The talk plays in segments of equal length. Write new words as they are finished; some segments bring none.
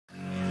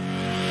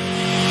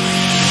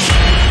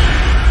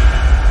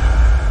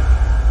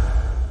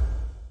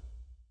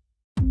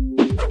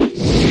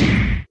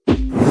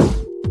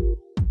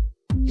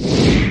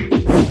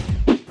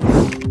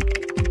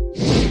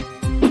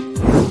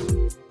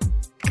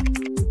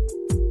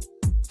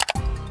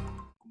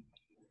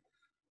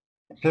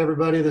Hey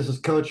everybody, this is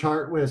Coach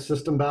Hart with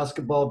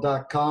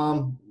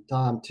SystemBasketball.com.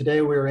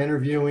 Today we're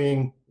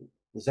interviewing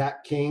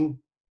Zach Keene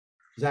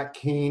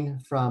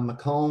from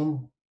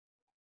Macomb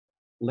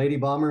Lady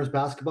Bombers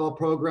basketball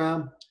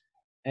program,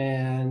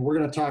 and we're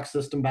going to talk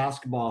system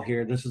basketball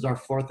here. This is our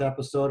fourth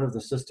episode of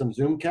the System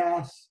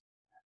Zoomcast.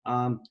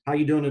 How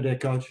you doing today,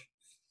 Coach?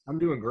 I'm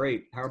doing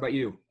great. How about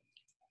you?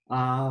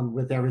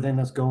 With everything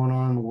that's going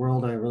on in the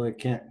world, I really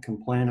can't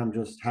complain. I'm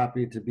just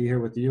happy to be here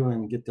with you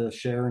and get to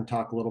share and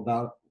talk a little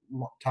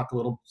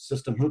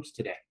system hoops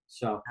today.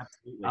 So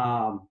Absolutely.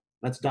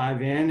 Let's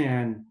dive in.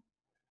 And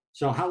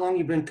so how long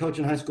you been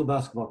coaching high school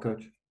basketball,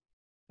 Coach?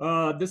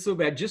 I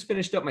just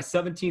finished up my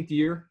 17th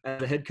year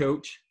as a head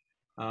coach.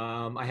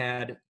 I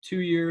had 2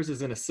 years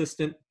as an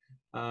assistant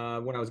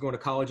when I was going to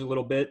college a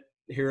little bit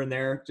here and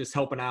there, just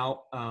helping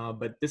out.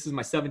 But this is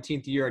my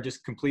 17th year I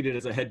just completed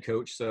as a head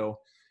coach. So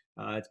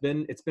it's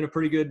been a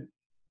pretty good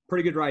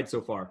ride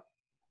so far.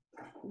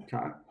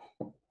 Okay.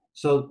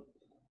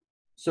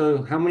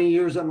 So how many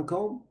years at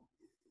Macomb?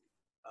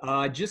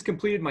 I just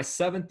completed my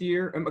 7th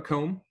year at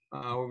Macomb.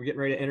 We're getting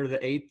ready to enter the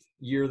 8th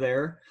year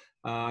there.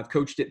 I've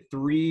coached at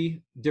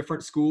 3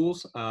 different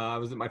schools. I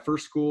was at my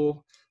first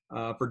school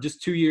for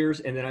just 2 years,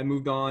 and then I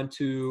moved on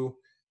to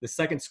the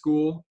second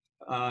school,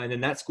 and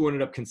then that school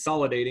ended up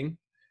consolidating.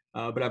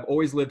 But I've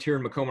always lived here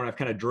in Macomb, and I've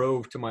kind of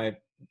drove to my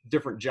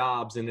different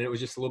jobs, and it was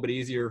just a little bit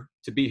easier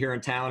to be here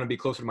in town and be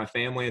closer to my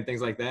family and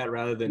things like that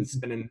rather than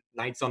spending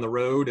nights on the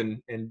road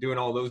and doing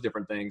all those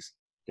different things.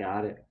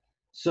 Got it.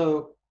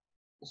 So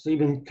you've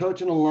been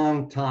coaching a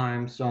long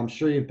time, so I'm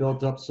sure you've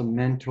built up some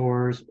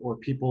mentors or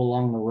people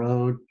along the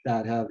road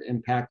that have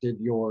impacted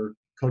your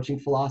coaching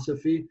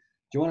philosophy. Do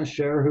you want to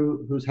share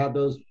who's had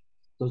those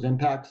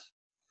impacts?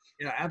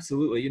 Yeah,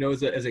 absolutely.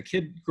 As a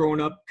kid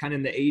growing up kind of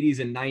in the 80s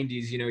and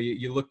 90s,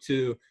 you look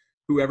to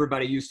who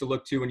everybody used to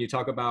look to when you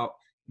talk about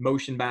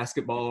motion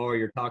basketball or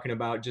you're talking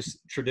about just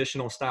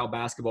traditional style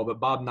basketball. But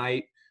Bob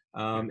Knight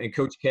and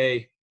Coach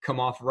K come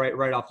off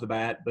right off the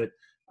bat. But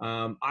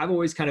I've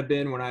always kind of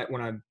been when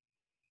I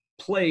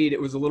played,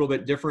 it was a little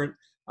bit different.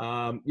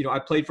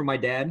 I played for my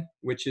dad,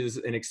 which is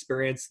an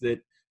experience that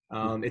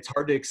it's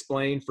hard to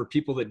explain for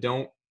people that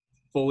don't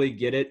fully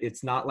get it.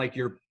 It's not like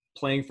you're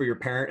playing for your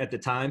parent at the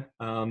time.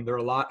 They're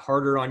a lot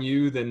harder on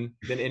you than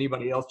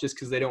anybody else just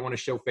because they don't want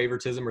to show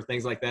favoritism or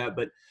things like that.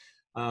 But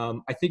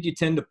I think you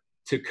tend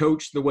to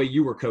coach the way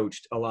you were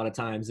coached a lot of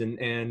times.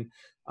 And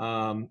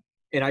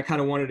I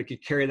kind of wanted to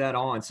carry that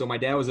on. So my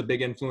dad was a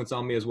big influence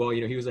on me as well.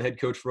 He was a head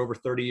coach for over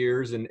 30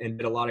 years and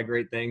did a lot of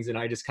great things. And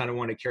I just kind of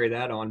wanted to carry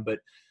that on. But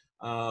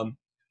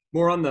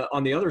more on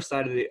the other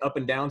side of the up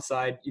and down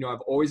side,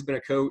 I've always been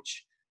a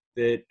coach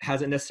that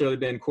hasn't necessarily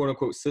been quote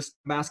unquote system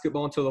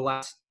basketball until the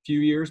last few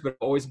years, but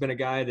always been a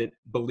guy that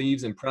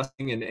believes in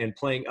pressing and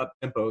playing up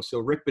tempo. So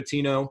Rick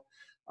Pitino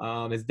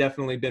has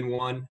definitely been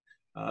one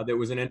that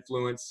was an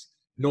influence.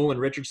 Nolan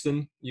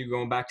Richardson, you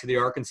going back to the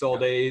Arkansas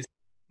days.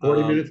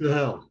 40 minutes of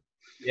hell.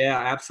 Yeah,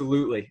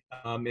 absolutely.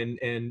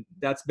 And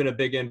that's been a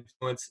big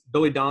influence.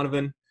 Billy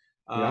Donovan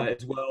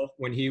as well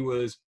when he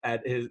was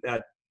at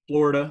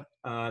Florida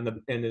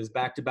in his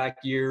back-to-back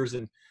years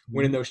and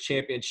winning those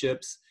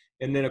championships.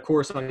 And then, of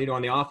course, on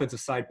the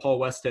offensive side, Paul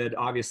Westhead,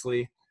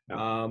 obviously,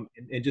 and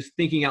just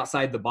thinking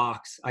outside the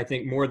box, I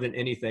think more than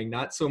anything,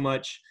 not so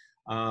much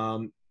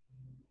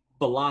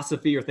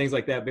philosophy or things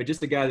like that, but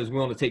just a guy that's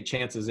willing to take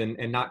chances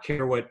and not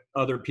care what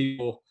other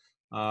people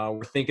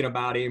were thinking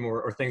about him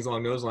or things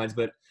along those lines.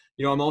 But,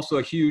 I'm also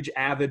a huge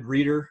avid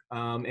reader,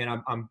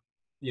 and I'm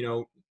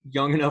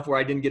young enough where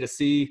I didn't get to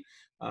see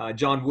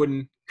John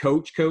Wooden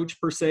coach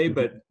per se,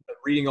 but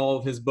reading all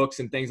of his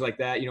books and things like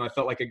that, I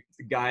felt like a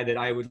guy that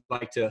I would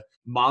like to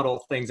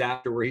model things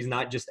after, where he's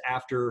not just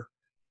after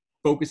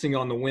focusing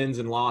on the wins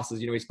and losses,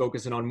 he's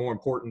focusing on more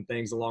important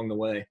things along the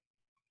way.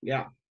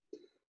 Yeah.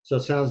 So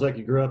it sounds like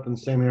you grew up in the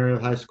same area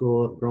of high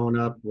school, growing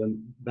up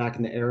back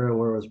in the era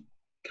where it was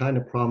kind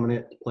of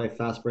prominent to play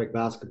fast break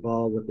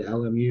basketball with the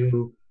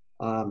LMU,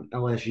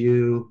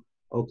 LSU,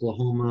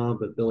 Oklahoma,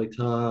 but Billy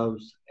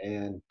Tubbs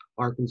and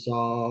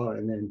Arkansas,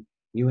 and then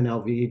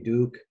UNLV,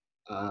 Duke,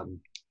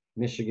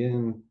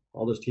 Michigan,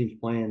 all those teams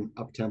playing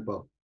up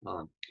tempo.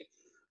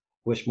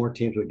 Wish more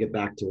teams would get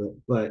back to it,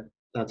 but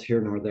that's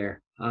here nor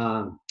there.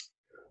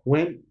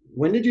 When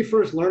did you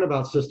first learn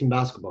about system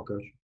basketball,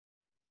 Coach?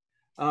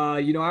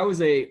 I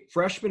was a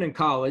freshman in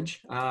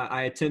college.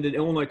 I attended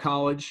Illinois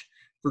College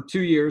for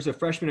 2 years, a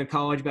freshman in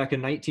college back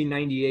in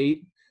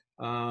 1998.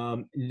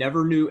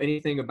 Never knew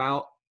anything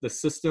about the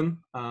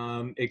system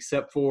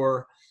except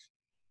for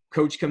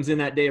coach comes in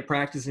that day of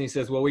practice and he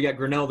says, well, we got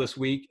Grinnell this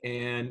week.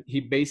 And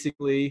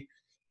we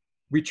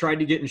tried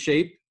to get in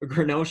shape,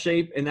 Grinnell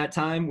shape in that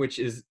time, which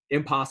is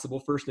impossible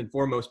first and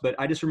foremost. But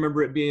I just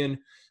remember it being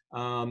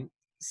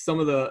some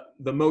of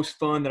the most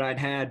fun that I'd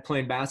had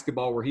playing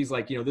basketball, where he's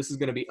like, this is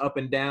going to be up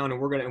and down, and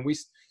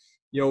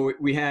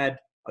we had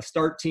a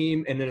start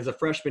team. And then as a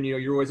freshman,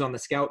 you're always on the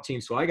scout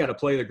team. So I got to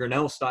play the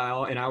Grinnell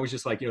style. And I was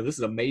just like, this is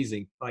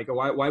amazing. Like,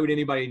 why would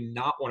anybody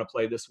not want to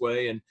play this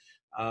way? And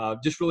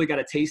just really got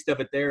a taste of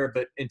it there.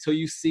 But until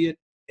you see it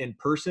in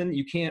person,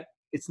 you can't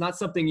it's not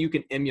something you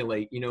can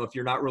emulate, if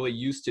you're not really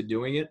used to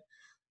doing it.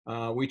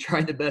 We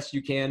tried the best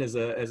you can as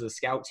a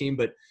scout team,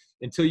 but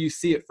until you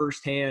see it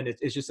firsthand,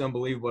 it's just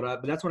unbelievable.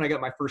 But that's when I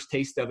got my first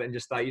taste of it and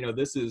just thought,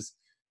 this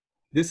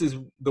is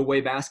the way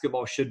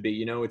basketball should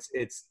be.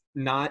 It's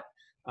not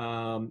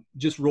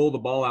just roll the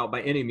ball out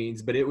by any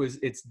means, but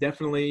it's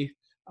definitely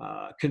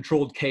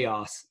controlled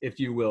chaos, if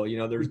you will.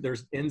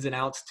 There's ins and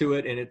outs to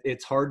it, and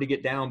it's hard to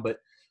get down. But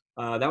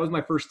that was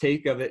my first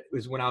take of it,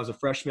 was when I was a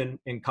freshman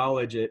in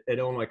college at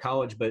Illinois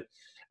College. But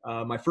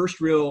my first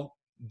real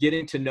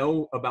getting to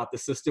know about the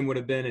system would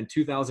have been in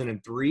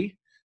 2003.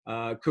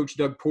 Coach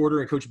Doug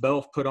Porter and Coach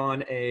Belf put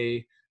on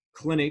a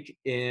clinic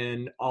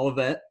in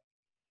Olivet.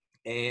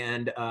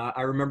 And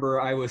I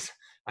remember I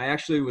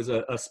actually was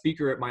a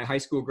speaker at my high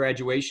school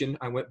graduation.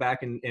 I went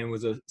back and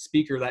was a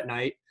speaker that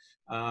night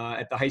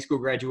at the high school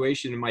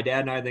graduation. And my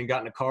dad and I then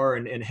got in a car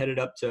and headed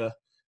up to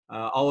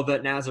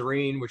Olivet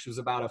Nazarene, which was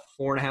about a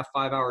 4.5,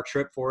 5 hour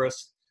trip for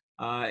us,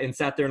 and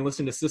sat there and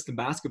listened to system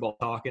basketball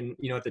talk. And,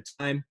 at the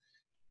time,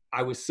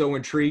 I was so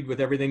intrigued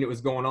with everything that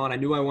was going on. I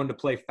knew I wanted to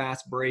play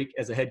fast break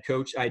as a head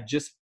coach. I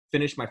just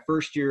finished my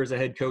first year as a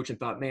head coach and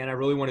thought, man, I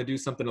really want to do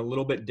something a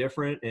little bit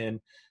different.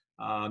 And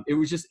it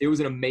was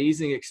an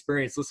amazing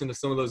experience listening to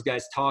some of those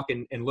guys talk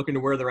and looking to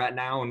where they're at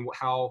now and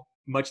how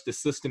much the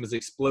system has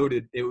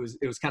exploded. It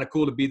was kind of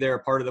cool to be there, a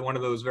part of one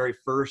of those very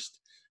first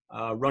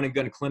run and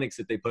gun clinics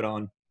that they put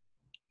on.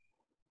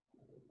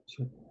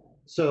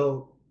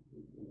 So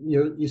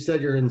you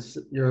said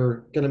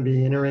you're going to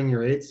be entering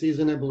your 8th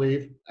season, I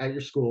believe, at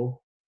your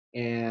school.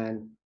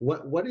 And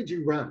what did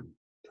you run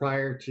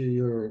prior to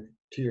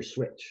your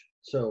switch?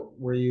 So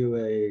were you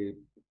a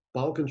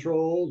ball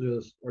control,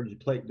 or did you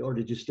play, or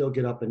did you still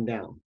get up and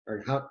down?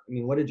 Or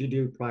what did you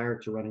do prior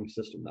to running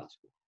system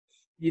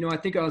basketball? I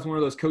think I was one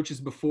of those coaches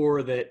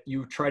before that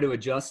you try to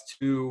adjust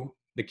to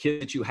the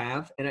kids that you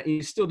have, and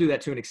you still do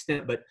that to an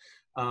extent. But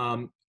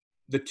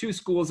the two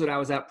schools that I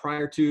was at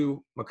prior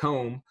to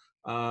Macomb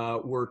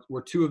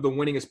were two of the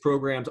winningest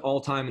programs all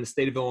time in the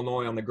state of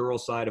Illinois on the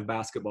girls' side of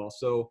basketball.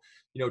 So,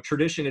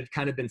 tradition had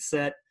kind of been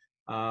set,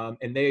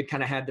 and they had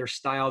kind of had their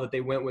style that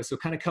they went with. So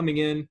kind of coming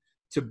in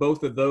to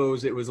both of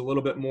those, it was a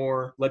little bit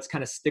more, let's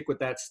kind of stick with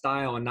that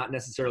style and not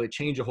necessarily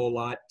change a whole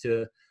lot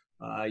to,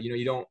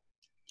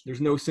 there's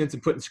no sense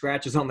in putting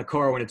scratches on the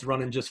car when it's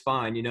running just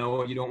fine. You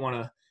don't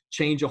want to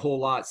change a whole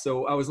lot.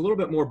 So I was a little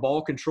bit more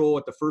ball control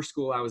at the first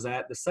school I was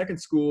at. The second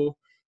school,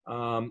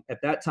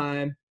 at that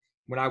time,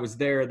 when I was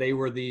there, they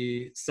were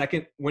the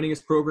second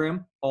winningest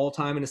program all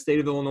time in the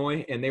state of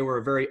Illinois. And they were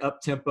a very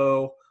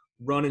up-tempo,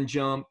 run and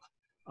jump,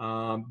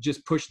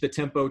 just push the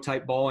tempo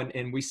type ball.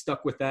 And we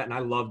stuck with that. And I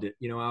loved it.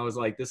 I was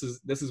like, this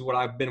is what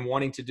I've been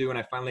wanting to do. And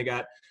I finally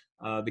got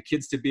the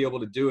kids to be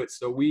able to do it.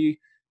 So we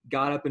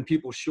got up in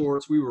people's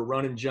shorts. We were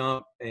run and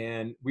jump,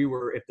 and we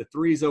were, if the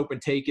three's open,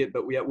 take it.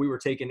 But we were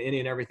taking any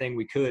and everything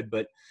we could.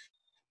 But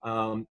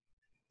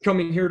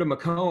coming here to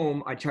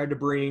Macomb, I tried to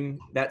bring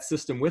that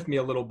system with me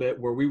a little bit,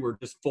 where we were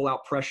just full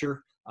out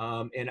pressure.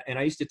 And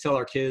I used to tell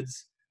our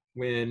kids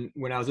when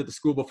I was at the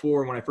school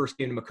before, when I first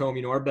came to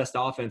Macomb, our best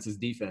offense is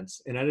defense.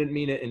 And I didn't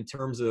mean it in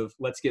terms of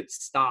let's get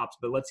stops,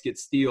 but let's get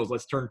steals,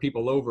 let's turn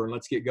people over, and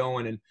let's get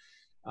going.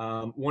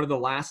 And one of the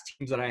last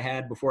teams that I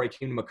had before I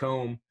came to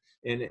Macomb,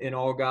 in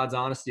all God's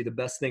honesty, the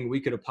best thing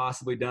we could have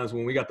possibly done is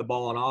when we got the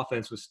ball on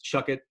offense was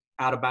chuck it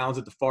out of bounds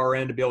at the far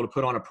end to be able to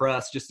put on a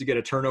press just to get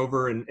a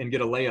turnover and get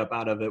a layup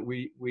out of it.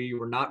 We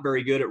were not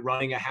very good at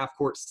running a half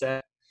court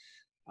set.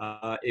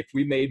 If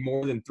we made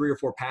more than 3 or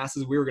 4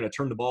 passes, we were going to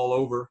turn the ball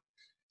over.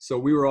 So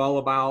we were all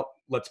about,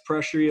 let's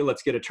pressure you,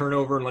 let's get a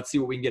turnover, and let's see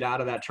what we can get out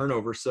of that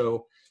turnover.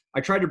 So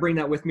I tried to bring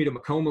that with me to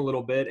Macomb a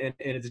little bit, and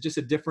it's just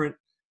a different,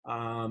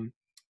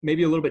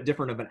 maybe a little bit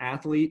different of an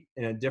athlete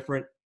and a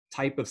different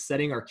type of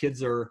setting. Our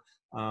kids are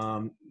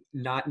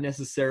not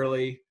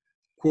necessarily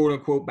quote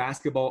unquote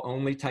basketball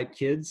only type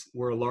kids.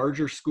 We're a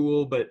larger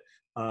school, but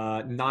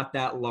not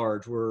that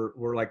large.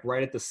 We're like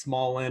right at the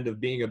small end of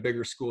being a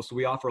bigger school. So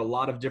we offer a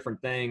lot of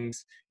different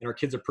things, and our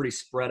kids are pretty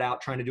spread out,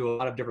 trying to do a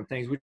lot of different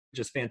things, which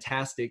is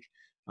fantastic.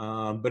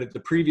 But at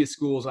the previous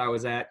schools I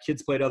was at,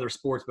 kids played other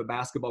sports, but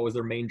basketball was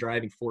their main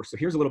driving force. So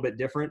here's a little bit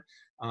different.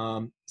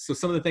 So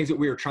some of the things that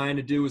we were trying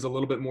to do is a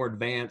little bit more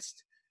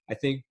advanced, I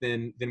think,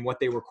 than what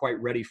they were quite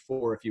ready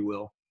for, if you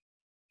will.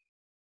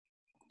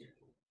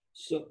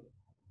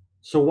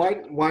 So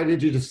why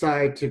did you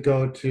decide to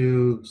go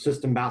to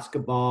system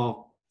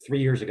basketball 3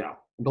 years ago?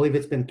 I believe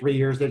it's been 3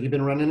 years that you've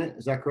been running it.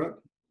 Is that correct?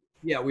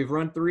 Yeah, we've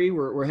run 3.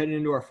 We're heading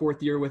into our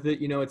 4th year with it.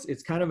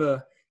 It's kind of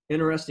a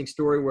interesting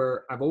story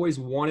where I've always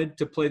wanted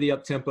to play the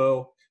up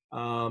tempo.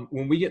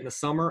 When we get in the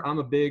summer, I'm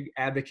a big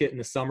advocate in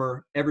the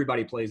summer.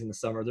 Everybody plays in the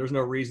summer. There's no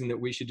reason that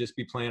we should just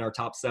be playing our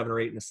top 7 or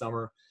 8 in the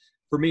summer.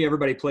 For me,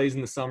 everybody plays in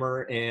the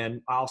summer,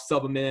 and I'll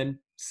sub them in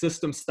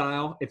system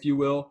style, if you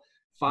will.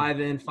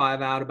 5 in,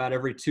 5 out about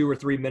every 2 or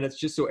 3 minutes,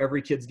 just so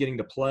every kid's getting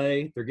to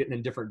play. They're getting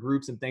in different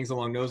groups and things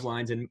along those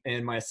lines.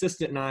 And my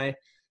assistant and I,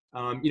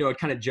 had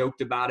kind of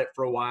joked about it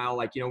for a while.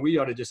 Like, we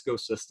ought to just go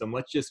system.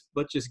 Let's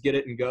just get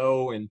it and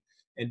go and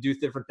do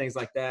different things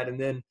like that. And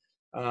then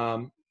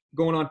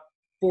going on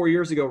 4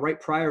 years ago, right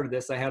prior to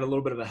this, I had a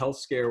little bit of a health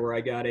scare where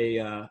I got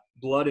a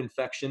blood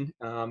infection.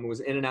 Was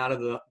in and out of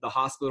the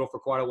hospital for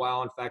quite a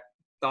while. In fact,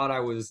 thought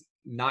I was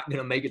not going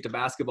to make it to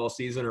basketball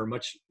season or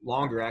much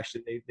longer.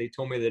 Actually, they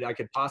told me that I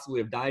could possibly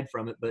have died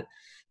from it. But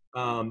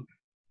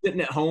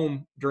sitting at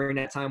home during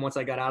that time, once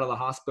I got out of the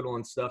hospital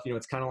and stuff,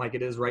 it's kind of like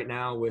it is right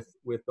now with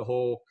the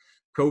whole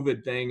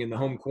COVID thing and the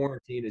home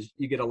quarantine, is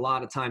you get a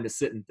lot of time to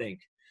sit and think.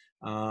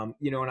 And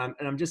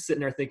I'm just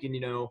sitting there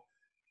thinking,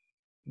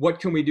 what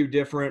can we do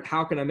different?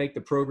 How can I make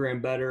the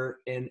program better?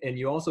 And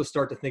you also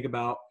start to think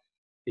about,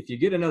 if you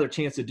get another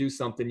chance to do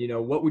something,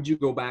 what would you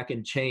go back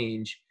and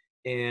change?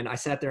 And I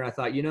sat there and I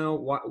thought,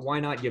 why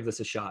not give this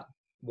a shot?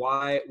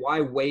 Why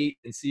wait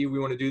and see if we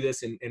want to do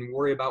this and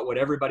worry about what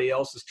everybody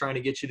else is trying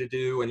to get you to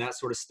do and that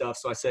sort of stuff.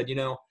 So I said,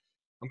 I'm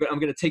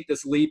going to take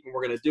this leap and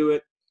we're going to do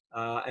it.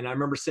 And I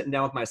remember sitting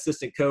down with my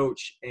assistant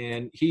coach,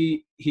 and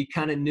he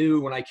kind of knew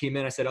when I came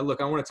in. I said, oh,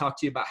 look, I want to talk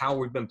to you about how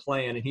we've been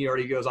playing. And he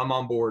already goes, I'm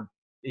on board.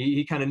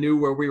 He kind of knew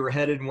where we were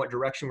headed and what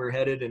direction we were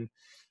headed. And,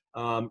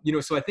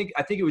 so I think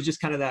it was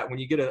just kind of that when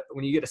you get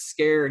a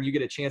scare and you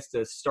get a chance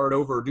to start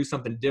over or do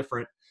something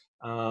different,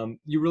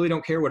 you really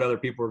don't care what other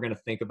people are going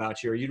to think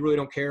about you, or you really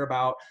don't care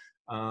about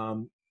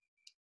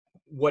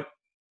what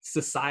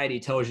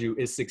society tells you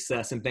is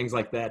success and things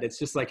like that. It's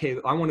just like, hey,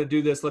 I want to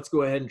do this. Let's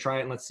go ahead and try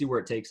it and let's see where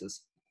it takes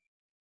us.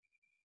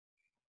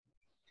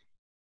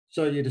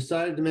 So you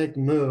decided to make the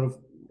move.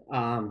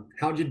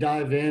 How'd you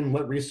dive in?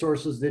 What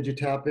resources did you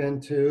tap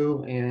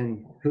into,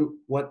 and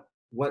what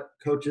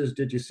coaches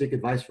did you seek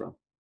advice from?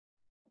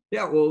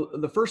 Yeah, well,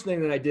 the first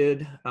thing that I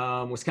did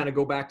was kind of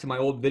go back to my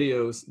old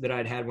videos that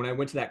I'd had when I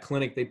went to that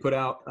clinic. They put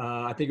out,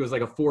 I think it was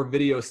like a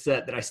 4-video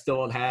set that I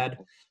still had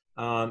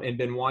and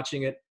been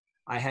watching it.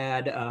 I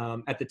had,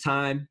 at the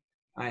time,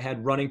 I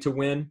had Running to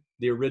Win,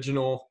 the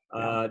original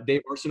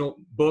Dave Arsenal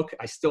book.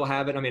 I still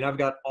have it. I mean, I've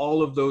got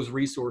all of those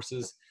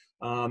resources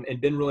and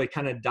been really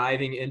kind of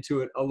diving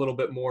into it a little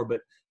bit more.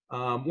 But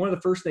one of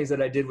the first things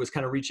that I did was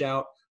kind of reach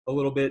out a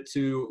little bit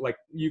to, like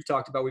you've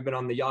talked about, we've been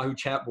on the Yahoo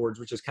chat boards,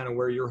 which is kind of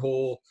where your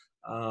whole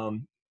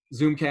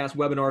Zoomcast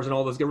webinars and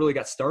all those really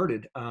got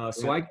started.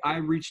 So I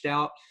reached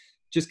out,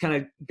 just kind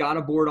of got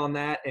aboard on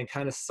that and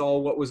kind of saw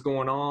what was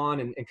going on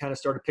and kind of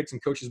started to pick some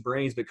coaches'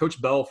 brains. But Coach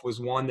Belf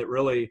was one that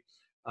really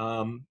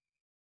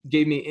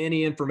gave me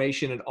any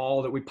information at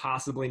all that we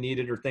possibly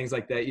needed or things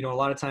like that. A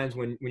lot of times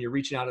when you're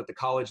reaching out at the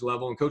college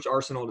level, and Coach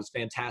Arsenal is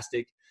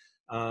fantastic,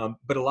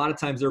 but a lot of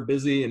times they're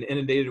busy and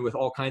inundated with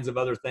all kinds of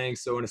other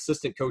things. So an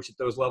assistant coach at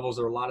those levels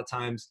are a lot of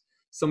times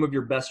some of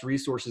your best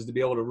resources to be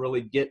able to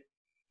really get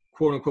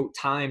quote unquote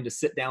time to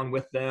sit down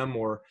with them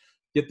or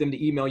get them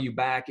to email you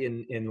back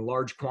in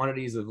large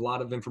quantities of a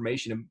lot of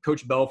information. And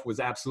Coach Belf was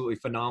absolutely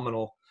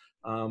phenomenal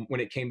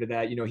when it came to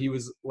that. He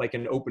was like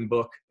an open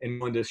book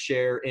and wanted to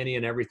share any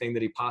and everything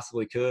that he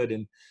possibly could.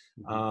 And,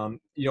 one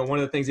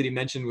of the things that he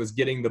mentioned was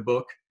getting the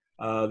book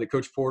that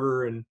Coach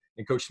Porter and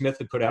Coach Smith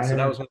had put out. So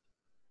that was one.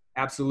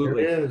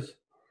 Absolutely. There it is.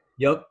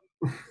 Yep.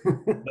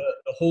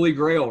 the Holy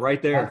Grail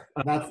right there.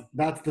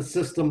 That's the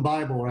system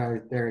Bible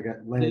right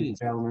there, ladies and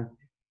gentlemen.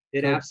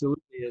 It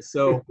absolutely is.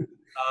 So,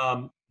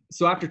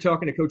 so after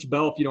talking to Coach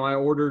Belf, I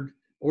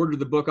ordered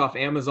the book off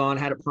Amazon,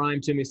 had it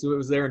primed to me, so it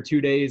was there in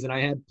 2 days, and I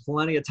had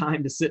plenty of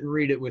time to sit and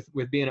read it with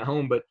being at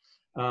home. But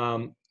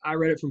I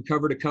read it from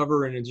cover to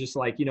cover, and it's just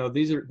like,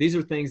 these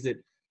are things that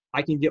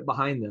I can get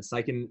behind this.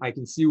 I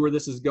can see where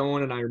this is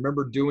going, and I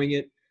remember doing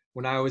it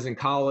when I was in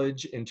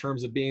college in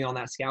terms of being on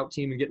that scout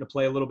team and getting to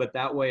play a little bit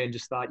that way, and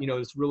just thought,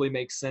 this really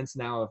makes sense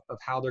now of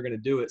how they're going to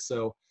do it.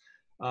 So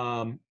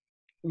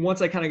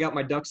once I kind of got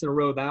my ducks in a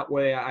row that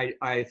way,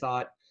 I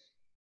thought,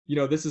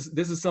 this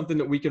is something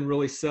that we can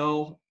really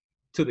sell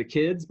to the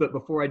kids. But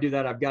before I do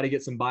that, I've got to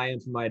get some buy-in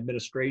from my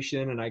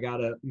administration, and I got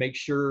to make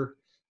sure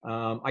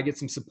I get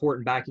some support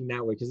and backing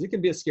that way, because it can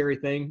be a scary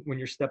thing when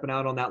you're stepping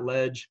out on that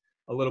ledge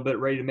a little bit,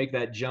 ready to make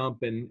that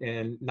jump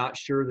and not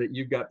sure that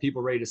you've got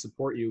people ready to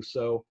support you.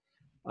 So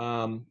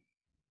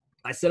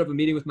I set up a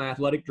meeting with my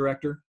athletic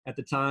director at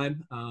the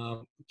time,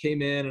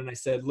 came in and I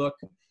said, look,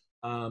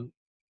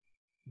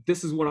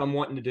 this is what I'm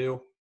wanting to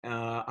do.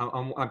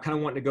 I'm kind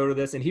of wanting to go to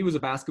this. And he was a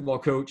basketball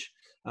coach,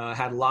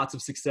 had lots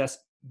of success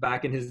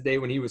back in his day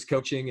when he was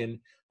coaching.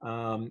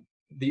 And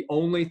the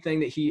only thing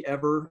that he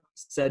ever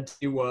said to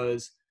me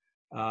was,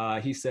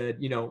 he said,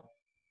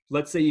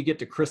 let's say you get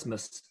to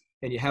Christmas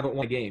and you haven't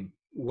won a game.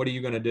 What are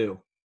you going to do?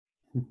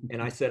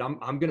 And I said, I'm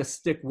going to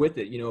stick with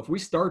it. If we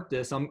start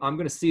this, I'm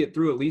going to see it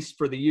through at least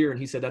for the year. And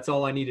he said, that's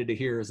all I needed to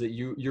hear, is that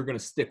you're going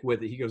to stick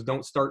with it. He goes,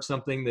 don't start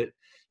something that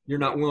you're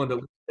not willing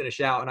to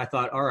finish out. And I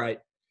thought, all right,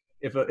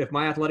 if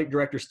my athletic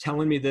director's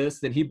telling me this,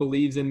 then he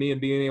believes in me and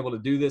being able to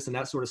do this and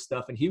that sort of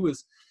stuff. And he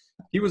was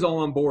all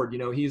on board.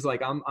 He's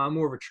like, I'm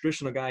more of a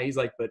traditional guy. He's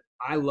like, but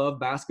I love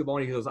basketball.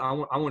 And he goes, I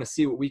want to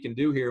see what we can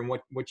do here and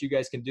what you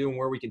guys can do and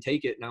where we can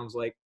take it. And I was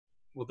like,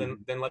 well,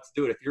 then let's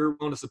do it. If you're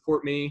willing to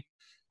support me,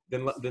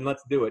 then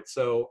let's do it.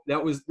 So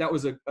that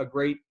was a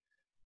great,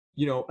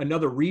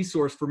 another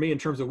resource for me in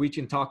terms of we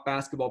can talk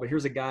basketball, but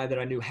here's a guy that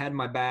I knew had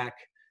my back,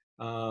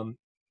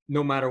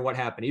 no matter what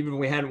happened. Even if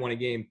we hadn't won a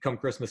game come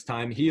Christmas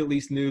time, he at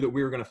least knew that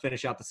we were going to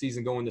finish out the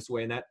season going this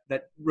way. And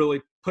that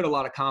really put a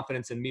lot of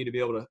confidence in me to be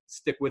able to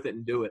stick with it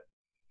and do it.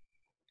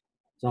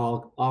 It's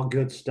all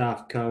good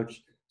stuff,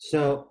 Coach.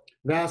 So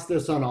I've asked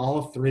this on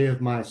all three of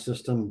my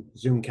system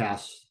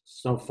Zoomcasts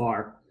so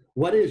far.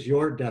 What is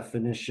your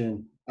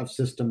definition of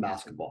system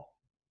basketball,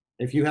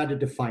 if you had to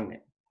define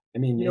it? I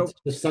mean, it's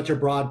just such a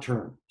broad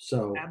term.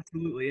 So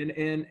absolutely,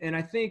 and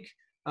I think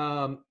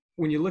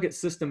when you look at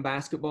system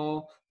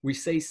basketball, we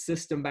say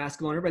system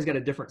basketball, and everybody's got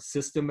a different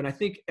system. And I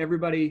think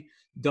everybody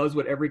does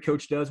what every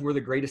coach does. We're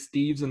the greatest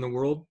thieves in the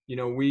world.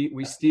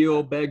 We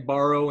steal, beg,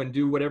 borrow, and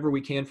do whatever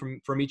we can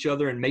from each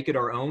other and make it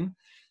our own.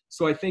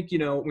 So I think,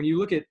 when you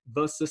look at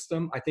the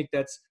system, I think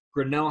that's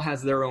Grinnell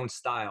has their own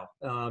style,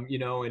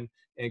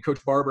 and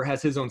Coach Barber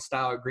has his own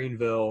style at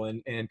Greenville,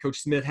 and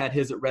Coach Smith had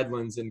his at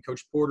Redlands, and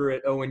Coach Porter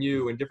at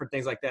ONU, and different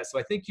things like that. So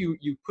I think you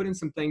put in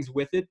some things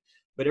with it,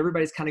 but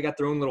everybody's kind of got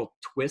their own little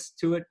twist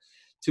to it.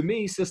 To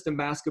me, system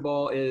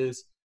basketball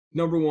is,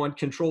 number one,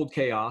 controlled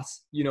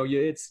chaos.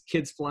 It's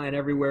kids flying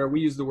everywhere. We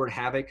use the word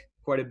havoc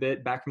quite a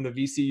bit back from the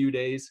VCU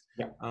days.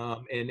 Yeah.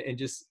 And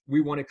just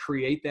we want to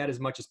create that as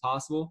much as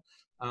possible.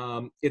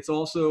 It's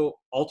also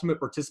ultimate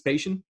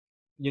participation.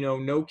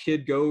 No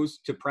kid goes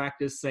to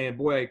practice saying,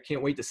 boy, I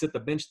can't wait to sit the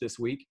bench this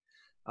week.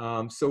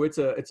 So it's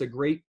a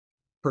great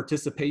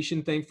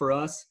participation thing for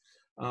us.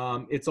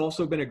 It's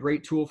also been a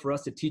great tool for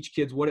us to teach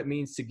kids what it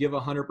means to give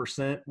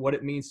 100%, what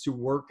it means to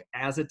work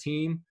as a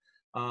team,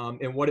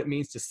 and what it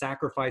means to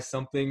sacrifice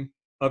something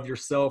of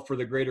yourself for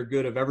the greater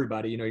good of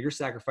everybody. You're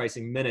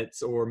sacrificing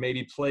minutes or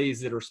maybe plays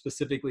that are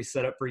specifically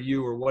set up for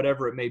you or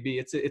whatever it may be.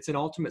 It's an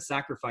ultimate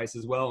sacrifice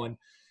as well. And,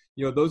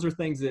 those are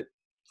things that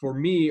for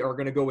me are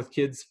going to go with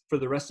kids for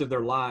the rest of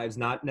their lives,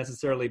 not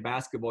necessarily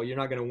basketball. You're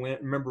not going to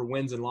remember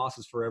wins and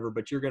losses forever,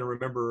 but you're going to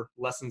remember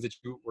lessons that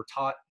you were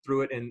taught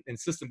through it. And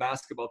system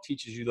basketball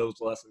teaches you those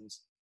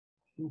lessons.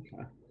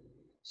 Okay.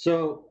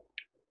 So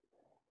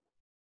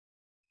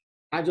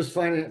I just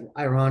find it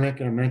ironic,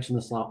 and I mention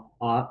this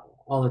all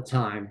the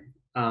time.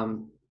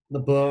 The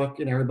book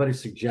and everybody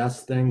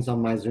suggests things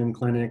on my Zoom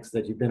clinics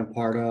that you've been a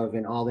part of,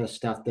 and all this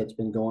stuff that's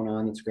been going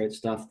on. It's great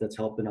stuff that's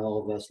helping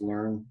all of us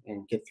learn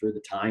and get through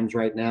the times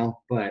right now.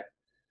 But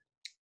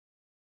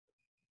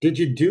did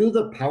you do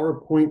the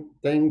PowerPoint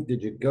thing?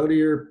 Did you go to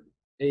your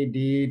AD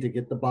to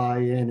get the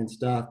buy-in and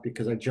stuff?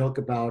 Because I joke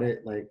about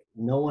it, like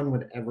no one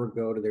would ever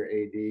go to their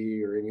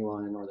AD or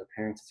anyone or their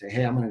parents and say,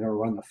 hey, I'm going to go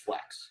run the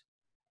flex.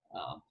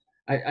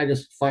 I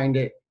just find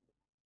it,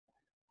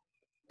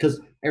 because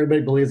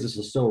everybody believes this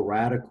is so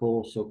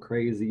radical, so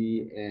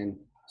crazy, and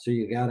so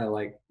you gotta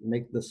like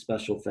make this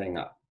special thing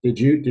up. Did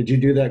you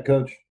do that,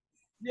 Coach?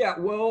 Yeah,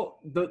 well,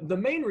 the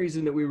main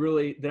reason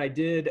that I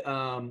did,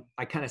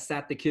 I kind of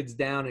sat the kids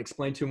down and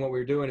explained to them what we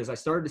were doing, is I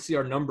started to see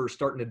our numbers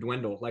starting to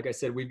dwindle. Like I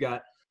said, we've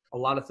got a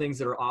lot of things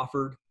that are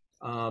offered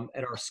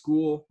at our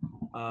school.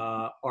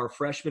 Our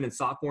freshman and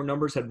sophomore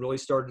numbers had really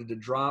started to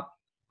drop.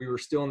 We were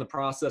still in the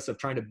process of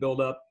trying to build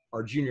up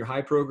our junior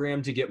high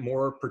program to get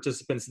more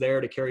participants there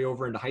to carry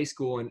over into high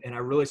school. And I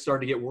really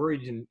started to get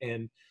worried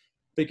and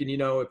thinking,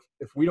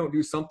 if we don't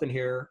do something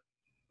here,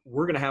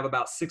 we're going to have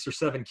about 6 or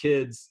 7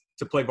 kids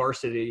to play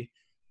varsity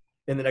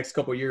in the next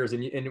couple of years.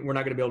 And we're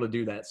not going to be able to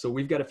do that. So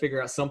we've got to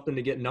figure out something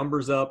to get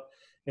numbers up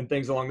and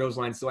things along those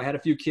lines. So I had a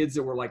few kids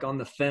that were like on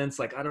the fence,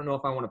 like, I don't know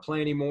if I want to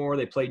play anymore.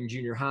 They played in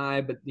junior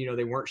high, but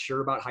they weren't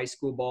sure about high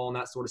school ball and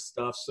that sort of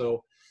stuff.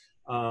 So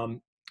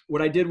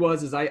what I did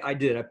was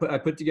I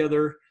put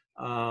together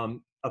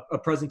a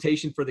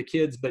presentation for the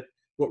kids, but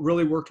what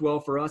really worked well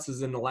for us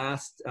is in the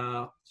last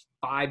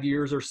 5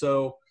 years or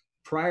so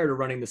prior to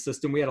running the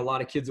system, we had a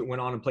lot of kids that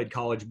went on and played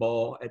college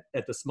ball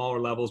at the smaller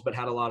levels, but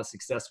had a lot of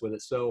success with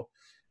it. So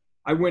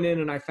I went in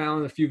and I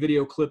found a few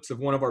video clips of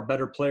one of our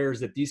better players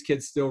that these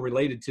kids still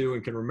related to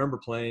and can remember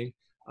playing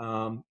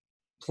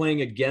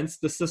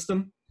against the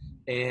system.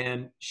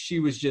 And she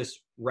was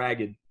just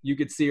ragged. You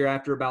could see her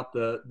after about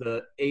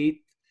the 8th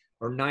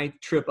or 9th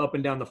trip up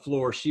and down the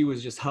floor. She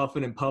was just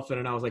huffing and puffing.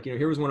 And I was like,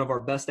 here was one of our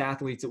best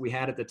athletes that we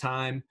had at the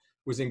time,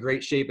 was in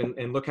great shape,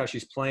 and look how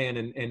she's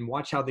playing, and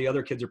watch how the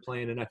other kids are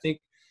playing. And I think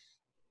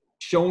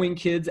showing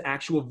kids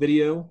actual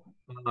video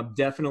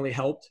definitely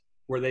helped,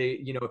 where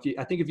they,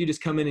 if you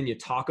just come in and you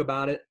talk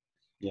about it,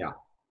 yeah,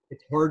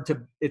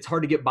 it's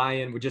hard to get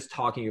buy-in with just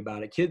talking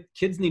about it.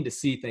 Kids need to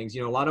see things.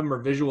 A lot of them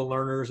are visual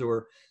learners,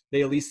 or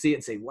they at least see it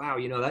and say, wow,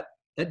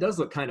 that does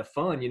look kind of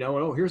fun,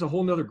 oh, here's a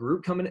whole nother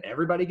group coming.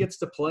 Everybody gets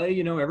to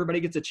play, everybody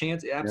gets a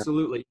chance.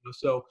 Absolutely. Yeah.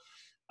 So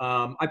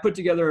I put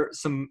together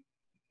some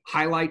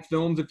highlight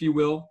films, if you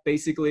will,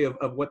 basically of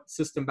what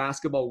system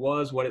basketball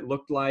was, what it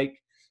looked like,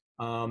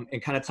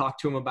 and kind of talked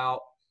to them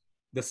about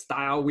the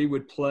style we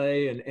would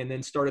play, and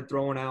then started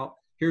throwing out,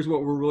 here's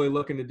what we're really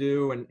looking to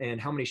do, and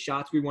how many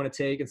shots we want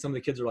to take. And some of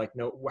the kids are like,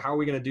 no, how are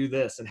we going to do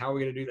this? And how are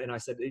we going to do that? And I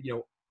said,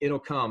 it'll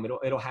come,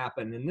 it'll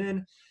happen. And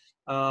then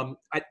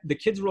the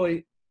kids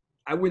really,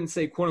 I wouldn't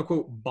say quote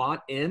unquote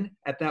bought in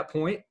at that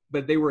point,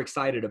 but they were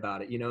excited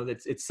about it.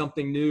 It's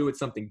something new, it's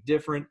something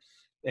different,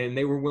 and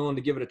they were willing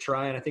to give it a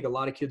try. And I think a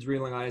lot of kids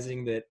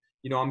realizing that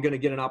I'm going to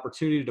get an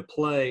opportunity to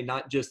play,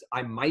 not just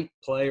I might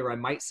play or I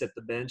might sit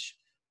the bench.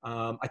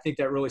 I think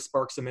that really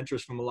sparked some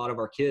interest from a lot of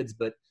our kids.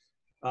 But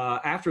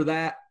after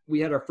that, we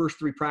had our first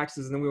 3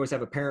 practices, and then we always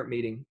have a parent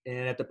meeting.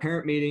 And at the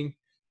parent meeting,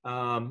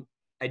 I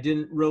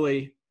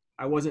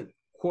wasn't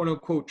quote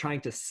unquote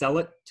trying to sell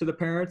it to the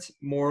parents,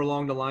 more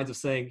along the lines of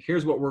saying,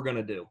 here's what we're going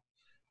to do.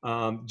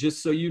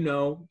 Just so you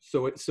know,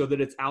 so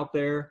that it's out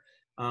there.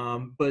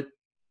 But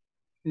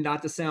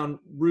not to sound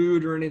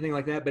rude or anything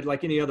like that, but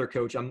like any other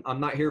coach, I'm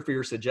not here for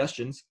your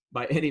suggestions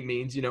by any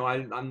means.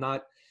 I'm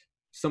not,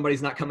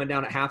 somebody's not coming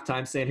down at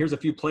halftime saying, here's a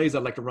few plays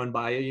I'd like to run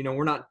by you.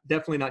 We're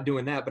definitely not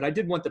doing that, but I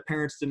did want the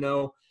parents to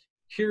know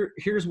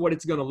here's what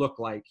it's going to look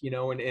like,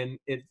 and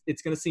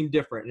it's going to seem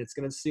different, and it's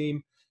going to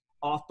seem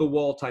off the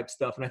wall type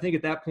stuff. And I think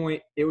at that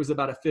point it was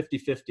about a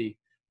 50-50,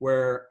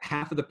 where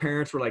half of the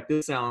parents were like,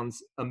 this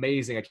sounds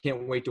amazing, I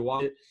can't wait to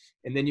watch it.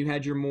 And then you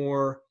had your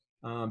more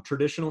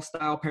traditional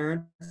style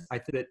parents, I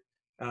think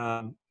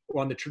that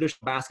on the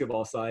traditional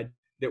basketball side,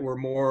 that were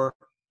more,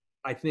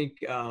 I think,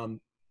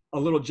 a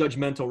little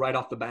judgmental right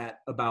off the bat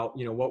about,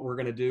 what we're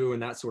going to do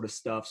and that sort of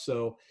stuff.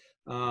 So,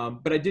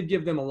 but I did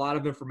give them a lot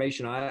of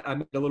information. I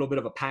made a little bit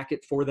of a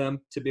packet for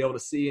them to be able to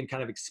see and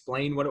kind of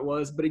explain what it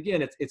was. But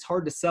again, it's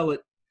hard to sell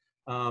it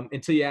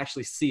until you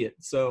actually see it.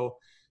 So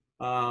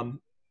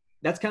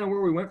that's kind of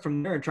where we went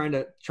from there, and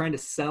trying to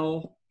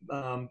sell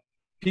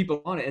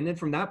people on it. And then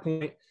from that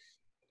point,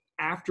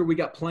 after we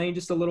got playing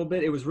just a little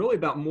bit, it was really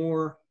about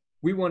more,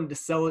 we wanted to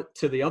sell it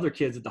to the other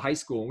kids at the high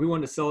school. We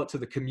wanted to sell it to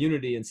the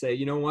community and say,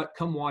 you know what,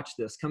 come watch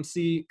this, come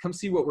see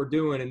what we're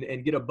doing,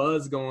 and get a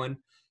buzz going,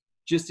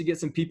 just to get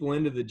some people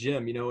into the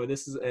gym.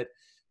 This is a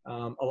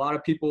lot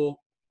of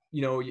people,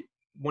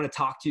 want to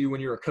talk to you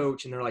when you're a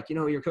coach, and they're like,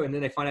 you're coach, and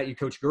then they find out you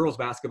coach girls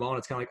basketball, and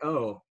it's kind of like,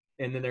 oh,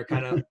 and then they're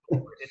kind of,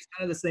 it's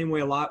kind of the same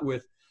way a lot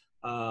with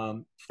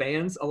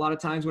fans. A lot of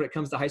times when it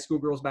comes to high school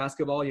girls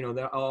basketball,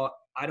 they're, oh,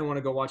 I don't want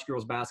to go watch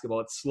girls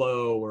basketball, it's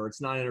slow, or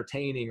it's not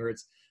entertaining, or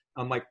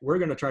I'm like, we're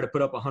going to try to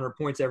put up 100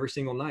 points every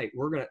single night.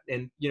 We're going to,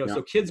 and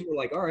so kids were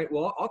like, all right,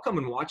 well, I'll come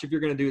and watch if you're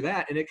going to do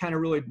that. And it kind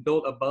of really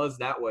built a buzz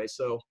that way.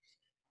 So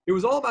it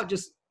was all about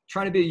just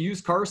trying to be a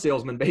used car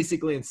salesman,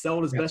 basically, and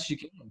sell it as best you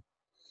can.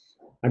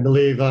 I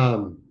believe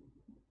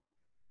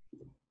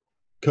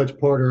Coach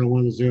Porter on one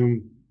of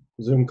the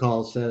Zoom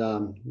calls said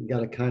you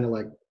got to kind of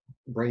like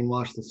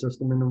brainwash the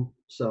system in them.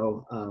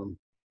 So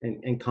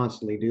and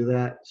constantly do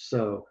that.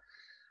 So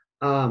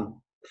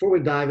before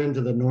we dive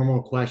into the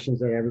normal questions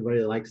that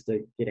everybody likes to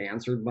get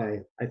answered by,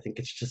 I think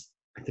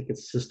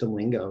it's system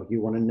lingo.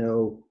 You want to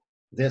know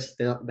this,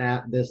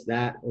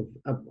 that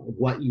of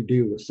what you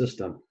do with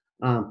system.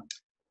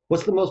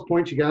 What's the most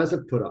points you guys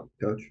have put up,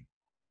 Coach?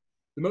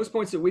 The most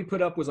points that we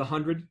put up was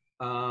 100.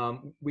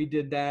 We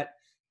did that.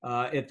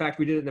 In fact,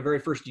 we did it in the very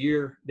first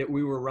year that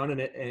we were running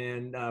it.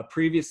 And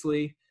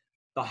previously,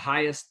 the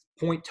highest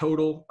point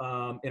total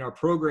in our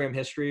program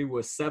history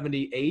was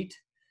 78.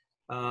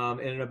 And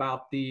in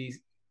about the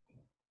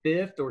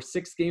 5th or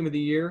 6th game of the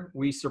year,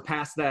 we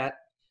surpassed that.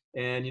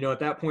 And, at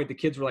that point, the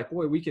kids were like,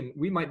 boy,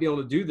 we might be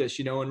able to do this,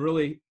 and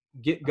really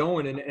get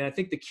going. And I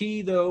think the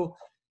key, though,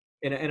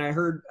 and I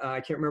heard, I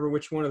can't remember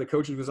which one of the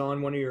coaches was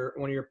on one of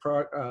your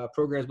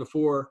programs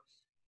before.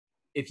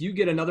 If you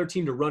get another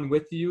team to run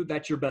with you,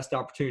 that's your best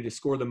opportunity to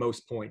score the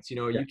most points.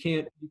 You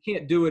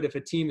can't do it if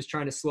a team is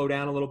trying to slow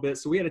down a little bit.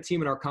 So we had a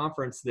team in our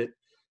conference that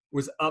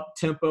was up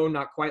tempo,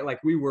 not quite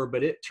like we were,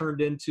 but it turned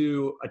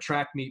into a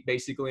track meet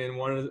basically. And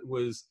one of it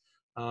was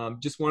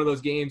just one of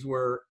those games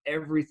where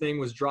everything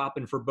was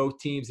dropping for both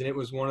teams. And it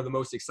was one of the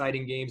most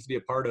exciting games to be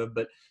a part of.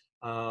 But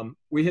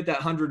we hit that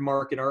 100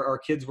 mark, and our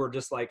kids were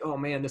just like, oh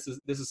man, this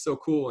is so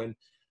cool. And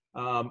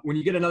when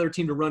you get another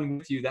team to run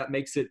with you, that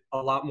makes it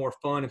a lot more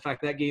fun. In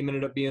fact, that game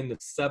ended up being the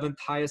 7th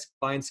highest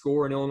combined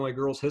score in Illinois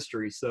girls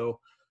history. So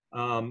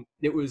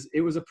it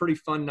was a pretty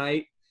fun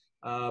night.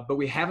 But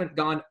we haven't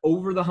gone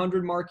over the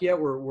 100 mark yet.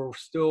 We're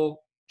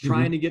still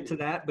trying to get to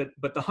that.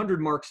 But the 100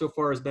 mark so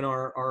far has been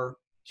our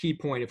key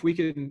point. If we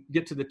can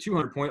get to the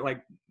 200 point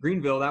like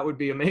Greenville, that would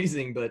be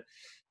amazing. But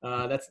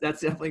that's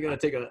definitely going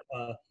to take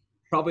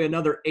probably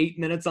another 8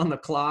 minutes on the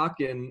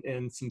clock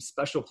and some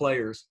special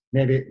players.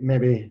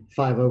 Maybe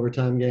 5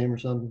 overtime game or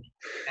something.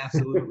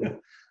 Absolutely.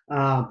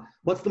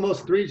 What's the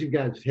most threes you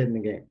guys hit in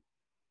the game?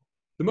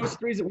 The most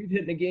threes that we've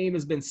hit in a game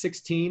has been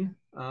 16.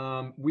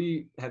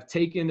 We have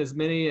taken as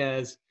many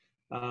as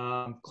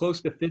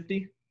close to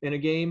 50 in a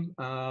game,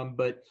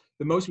 but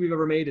the most we've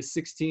ever made is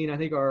 16. I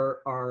think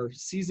our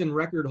season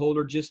record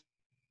holder just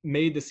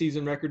made the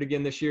season record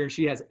again this year, and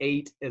she has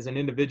 8 as an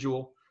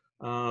individual.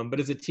 But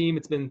as a team,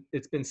 it's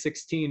been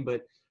 16.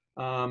 But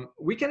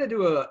we kind of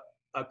do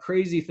a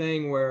crazy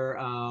thing where,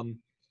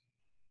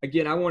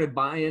 again, I wanted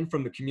buy-in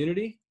from the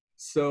community.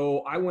 So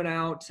I went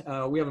out.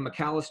 We have a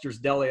McAllister's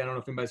Deli. I don't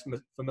know if anybody's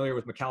familiar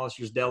with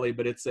McAllister's Deli,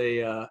 but it's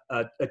a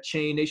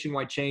chain,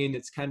 nationwide chain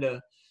that's kind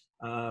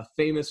of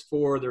famous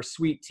for their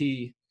sweet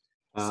tea.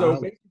 So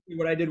basically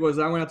what I did was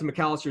I went out to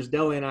McAllister's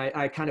Deli, and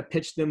I kind of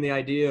pitched them the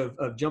idea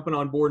of jumping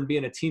on board and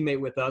being a teammate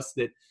with us,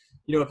 that,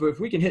 if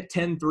we can hit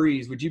 10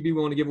 threes, would you be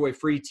willing to give away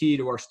free tea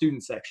to our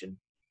student section?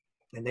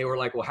 And they were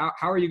like, well,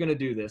 how are you going to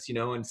do this?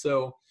 And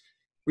so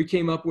we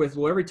came up with,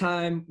 well, every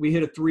time we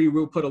hit a three,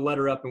 we'll put a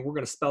letter up and we're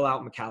going to spell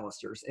out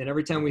McAllister's. And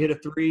every time we hit a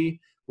three,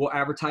 we'll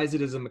advertise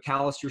it as a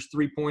McAllister's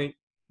 3-point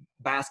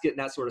basket and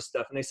that sort of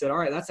stuff. And they said, all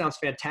right, that sounds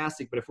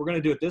fantastic. But if we're going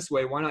to do it this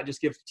way, why not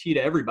just give tea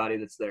to everybody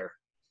that's there?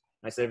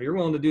 And I said, if you're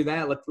willing to do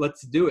that,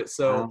 let's do it.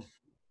 So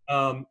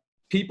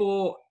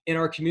people in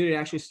our community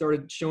actually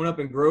started showing up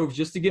in groves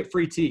just to get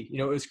free tea.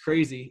 It was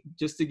crazy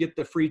just to get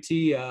the free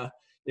tea.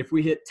 If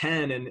we hit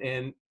 10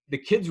 and the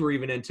kids were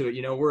even into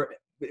it, we're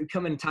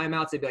coming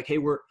timeouts. They'd be like, hey,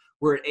 we're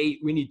at 8.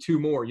 We need 2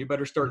 more. You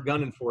better start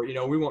gunning for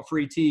it. We want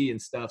free tea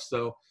and stuff.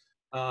 So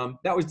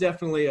that was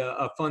definitely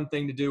a fun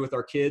thing to do with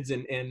our kids.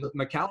 And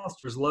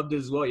McAllister's loved it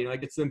as well.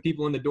 It gets them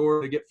people in the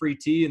door to get free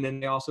tea. And then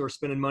they also are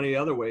spending money the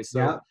other way. So,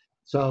 yeah.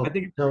 So I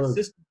think if you're a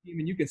system team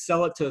and you can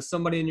sell it to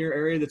somebody in your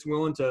area that's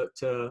willing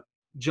to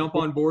jump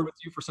on board with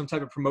you for some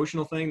type of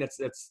promotional thing, that's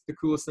the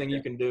coolest thing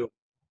you can do.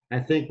 I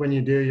think when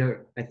you do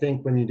your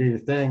thing,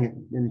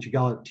 didn't you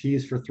call it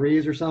tees for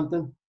threes or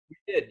something?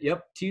 We did.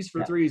 Yep. Tees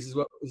for threes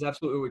is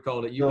absolutely what we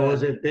called it. So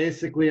was it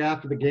basically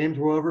after the games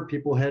were over,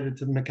 people headed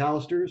to the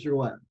McAllister's or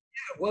what?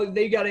 Yeah, well,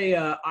 they got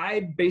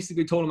I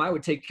basically told them I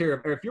would take care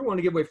of, if you want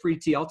to give away free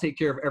tea, I'll take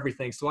care of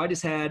everything. So I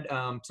just had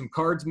some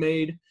cards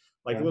made,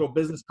 like a little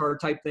business card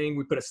type thing.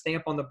 We put a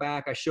stamp on the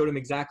back. I showed them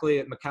exactly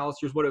at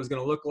McAllister's what it was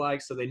going to look like.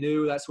 So they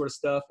knew that sort of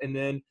stuff. And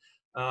then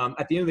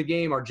at the end of the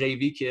game, our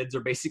JV kids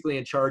are basically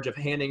in charge of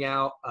handing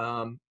out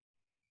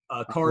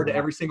a card to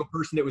every single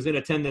person that was in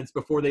attendance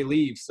before they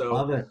leave. So,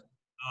 love it.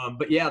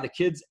 But yeah, the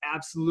kids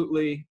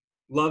absolutely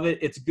love it.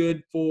 It's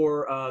good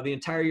for the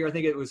entire year. I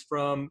think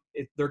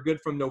they're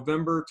good from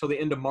November till the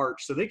end of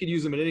March. So they could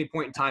use them at any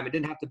point in time. It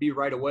didn't have to be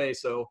right away.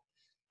 So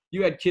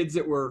you had kids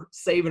that were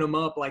saving them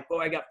up like, oh,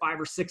 I got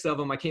 5 or 6 of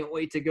them. I can't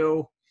wait to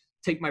go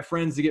take my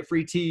friends to get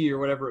free tea or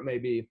whatever it may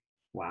be.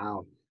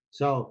 Wow.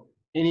 So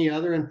any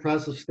other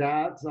impressive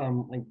stats?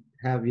 Like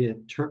have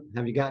you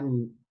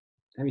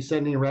set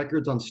any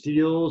records on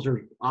steals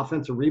or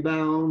offensive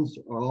rebounds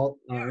or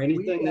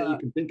anything that you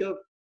can think of?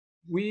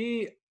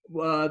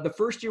 The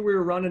first year we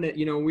were running it,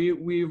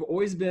 we've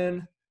always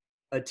been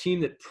a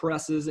team that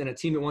presses and a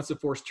team that wants to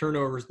force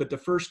turnovers. But the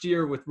first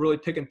year with really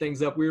picking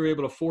things up, we were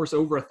able to force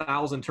over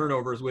 1,000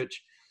 turnovers,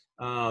 which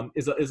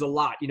is a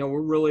lot.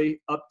 We're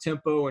really up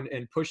tempo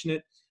and pushing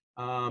it.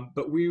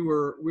 But we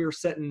were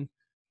setting,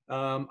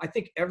 I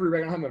think every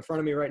record, I have them in front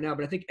of me right now,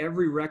 but I think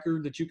every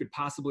record that you could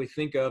possibly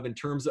think of in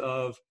terms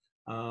of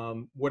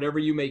whatever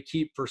you may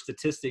keep for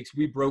statistics,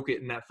 we broke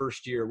it in that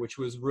first year, which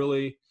was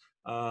really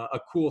a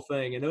cool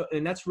thing.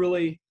 And that's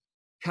really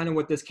kind of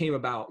what this came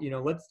about.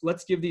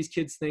 Let's give these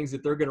kids things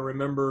that they're going to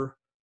remember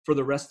for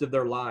the rest of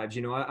their lives.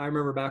 I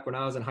remember back when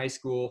I was in high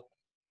school,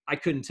 I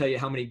couldn't tell you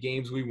how many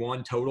games we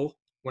won total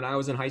when I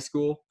was in high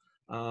school.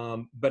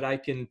 But I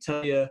can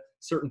tell you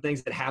certain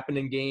things that happened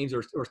in games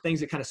or things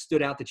that kind of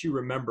stood out that you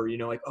remember,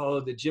 like, oh,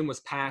 the gym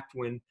was packed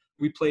when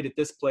we played at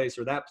this place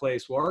or that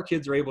place. Well, our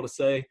kids are able to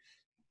say,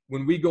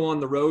 when we go on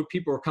the road,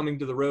 people are coming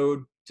to the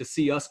road to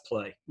see us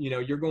play.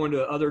 You're going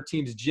to other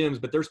teams'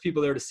 gyms, but there's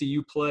people there to see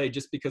you play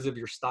just because of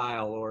your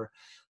style. Or,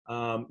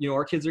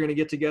 our kids are going to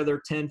get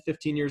together 10,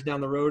 15 years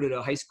down the road at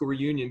a high school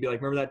reunion and be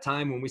like, remember that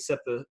time when we set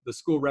the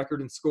school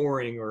record in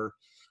scoring? Or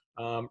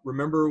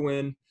remember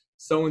when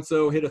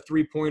so-and-so hit a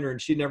 3-pointer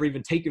and she'd never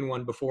even taken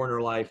one before in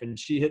her life and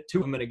she hit 2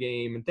 of them in a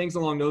game and things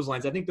along those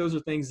lines. I think those are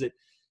things that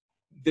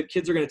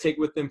kids are going to take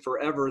with them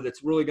forever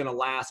that's really going to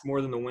last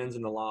more than the wins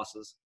and the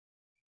losses.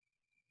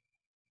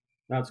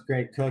 That's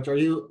great, Coach. Are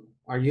you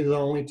the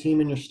only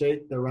team in your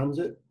state that runs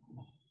it?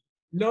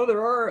 No,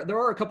 there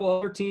are a couple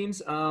other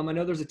teams. I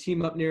know there's a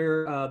team up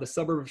near the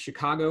suburb of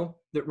Chicago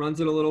that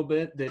runs it a little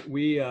bit. That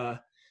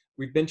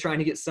we've been trying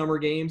to get summer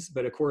games,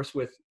 but of course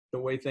with the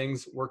way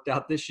things worked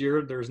out this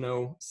year, there's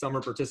no summer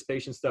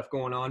participation stuff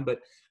going on. But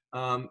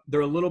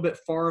they're a little bit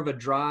far of a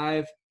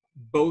drive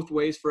both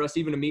ways for us,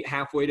 even to meet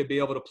halfway to be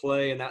able to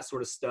play and that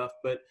sort of stuff.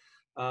 But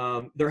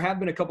there have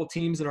been a couple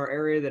teams in our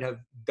area that have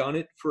done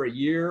it for a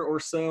year or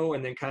so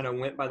and then kind of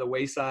went by the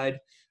wayside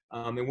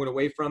and went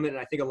away from it. And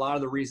I think a lot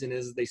of the reason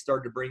is they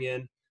started to bring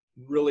in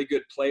really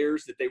good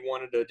players that they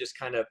wanted to just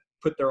kind of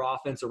put their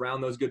offense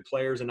around those good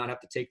players and not have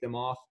to take them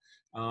off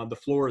the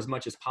floor as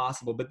much as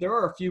possible. But there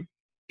are a few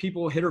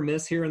people hit or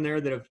miss here and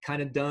there that have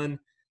kind of done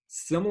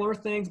similar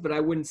things, but I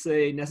wouldn't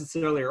say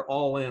necessarily are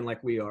all in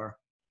like we are.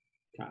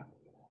 Okay.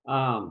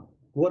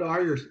 What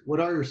are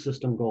your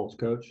system goals,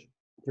 Coach,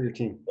 for your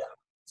team? Yeah.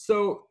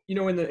 So,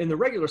 in the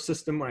regular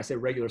system, when I say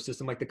regular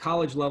system, like the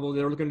college level,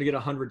 they're looking to get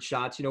 100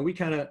 shots. We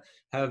kind of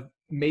have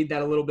made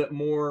that a little bit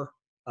more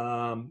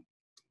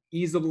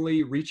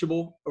easily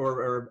reachable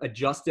or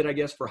adjusted, I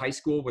guess, for high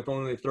school with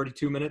only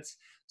 32 minutes.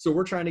 So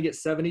we're trying to get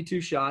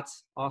 72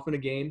 shots off in a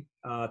game,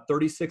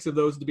 36 of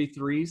those to be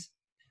threes.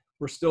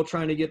 We're still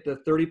trying to get the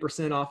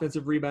 30%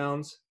 offensive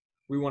rebounds.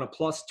 We want a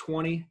plus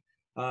 20.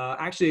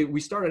 Actually,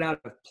 we started out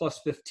at plus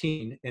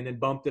 15 and then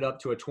bumped it up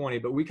to a 20,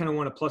 but we kind of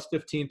want a plus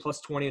 15,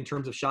 plus 20 in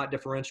terms of shot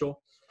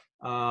differential.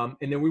 And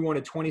then we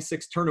wanted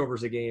 26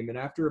 turnovers a game. And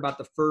after about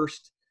the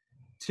first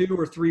 2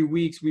 or 3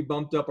 weeks, we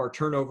bumped up our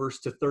turnovers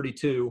to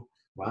 32.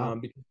 Wow.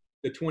 Because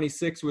the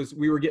 26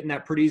 we were getting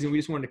that pretty easy. And we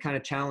just wanted to kind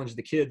of challenge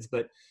the kids,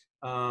 but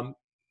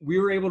we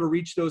were able to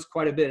reach those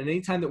quite a bit. And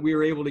anytime that we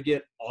were able to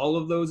get all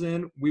of those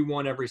in, we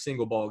won every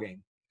single ball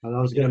game. Well, that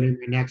was going to be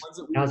my next.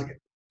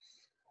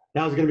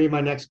 That was going to be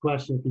my next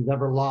question. If you've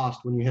ever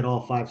lost when you hit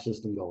all 5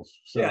 system goals.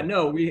 So. Yeah,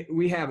 no,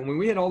 we haven't. When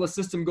we hit all the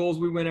system goals,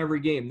 we win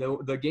every game.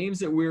 The games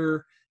that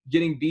we're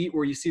getting beat,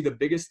 where you see the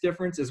biggest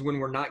difference, is when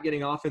we're not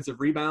getting offensive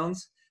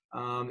rebounds.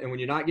 And when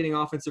you're not getting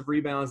offensive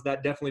rebounds,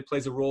 that definitely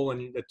plays a role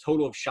in the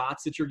total of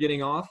shots that you're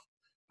getting off.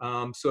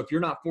 So if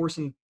you're not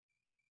forcing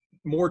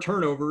more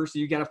turnovers,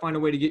 you got to find a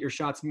way to get your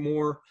shots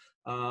more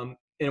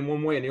in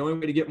one way. And the only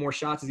way to get more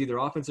shots is either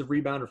offensive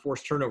rebound or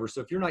forced turnovers.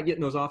 So if you're not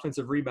getting those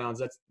offensive rebounds,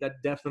 that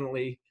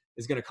definitely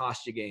is going to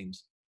cost you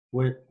games.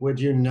 Would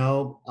you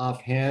know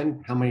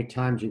offhand how many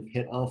times you've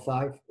hit all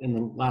 5 in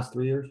the last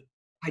 3 years?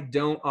 I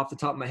don't off the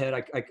top of my head.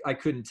 I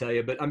couldn't tell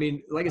you, but I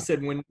mean, like I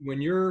said,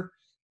 when you're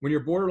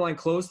borderline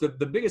close, the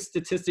biggest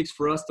statistics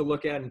for us to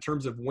look at in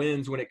terms of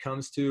wins when it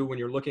comes to when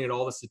you're looking at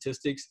all the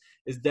statistics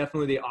is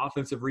definitely the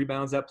offensive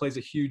rebounds. That plays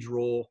a huge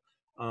role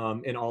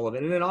in all of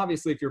it. And then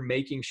obviously if you're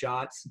making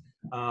shots,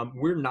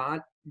 we're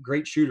not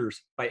great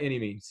shooters by any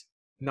means,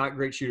 not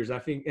great shooters. I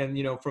think, and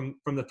from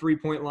the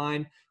 3-point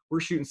line, we're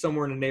shooting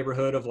somewhere in the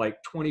neighborhood of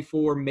like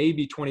 24,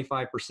 maybe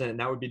 25%. And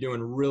that would be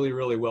doing really,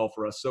 really well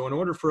for us. So in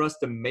order for us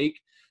to make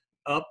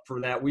up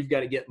for that, we've got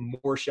to get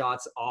more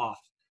shots off.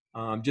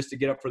 Just to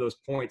get up for those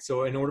points.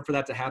 So in order for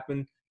that to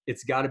happen,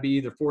 it's got to be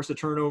either force a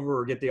turnover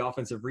or get the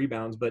offensive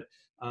rebounds. But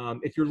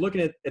if you're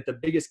looking at the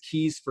biggest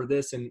keys for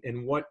this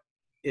and what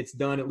it's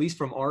done, at least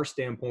from our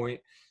standpoint,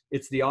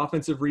 it's the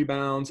offensive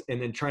rebounds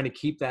and then trying to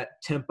keep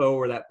that tempo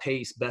or that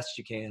pace best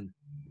you can.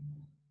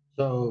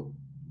 So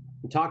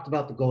we talked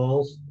about the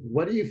goals.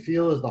 What do you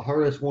feel is the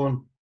hardest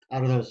one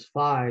out of those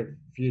 5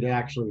 for you to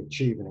actually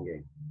achieve in a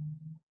game?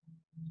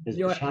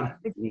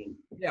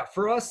 Yeah,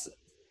 for us,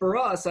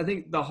 I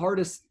think the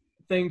hardest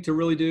thing to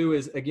really do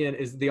is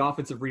the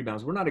offensive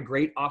rebounds. We're not a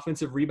great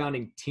offensive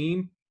rebounding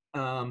team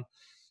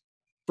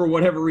for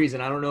whatever reason.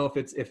 I don't know if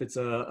it's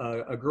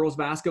a girls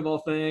basketball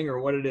thing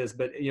or what it is,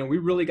 but we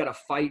really got to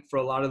fight for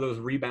a lot of those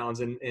rebounds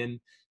and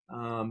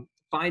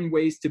find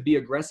ways to be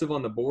aggressive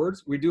on the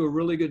boards. We do a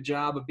really good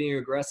job of being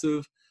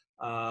aggressive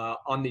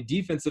on the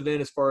defensive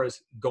end as far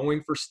as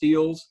going for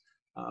steals,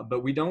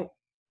 but we don't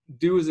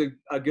do as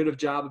a good of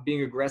job of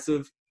being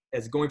aggressive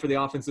as going for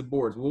the offensive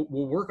boards.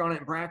 We'll work on it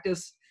in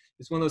practice.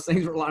 It's one of those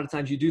things where a lot of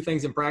times you do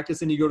things in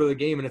practice and you go to the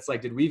game and it's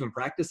like, did we even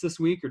practice this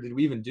week or did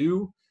we even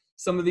do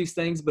some of these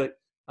things? But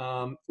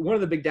one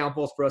of the big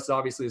downfalls for us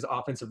obviously is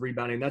offensive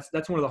rebounding.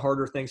 That's one of the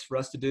harder things for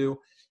us to do.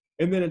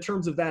 And then in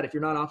terms of that, if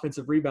you're not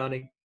offensive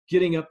rebounding,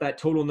 getting up that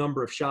total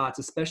number of shots,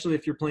 especially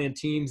if you're playing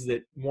teams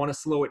that want to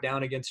slow it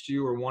down against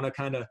you or want to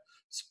kind of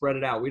spread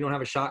it out. We don't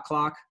have a shot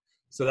clock,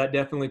 so that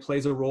definitely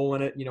plays a role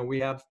in it. We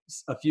have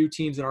a few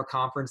teams in our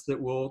conference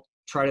that will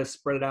try to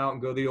spread it out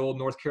and go the old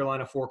North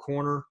Carolina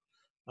 4-corner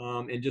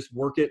and just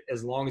work it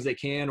as long as they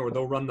can, or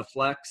they'll run the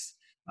flex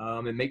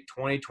and make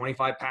 20,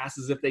 25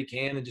 passes if they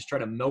can and just try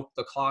to milk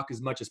the clock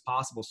as much as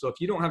possible. So if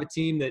you don't have a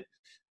team that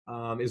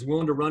is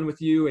willing to run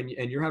with you and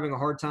you're having a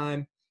hard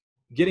time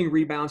getting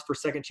rebounds for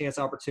second chance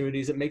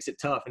opportunities, it makes it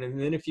tough. And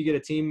then if you get a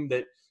team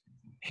that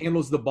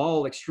handles the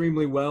ball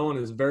extremely well and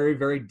is very,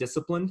 very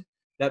disciplined,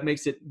 that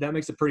makes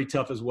it pretty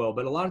tough as well.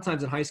 But a lot of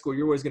times in high school,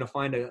 you're always going to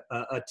find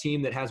a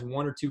team that has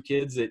 1 or 2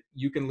 kids that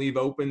you can leave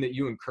open, that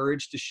you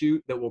encourage to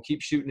shoot, that will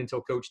keep shooting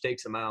until coach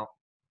takes them out.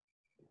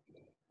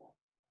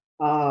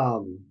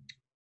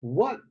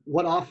 What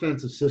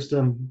offensive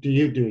system do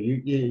you do?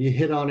 You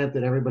hit on it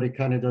that everybody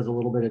kind of does a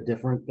little bit of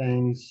different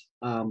things.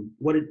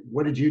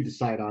 What did you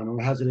decide on,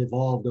 or has it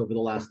evolved over the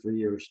last 3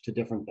 years to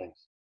different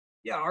things?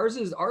 Yeah, ours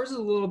is a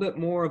little bit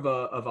more of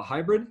a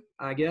hybrid,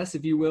 I guess,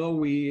 if you will.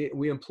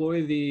 We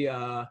employ the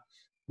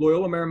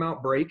Loyola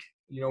Marymount break.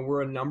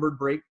 We're a numbered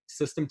break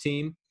system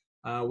team.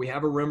 We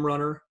have a rim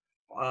runner.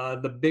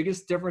 The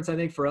biggest difference, I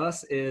think, for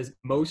us is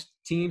most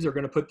teams are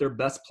going to put their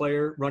best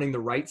player running the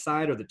right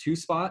side or the 2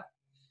 spot.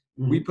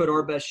 Mm-hmm. We put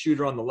our best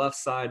shooter on the left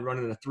side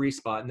running the 3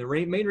 spot. And the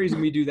main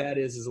reason we do that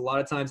is a lot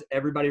of times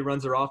everybody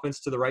runs their offense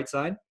to the right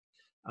side.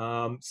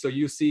 So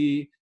you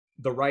see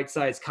the right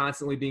side is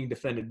constantly being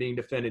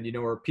defended,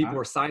 or people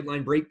are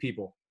sideline break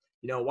people.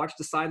 Watch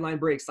the sideline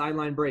break.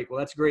 Well,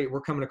 that's great.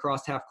 We're coming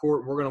across half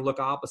court. We're going to look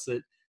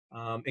opposite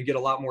and get a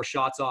lot more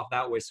shots off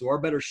that way. So our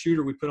better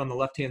shooter we put on the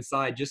left-hand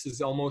side just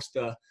as almost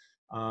a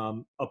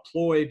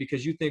ploy,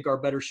 because you think our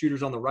better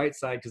shooter's on the right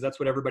side because that's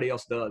what everybody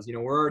else does.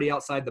 We're already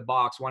outside the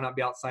box. Why not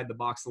be outside the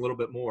box a little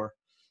bit more?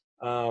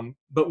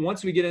 But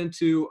once we get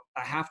into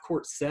a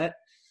half-court set,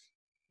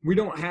 we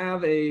don't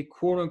have a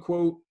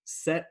quote-unquote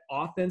set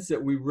offense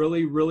that we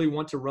really, really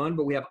want to run,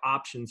 but we have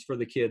options for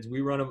the kids.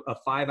 We run a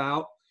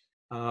 5-out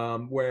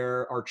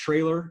where our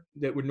trailer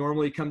that would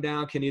normally come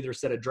down can either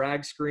set a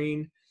drag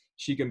screen.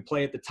 She can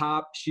play at the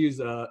top.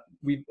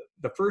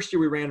 The first year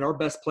we ran, our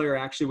best player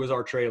actually was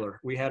our trailer.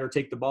 We had her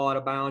take the ball out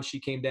of bounds. She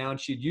came down.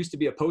 She used to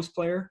be a post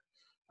player,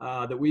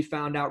 that we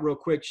found out real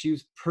quick she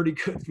was pretty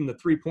good from the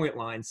 3-point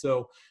line.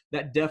 So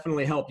that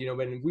definitely helped, you know.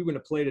 But if we would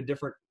have played a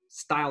different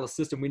style of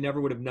system, we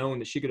never would have known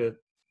that she could have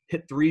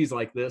hit threes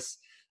like this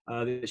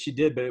that she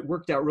did. But it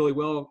worked out really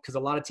well because a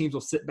lot of teams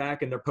will sit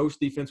back and their post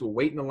defense will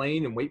wait in the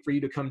lane and wait for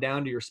you to come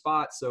down to your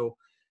spot. So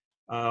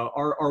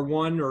our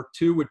 1 or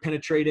 2 would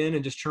penetrate in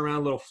and just turn around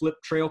a little flip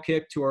trail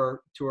kick to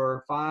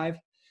our 5.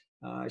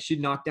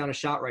 She'd knock down a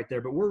shot right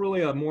there. But we're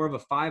really more of a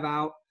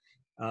 5-out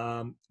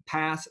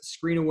pass,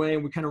 screen away,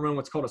 and we kind of run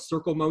what's called a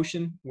circle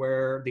motion,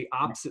 where the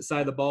opposite side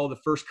of the ball, the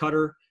first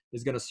cutter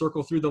is going to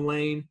circle through the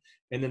lane,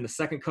 and then the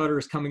second cutter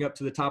is coming up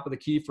to the top of the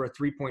key for a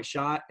 3-point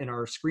shot, and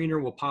our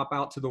screener will pop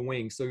out to the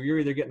wing. So you're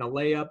either getting a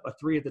layup, a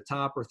 3 at the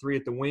top, or 3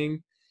 at the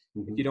wing.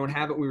 If you don't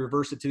have it, we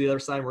reverse it to the other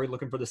side. We're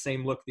looking for the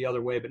same look the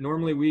other way. But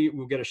normally we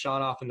will get a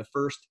shot off in the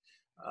first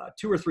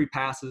 2 or 3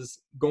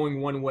 passes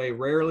going one way.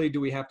 Rarely do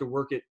we have to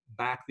work it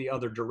back the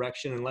other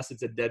direction unless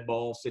it's a dead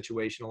ball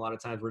situation a lot of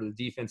times where the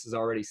defense is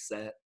already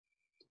set.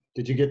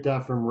 Did you get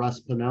that from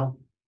Russ Pinnell?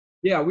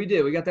 Yeah, we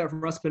did. We got that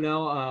from Russ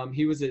Pinnell.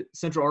 He was at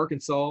Central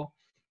Arkansas.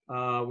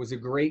 Was a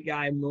great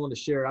guy. I'm willing to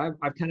share.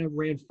 I've kind of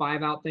ran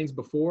 5-out things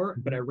before,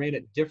 but I ran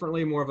it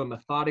differently, more of a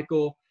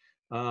methodical.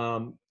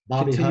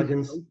 Bobby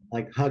Huggins,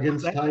 like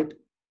Huggins type?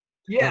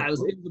 Yeah, it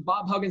was a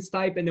Bob Huggins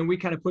type, and then we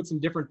kind of put some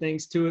different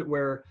things to it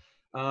where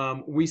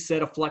we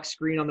set a flex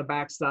screen on the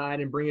backside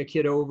and bring a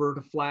kid over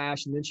to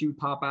flash, and then she would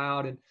pop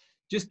out and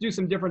just do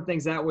some different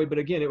things that way. But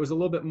again, it was a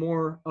little bit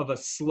more of a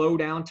slow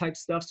down type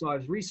stuff. So I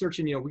was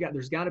researching, you know,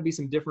 there's got to be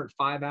some different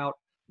 5-out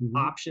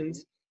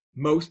options.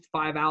 Most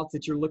 5-outs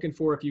that you're looking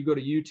for, if you go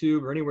to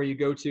YouTube or anywhere you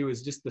go to,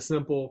 is just the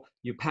simple,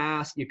 you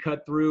pass, you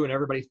cut through, and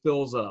everybody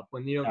fills up.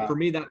 When, you know, for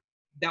me,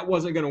 that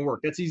wasn't going to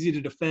work. That's easy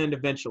to defend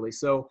eventually.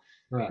 So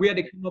we had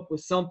to come up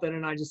with something,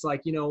 and I just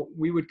like, you know,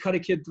 we would cut a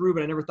kid through,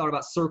 but I never thought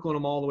about circling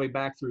them all the way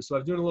back through. So I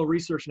was doing a little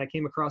research, and I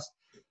came across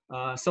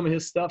some of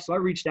his stuff. So I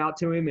reached out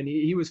to him, and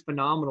he was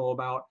phenomenal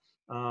about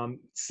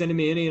sending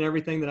me any and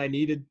everything that I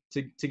needed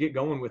to get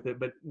going with it.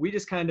 But we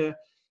just kind of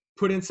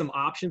put in some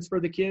options for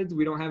the kids.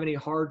 We don't have any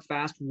hard,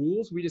 fast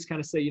rules. We just kind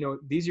of say, you know,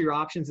 these are your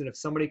options, and if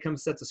somebody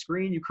comes, sets a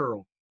screen, you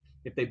curl.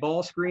 If they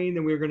ball screen,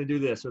 then we're going to do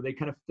this, or they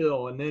kind of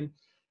fill. And then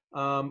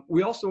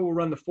we also will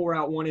run the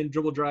 4-out, 1-in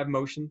dribble drive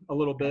motion a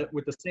little bit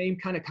with the same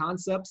kind of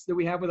concepts that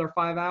we have with our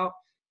 5-out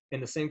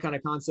and the same kind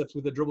of concepts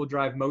with the dribble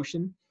drive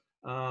motion.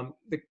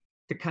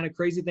 The kind of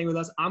crazy thing with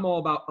us, I'm all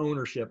about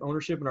ownership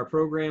in our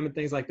program and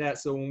things like that.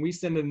 So when we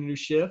send in a new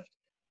shift,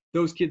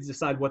 those kids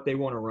decide what they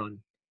want to run.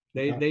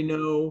 They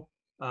know,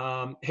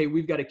 hey,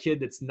 we've got a kid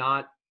that's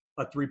not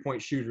a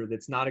 3-point shooter,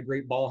 that's not a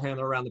great ball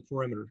handler around the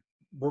perimeter.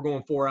 We're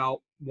going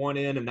 4-out,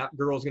 1-in, and that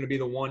girl's going to be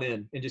the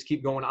 1-in, and just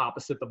keep going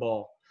opposite the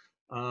ball.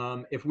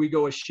 If we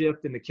go a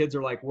shift and the kids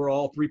are like, we're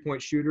all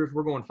 3-point shooters,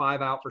 we're going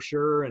 5-out for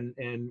sure,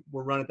 and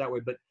we'll run it that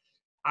way. But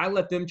I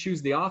let them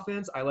choose the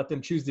offense. I let them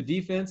choose the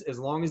defense. As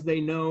long as they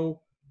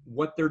know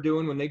what they're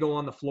doing when they go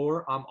on the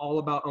floor, I'm all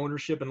about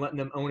ownership and letting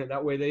them own it.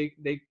 That way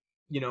they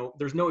you know,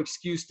 there's no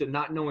excuse to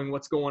not knowing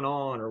what's going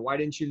on, or why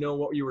didn't you know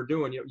what you were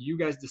doing? You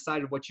guys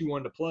decided what you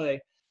wanted to play.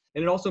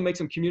 And it also makes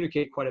them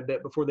communicate quite a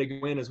bit before they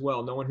go in as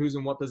well, knowing who's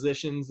in what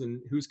positions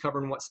and who's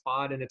covering what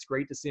spot. And it's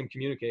great to see them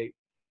communicate.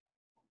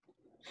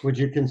 Would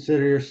you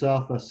consider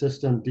yourself a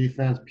system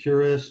defense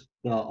purist,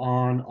 the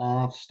on,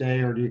 off, stay,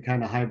 or do you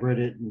kind of hybrid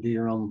it and do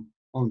your own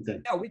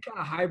thing? Yeah, we kind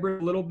of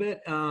hybrid a little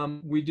bit.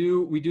 We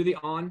do the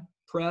on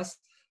press,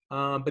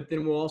 but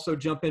then we'll also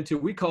jump into,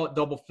 we call it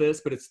double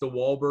fist, but it's the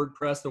Wahlberg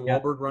press, the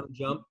Wahlberg run and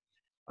jump.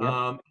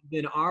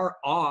 Then our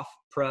off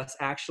press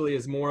actually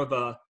is more of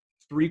a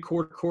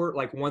 3-quarter court,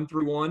 like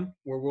 1-through-1,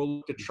 where we'll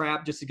look to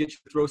trap just to get you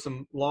to throw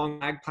some long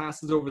lag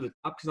passes over the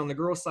top. Because on the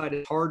girls' side,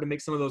 it's hard to make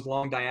some of those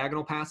long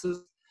diagonal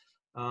passes.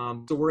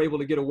 So we're able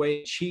to get away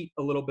and cheat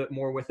a little bit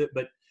more with it.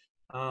 But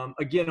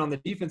again, on the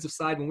defensive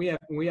side, when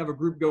we have a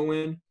group go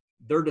in,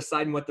 they're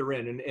deciding what they're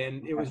in.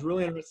 And it was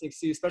really interesting to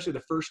see, especially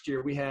the first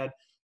year, we had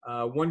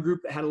one group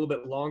that had a little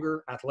bit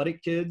longer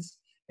athletic kids,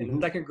 and the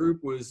second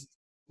group was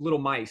little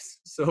mice.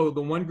 So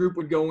the one group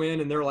would go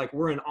in and they're like,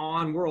 we're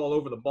all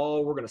over the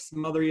ball, we're going to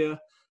smother you,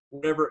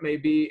 whatever it may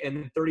be. And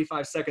then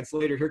 35 seconds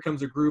later, here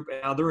comes a group,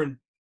 and now they're in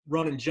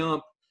run and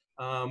jump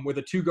with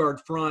a 2-guard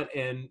front,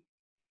 and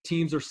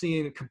teams are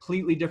seeing a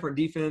completely different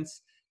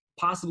defense,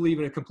 possibly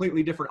even a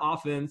completely different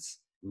offense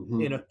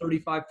in a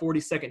 35,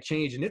 40-second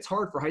change. And it's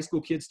hard for high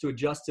school kids to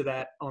adjust to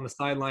that on the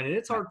sideline. And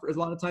it's hard a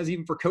lot of times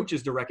even for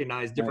coaches to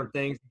recognize different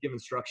things and give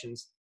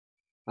instructions.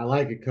 I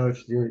like it, Coach.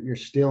 You're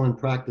stealing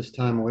practice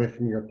time away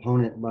from your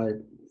opponent by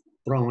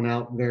throwing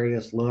out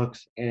various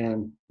looks,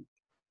 and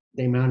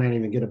they might not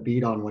even get a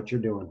beat on what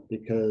you're doing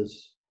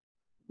because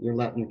you're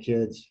letting your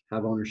kids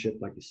have ownership,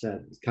 like you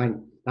said.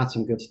 That's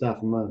some good stuff.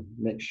 I'm gonna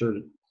make sure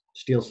to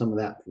steal some of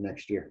that for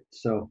next year.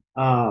 So,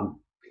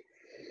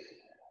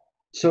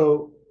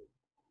 so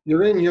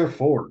you're in year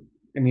 4.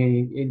 I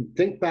mean,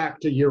 think back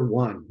to year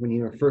 1 when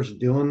you were first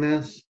doing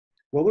this.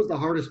 What was the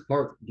hardest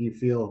part, do you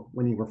feel,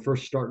 when you were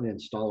first starting to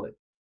install it?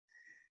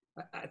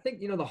 I think,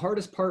 the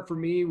hardest part for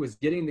me was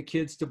getting the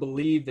kids to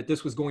believe that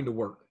this was going to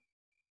work.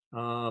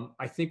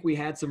 I think we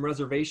had some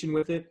reservation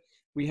with it.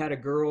 We had a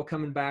girl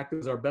coming back that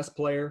was our best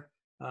player.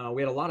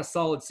 We had a lot of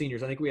solid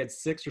seniors. I think we had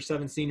 6 or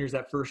 7 seniors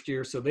that first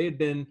year. So they had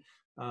been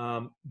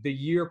the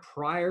year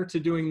prior to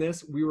doing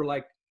this,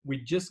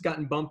 we'd just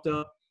gotten bumped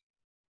up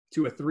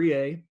to a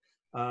 3A,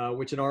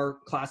 which in our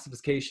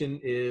classification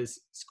is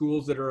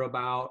schools that are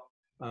about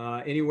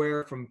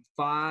anywhere from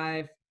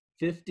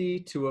 550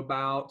 to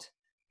about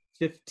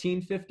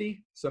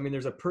 1550. So, I mean,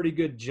 there's a pretty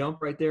good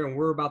jump right there, and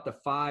we're about the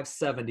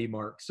 570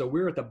 mark. So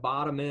we're at the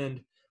bottom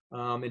end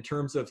in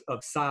terms of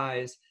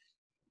size.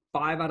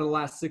 5 out of the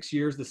last 6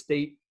 years, the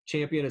state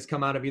champion has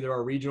come out of either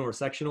our regional or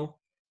sectional.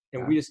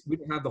 And we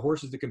don't have the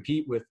horses to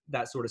compete with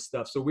that sort of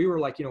stuff. So we were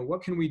like,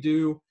 what can we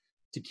do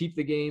to keep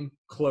the game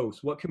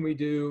close? What can we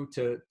do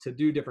to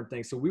do different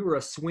things? So we were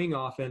a swing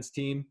offense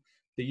team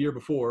the year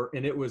before,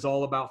 and it was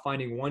all about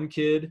finding one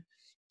kid,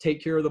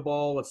 take care of the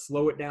ball, let's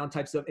slow it down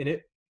type stuff. And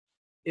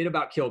it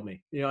about killed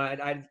me.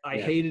 I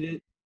hated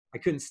it. I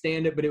couldn't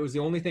stand it, but it was the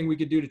only thing we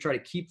could do to try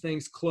to keep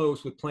things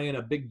close with playing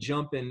a big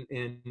jump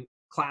in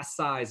class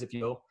size, if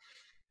you will.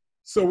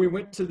 So we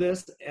went to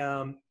this,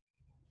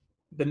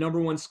 the number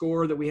one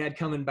scorer that we had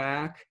coming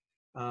back.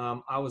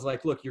 I was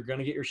like, look, you're going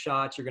to get your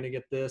shots. You're going to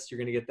get this. You're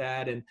going to get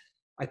that. And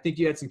I think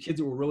you had some kids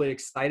that were really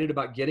excited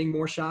about getting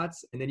more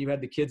shots. And then you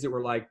had the kids that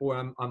were like, boy,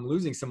 I'm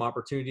losing some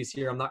opportunities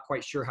here. I'm not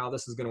quite sure how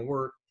this is going to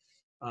work.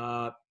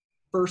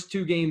 First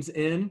 2 games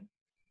in,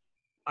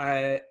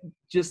 I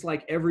just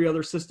like every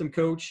other system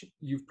coach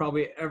you've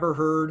probably ever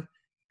heard,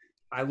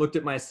 I looked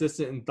at my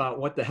assistant and thought,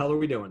 what the hell are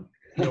we doing?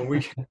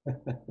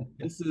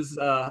 This is,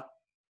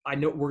 I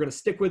know we're going to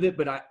stick with it,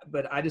 but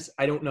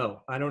I don't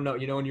know.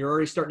 And you're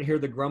already starting to hear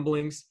the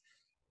grumblings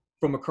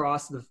from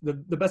across.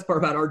 The best part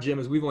about our gym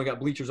is we've only got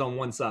bleachers on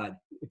one side.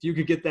 If you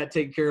could get that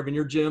taken care of in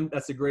your gym,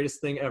 that's the greatest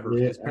thing ever.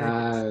 Yeah, on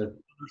the other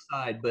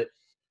side, but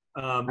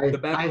the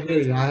bad I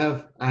hear you.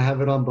 I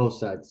have it on both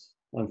sides,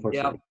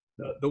 unfortunately.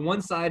 Yeah, the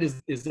one side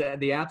is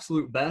the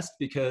absolute best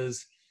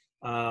because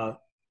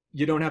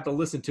you don't have to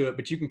listen to it,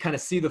 but you can kind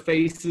of see the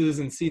faces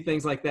and see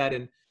things like that.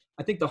 And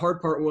I think the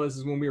hard part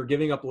is when we were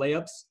giving up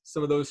layups,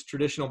 some of those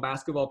traditional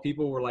basketball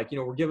people were like,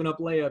 we're giving up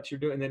layups,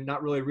 and then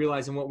not really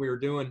realizing what we were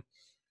doing.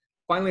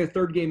 Finally, the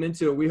 3rd game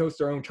into it, we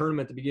host our own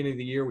tournament at the beginning of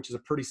the year, which is a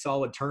pretty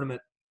solid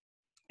tournament.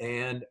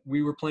 And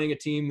we were playing a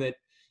team that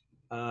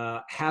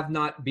have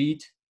not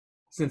beat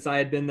since I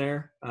had been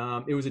there.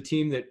 It was a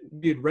team that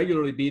we had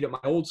regularly beat at my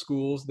old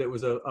schools that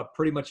was a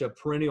pretty much a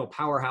perennial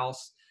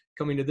powerhouse.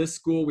 Coming to this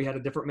school, we had a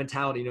different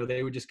mentality.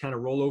 They would just kind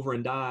of roll over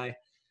and die.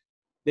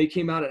 They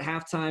came out at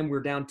halftime. We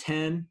were down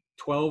 10,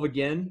 12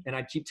 again. And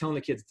I'd keep telling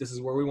the kids, this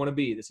is where we want to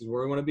be. This is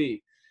where we want to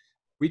be.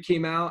 We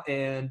came out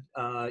and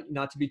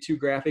not to be too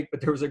graphic,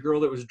 but there was a girl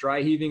that was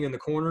dry heaving in the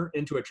corner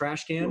into a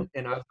trash can.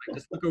 And I was like,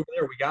 just look over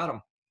there. We got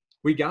them.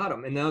 We got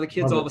them. And now the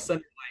kids all of a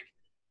sudden are like,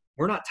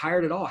 we're not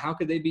tired at all. How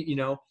could they be,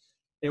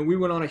 And we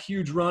went on a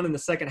huge run in the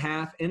second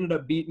half, ended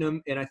up beating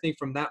them. And I think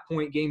from that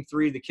point, game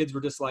 3, the kids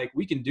were just like,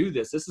 we can do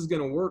this. This is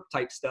going to work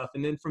type stuff.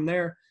 And then from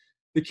there,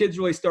 the kids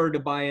really started to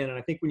buy in. And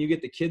I think when you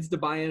get the kids to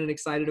buy in and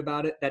excited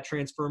about it, that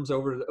transfers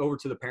over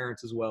to the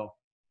parents as well.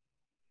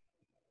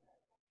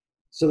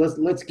 So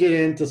let's get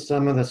into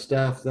some of the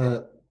stuff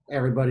that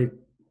everybody,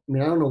 I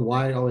don't know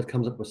why it always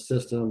comes up with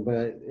system,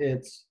 but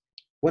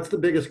what's the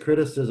biggest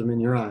criticism in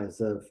your eyes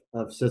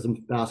of system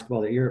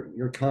basketball that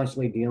you're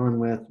constantly dealing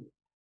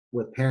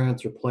with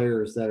parents or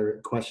players that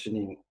are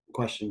questioning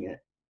it?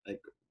 Like,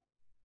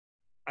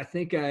 I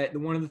think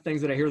one of the things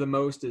that I hear the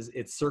most is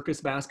it's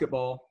circus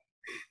basketball.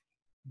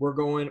 We're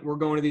going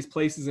to these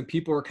places and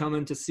people are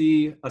coming to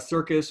see a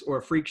circus or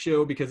a freak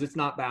show because it's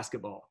not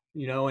basketball,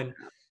 and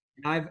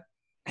I've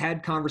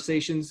had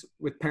conversations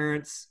with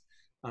parents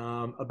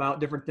about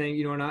different things,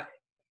 and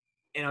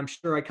I'm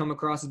sure I come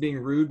across as being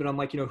rude, but I'm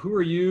like, who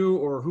are you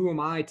or who am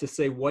I to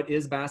say what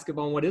is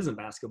basketball and what isn't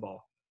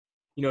basketball?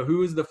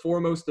 Who is the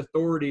foremost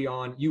authority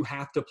on you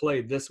have to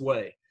play this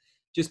way?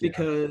 Just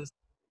because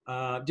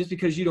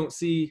you don't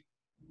see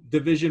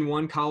Division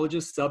I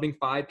colleges subbing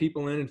 5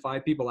 people in and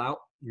 5 people out,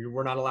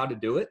 we're not allowed to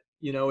do it.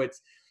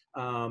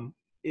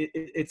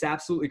 It's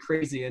absolutely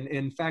crazy. And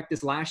in fact,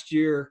 this last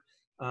year,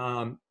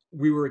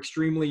 we were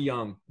extremely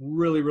young,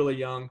 really, really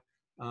young,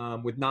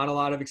 with not a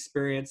lot of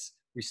experience.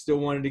 We still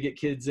wanted to get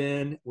kids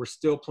in. We're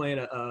still playing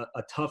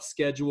a tough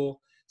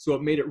schedule. So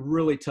it made it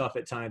really tough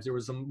at times. There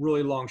was some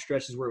really long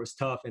stretches where it was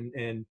tough.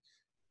 And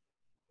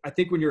I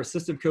think when you're a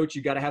system coach,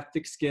 you got to have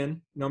thick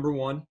skin, number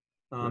one.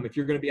 If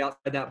you're going to be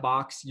outside that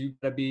box, you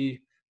got to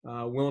be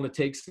willing to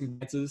take some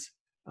chances.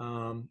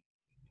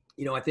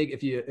 I think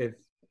if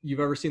you've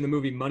ever seen the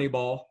movie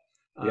Moneyball,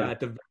 at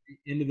the very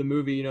end of the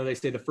movie, they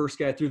say the first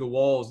guy through the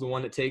wall is the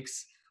one that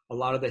takes a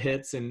lot of the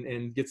hits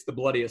and gets the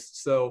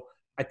bloodiest. So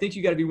I think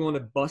you got to be willing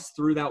to bust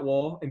through that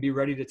wall and be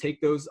ready to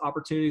take those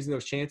opportunities and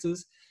those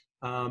chances.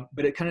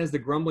 But it kind of, as the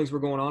grumblings were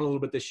going on a little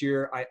bit this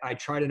year, I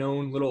tried an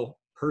own little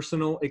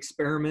personal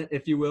experiment,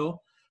 if you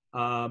will.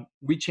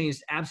 We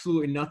changed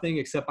absolutely nothing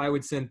except I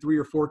would send 3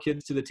 or 4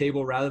 kids to the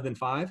table rather than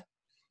 5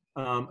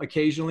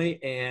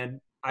 occasionally. And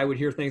I would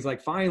hear things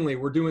like, finally,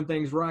 we're doing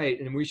things right.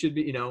 And we should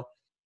be,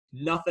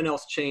 nothing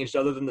else changed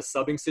other than the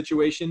subbing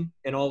situation.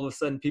 And all of a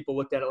sudden people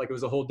looked at it like it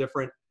was a whole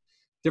different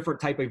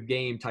type of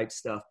game type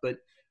stuff. But,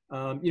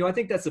 I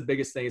think that's the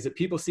biggest thing is that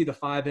people see the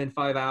 5 in,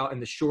 5 out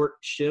and the short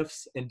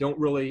shifts and don't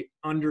really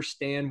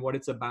understand what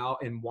it's about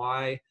and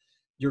why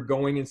you're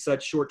going in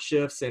such short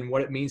shifts and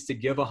what it means to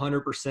give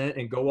 100%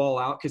 and go all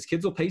out, because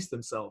kids will pace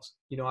themselves.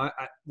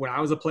 When I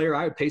was a player,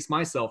 I would pace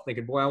myself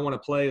thinking, boy, I want to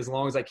play as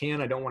long as I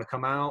can. I don't want to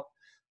come out.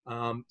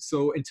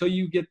 So until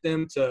you get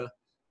them to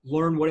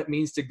learn what it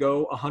means to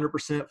go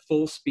 100%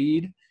 full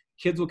speed,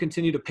 kids will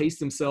continue to pace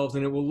themselves,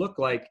 and it will look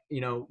like,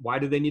 why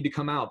do they need to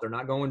come out? They're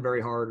not going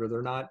very hard, or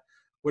they're not,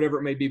 whatever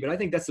it may be. But I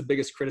think that's the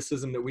biggest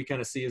criticism that we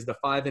kind of see is the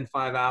 5 in,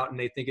 5 out, and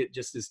they think it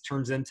just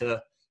turns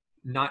into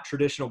not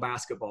traditional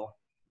basketball.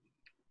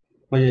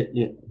 Well,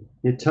 you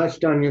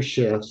touched on your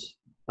shifts.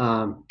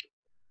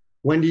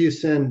 When do you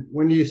send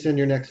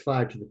your next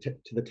 5 to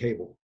the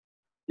table?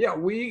 Yeah,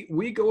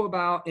 we go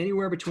about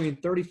anywhere between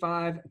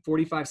 35 and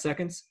 45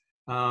 seconds.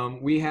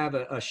 We have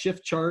a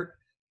shift chart.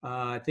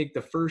 I think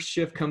the first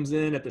shift comes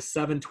in at the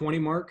 7:20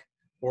 mark,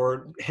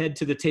 or head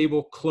to the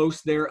table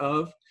close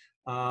thereof.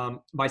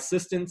 My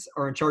assistants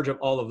are in charge of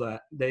all of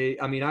that.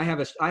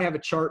 I have a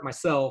chart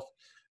myself,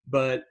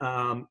 but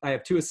I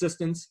have 2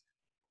 assistants.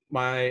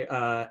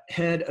 My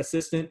head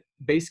assistant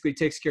basically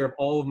takes care of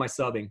all of my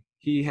subbing.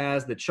 He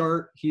has the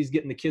chart. He's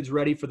getting the kids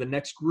ready for the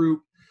next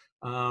group.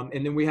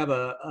 And then we have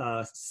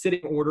a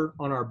sitting order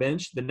on our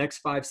bench. The next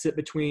 5 sit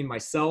between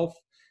myself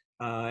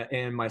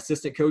and my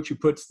assistant coach, who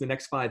puts the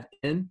next 5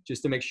 in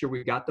just to make sure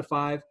we've got the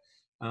 5.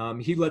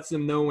 He lets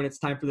them know when it's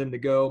time for them to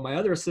go. My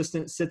other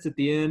assistant sits at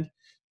the end,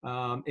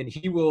 and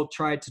he will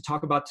try to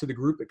talk about to the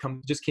group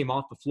that just came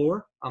off the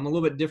floor. I'm a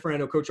little bit different. I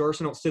know Coach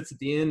Arsenal sits at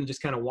the end and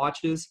just kind of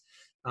watches.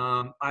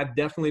 I've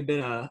definitely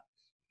been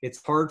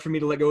it's hard for me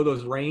to let go of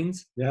those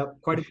reins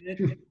quite a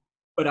bit,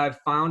 but I've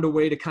found a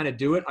way to kind of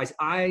do it.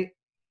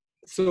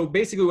 So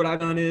basically what I've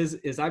done is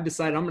I've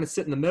decided I'm going to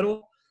sit in the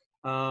middle.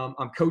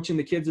 I'm coaching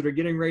the kids that are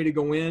getting ready to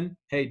go in.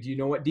 Hey, do you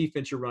know what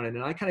defense you're running?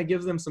 And I kind of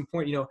give them some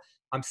point,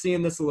 I'm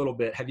seeing this a little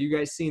bit. Have you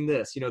guys seen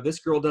this? This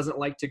girl doesn't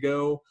like to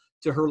go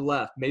to her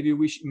left. Maybe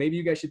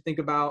you guys should think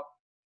about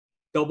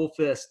double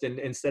fist, and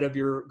instead of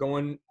you're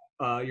going,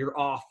 you're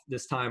off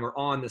this time or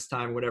on this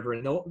time, whatever.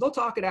 And they'll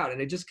talk it out.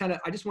 And I just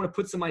want to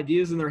put some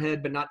ideas in their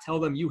head, but not tell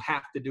them you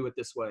have to do it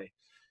this way.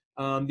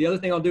 The other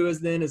thing I'll do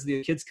is as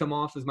the kids come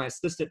off, is my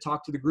assistant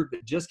talk to the group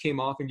that just came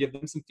off and give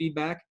them some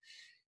feedback.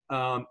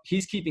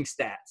 He's keeping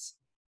stats.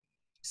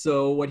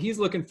 So what he's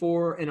looking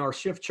for in our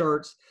shift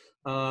charts,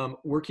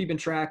 we're keeping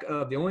track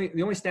of the only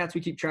stats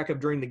we keep track of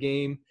during the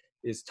game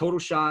is total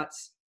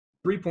shots,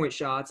 3-point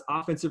shots,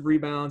 offensive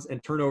rebounds,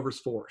 and turnovers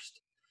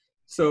forced.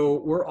 So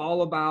we're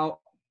all about,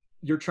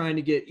 you're trying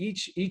to get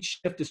each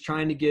shift is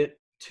trying to get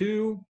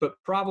 2, but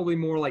probably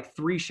more like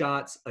 3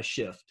 shots a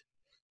shift.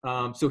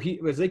 So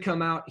as they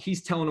come out,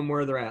 he's telling them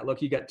where they're at.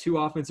 Look, you got 2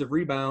 offensive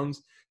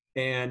rebounds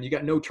and you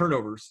got no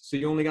turnovers. So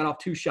you only got off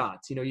 2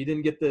 shots. You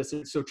didn't get this.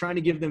 So trying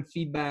to give them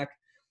feedback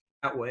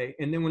that way.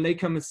 And then when they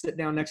come and sit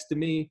down next to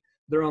me,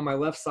 they're on my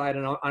left side,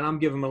 and I'm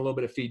giving them a little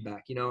bit of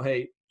feedback.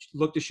 Hey,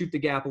 look to shoot the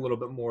gap a little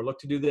bit more. Look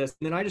to do this.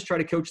 And then I just try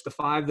to coach the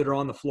 5 that are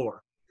on the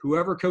floor.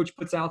 Whoever coach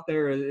puts out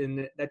there,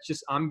 and that's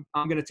just I'm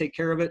going to take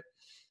care of it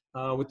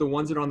with the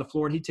ones that are on the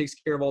floor, and he takes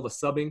care of all the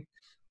subbing.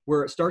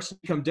 Where it starts to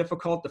become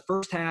difficult, the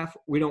first half,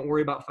 we don't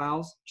worry about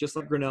fouls, just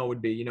like Grinnell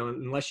would be.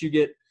 Unless you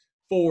get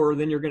 4,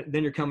 then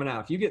you're coming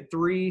out. If you get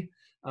 3,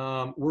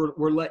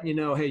 we're letting you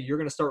know, hey, you're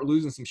going to start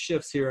losing some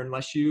shifts here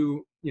unless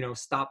you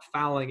stop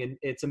fouling. And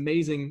it's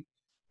amazing,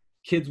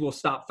 kids will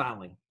stop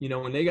fouling.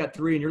 When they got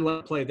 3 and you're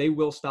letting play, they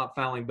will stop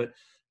fouling. But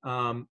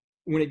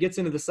when it gets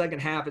into the second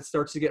half, it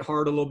starts to get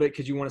hard a little bit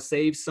because you want to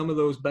save some of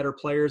those better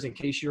players in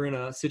case you're in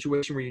a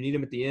situation where you need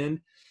them at the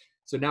end.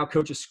 So now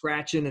coach is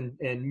scratching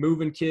and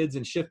moving kids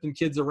and shifting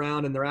kids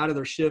around, and they're out of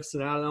their shifts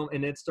and out of them.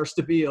 And it starts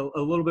to be a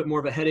little bit more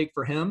of a headache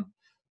for him.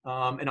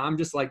 And I'm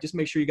just like, just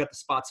make sure you got the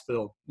spots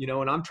filled,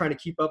 and I'm trying to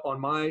keep up on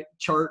my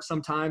chart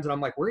sometimes. And I'm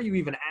like, where are you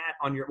even at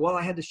on your,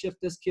 I had to shift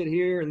this kid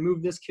here and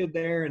move this kid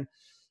there. And,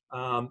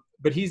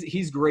 but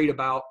he's great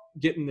about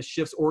getting the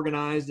shifts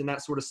organized and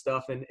that sort of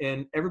stuff.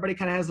 And everybody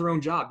kind of has their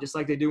own job, just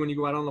like they do when you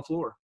go out on the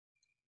floor.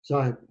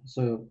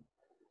 So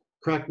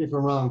correct me if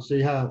I'm wrong. So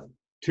you have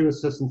 2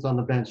 assistants on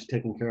the bench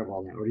taking care of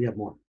all that, or do you have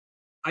more?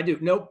 I do.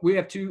 Nope. We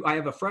have 2. I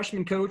have a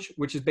freshman coach,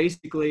 which is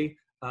basically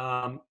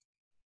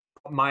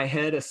my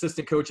head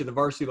assistant coach at the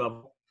varsity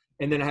level.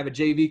 And then I have a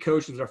JV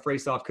coach who's our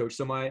face-off coach.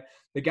 So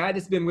the guy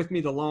that's been with me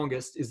the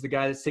longest is the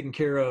guy that's taking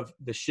care of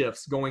the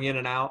shifts going in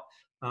and out.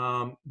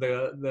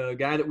 The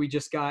guy that we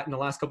just got in the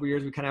last couple of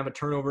years, we kind of have a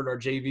turnover at our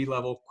JV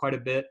level quite a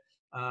bit.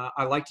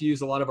 I like to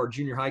use a lot of our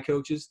junior high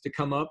coaches to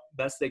come up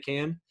best they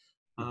can.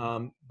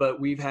 But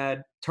we've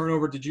had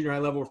turnover to junior high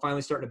level. We're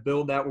finally starting to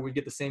build that where we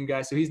get the same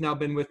guy. So he's now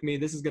been with me.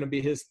 This is going to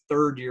be his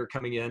 3rd year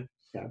coming in.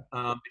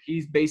 Yeah.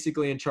 He's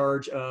basically in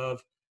charge of,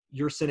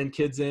 you're sending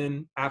kids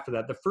in after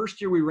that. The first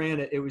year we ran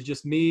it, it was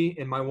just me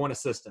and my 1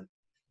 assistant.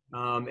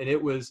 And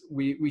it was,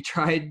 we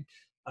tried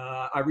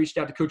I reached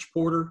out to Coach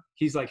Porter.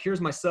 He's like,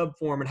 here's my sub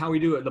form and how we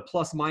do it, the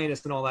plus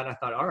minus and all that. And I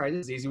thought, all right,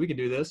 this is easy. We can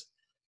do this.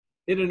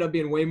 It ended up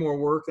being way more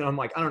work. And I'm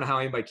like, I don't know how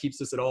anybody keeps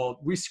this at all.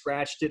 We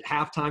scratched it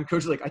halftime.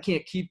 Coach was like, I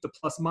can't keep the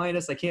plus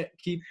minus. I can't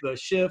keep the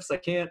shifts. I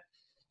can't.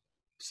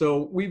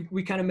 So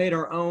we kind of made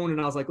our own. And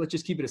I was like, let's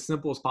just keep it as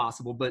simple as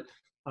possible. But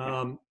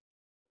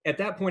at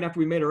that point, after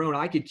we made our own,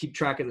 I could keep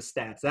track of the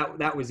stats.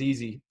 That was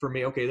easy for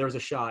me. Okay, there's a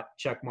shot,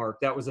 check mark.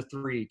 That was a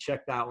 3,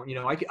 check that one.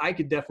 I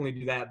could definitely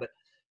do that. But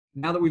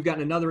now that we've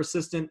gotten another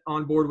assistant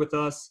on board with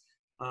us,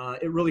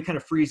 it really kind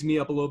of frees me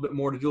up a little bit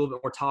more to do a little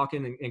bit more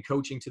talking and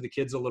coaching to the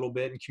kids a little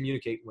bit and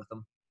communicating with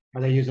them.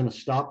 Are they using a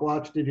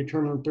stopwatch to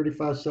determine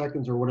 35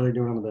 seconds, or what are they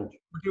doing on the bench?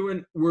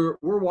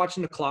 We're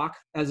watching the clock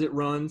as it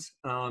runs,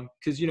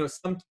 because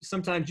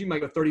sometimes you might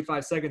go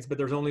 35 seconds, but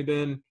there's only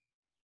been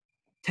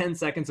 10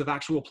 seconds of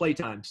actual play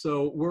time.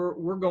 So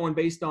we're going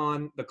based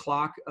on the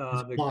clock.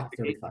 The clock,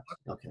 35.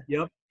 Okay.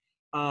 Yep.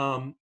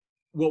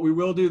 What we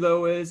will do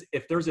though is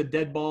if there's a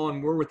dead ball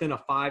and we're within a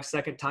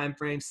 5-second time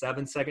frame,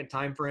 7-second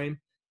time frame,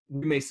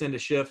 we may send a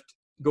shift,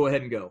 go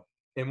ahead and go.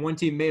 And one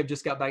team may have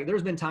just got back.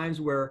 There's been times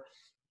where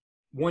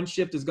one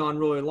shift has gone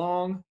really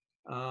long,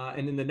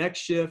 and then the next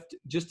shift,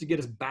 just to get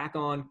us back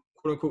on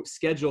quote unquote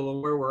schedule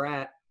and where we're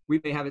at, we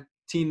may have a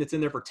team that's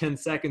in there for 10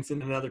 seconds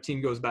and another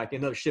team goes back in,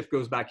 another shift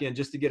goes back in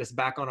just to get us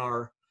back on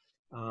our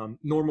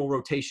normal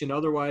rotation.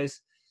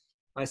 Otherwise,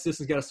 my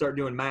assistant's got to start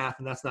doing math,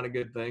 and that's not a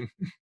good thing.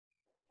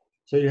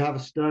 So you have a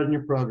stud in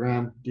your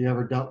program. Do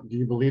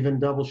you believe in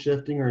double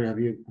shifting, or have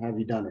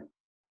you done it?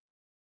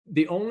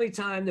 The only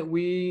time that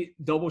we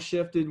double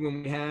shifted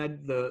when we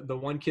had the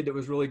one kid that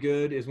was really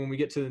good is when we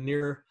get to the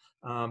near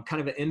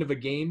kind of an end of a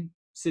game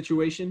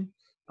situation.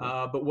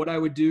 But what I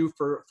would do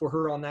for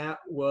her on that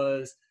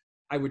was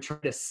I would try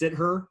to sit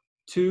her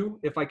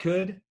 2 if I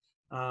could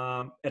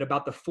at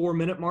about the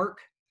 4-minute mark.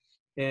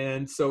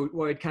 And so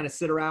I'd kind of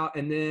sit her out.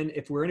 And then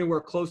if we're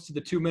anywhere close to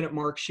the 2-minute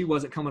mark, she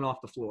wasn't coming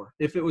off the floor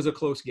if it was a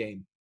close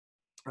game.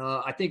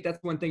 I think that's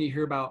one thing you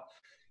hear about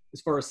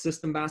as far as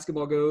system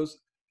basketball goes.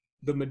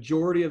 The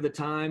majority of the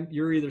time,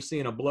 you're either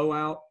seeing a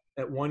blowout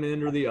at one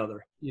end or the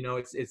other.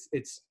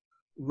 It's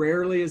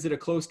rarely is it a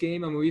close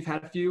game. I mean, we've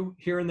had a few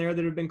here and there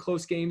that have been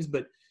close games,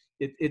 but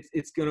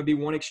it's going to be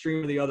one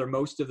extreme or the other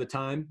most of the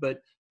time. But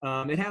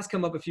it has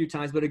come up a few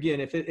times. But again,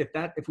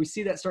 if we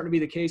see that starting to be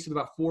the case with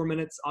about 4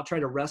 minutes, I'll try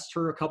to rest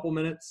her a couple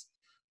minutes.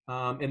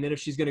 And then if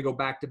she's going to go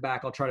back to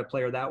back, I'll try to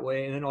play her that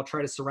way. And then I'll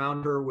try to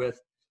surround her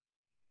with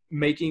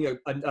making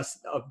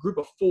a group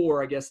of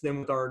 4, I guess,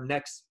 then with our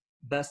next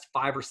best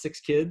 5 or 6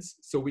 kids,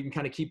 so we can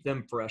kind of keep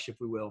them fresh, if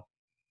we will.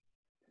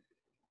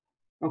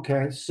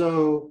 Okay,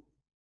 so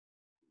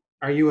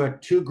are you a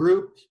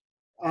 2-group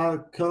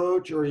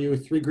coach, or are you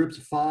 3 groups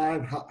of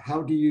 5?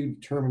 How do you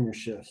determine your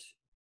shifts?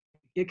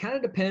 It kind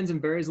of depends and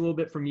varies a little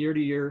bit from year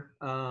to year.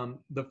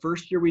 The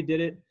first year we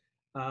did it,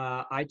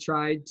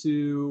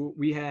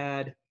 we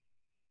had,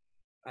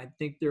 I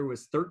think there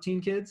was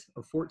 13 kids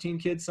or 14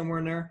 kids somewhere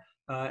in there.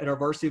 At our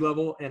varsity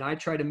level, and I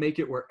tried to make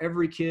it where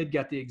every kid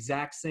got the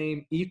exact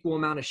same equal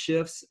amount of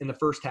shifts in the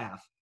first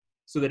half,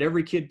 so that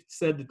every kid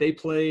said that they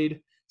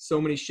played so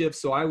many shifts.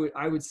 So I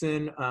would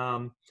send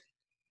for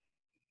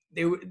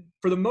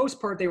the most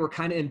part, they were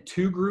kind of in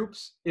 2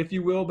 groups, if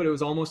you will, but it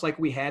was almost like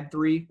we had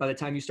 3 by the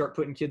time you start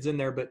putting kids in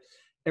there. But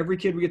every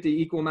kid would get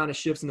the equal amount of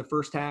shifts in the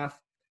first half.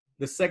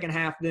 The second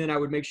half, then I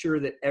would make sure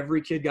that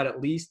every kid got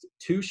at least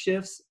 2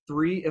 shifts,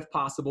 3 if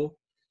possible.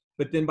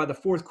 But then by the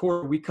 4th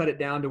quarter, we cut it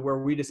down to where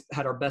we just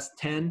had our best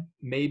 10,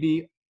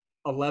 maybe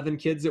 11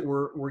 kids that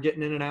were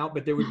getting in and out,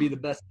 but they would be the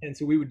best 10.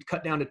 So we would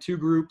cut down to 2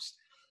 groups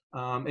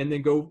and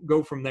then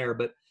go from there.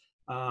 But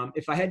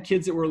if I had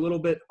kids that were a little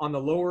bit on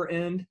the lower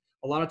end,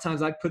 a lot of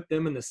times I'd put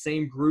them in the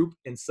same group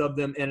and sub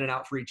them in and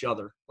out for each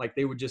other. Like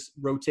they would just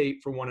rotate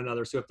for one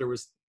another. So if there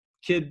was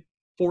kid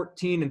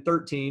 14 and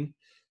 13,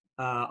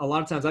 a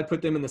lot of times I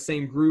put them in the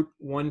same group.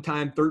 One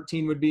time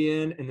 13 would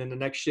be in, and then the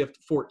next shift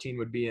 14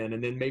 would be in,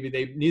 and then maybe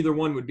neither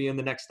one would be in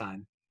the next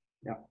time.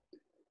 Yeah.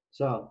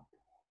 So,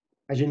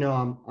 as you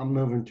know, I'm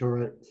moving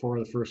to it for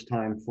the first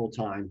time full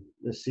time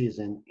this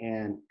season,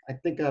 and I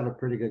think I have a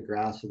pretty good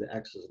grasp of the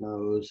X's and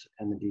O's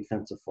and the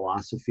defensive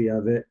philosophy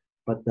of it.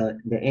 But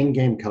the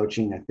in-game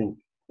coaching, I think,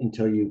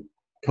 until you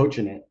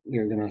coaching it,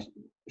 you're gonna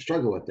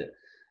struggle with it.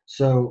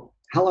 So,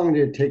 how long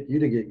did it take you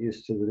to get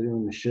used to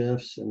doing the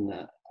shifts and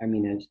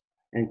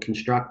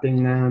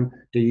constructing them?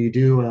 Do you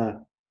do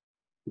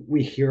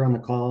we hear on the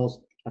calls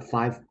a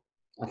five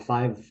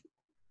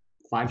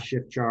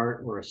shift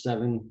chart or a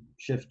 7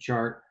 shift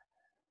chart?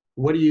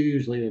 What do you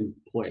usually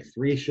employ?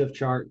 3 shift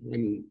chart? I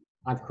mean,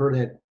 I've heard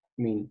it.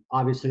 I mean,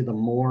 obviously the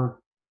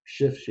more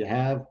shifts you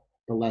have,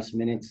 the less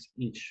minutes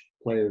each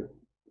player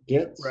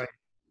gets. Right.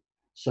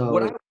 So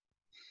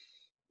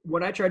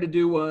what I tried to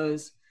do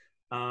was,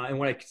 and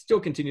what I still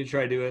continue to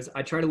try to do is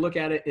I try to look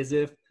at it as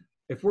if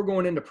we're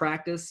going into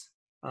practice,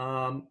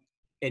 and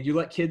you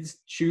let kids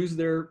choose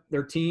their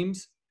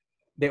teams,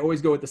 they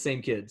always go with the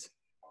same kids.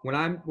 when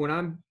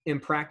I'm in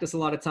practice a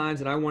lot of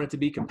times and I want it to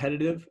be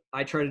competitive,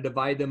 I try to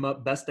divide them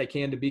up best I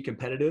can to be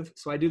competitive.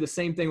 So I do the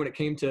same thing when it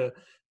came to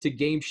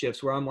game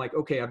shifts, where I'm like,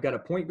 okay, I've got a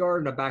point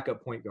guard and a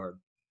backup point guard.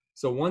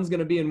 So one's going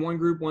to be in one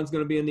group, one's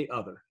going to be in the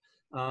other.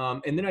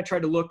 And then I try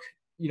to look,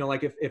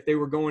 like if they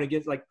were going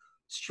against like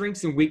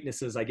strengths and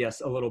weaknesses, I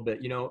guess, a little bit.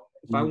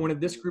 If I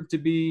wanted this group to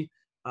be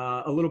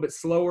a little bit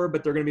slower,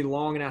 but they're going to be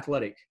long and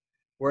athletic,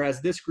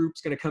 whereas this group's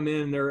going to come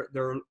in,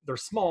 they're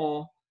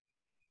small,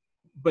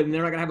 but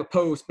they're not going to have a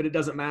post, but it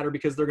doesn't matter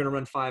because they're going to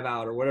run 5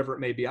 out or whatever it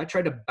may be. I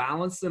tried to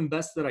balance them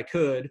best that I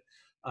could.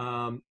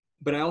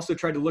 But I also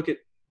tried to look at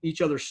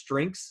each other's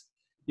strengths.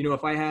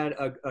 If I had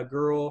a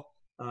girl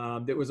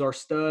that was our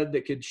stud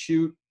that could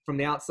shoot from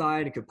the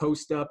outside and could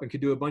post up and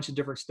could do a bunch of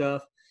different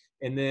stuff.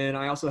 And then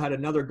I also had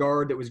another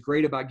guard that was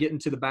great about getting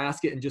to the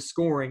basket and just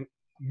scoring.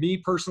 Me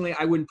personally,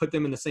 I wouldn't put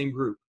them in the same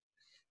group.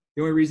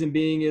 The only reason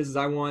being is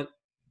I want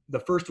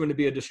the first one to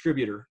be a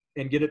distributor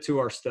and get it to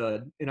our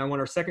stud. And I want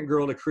our second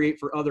girl to create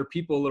for other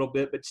people a little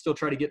bit, but still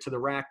try to get to the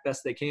rack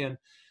best they can.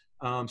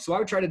 So I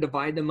would try to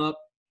divide them up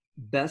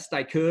best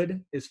I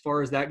could as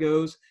far as that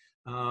goes.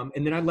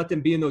 And then I'd let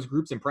them be in those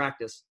groups in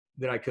practice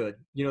that I could.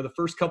 The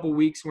first couple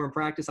weeks we're in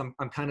practice, I'm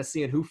kind of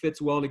seeing who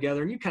fits well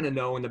together. And you kind of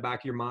know in the back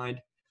of your mind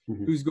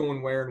who's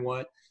going where and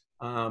what.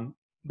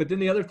 But then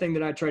the other thing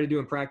that I try to do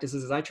in practice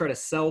is I try to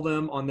sell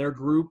them on their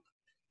group,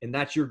 and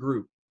that's your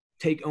group.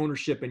 Take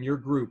ownership in your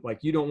group. Like,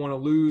 you don't want to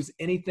lose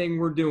anything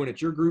we're doing.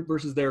 It's your group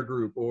versus their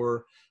group.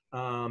 Or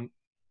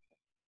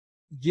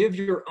give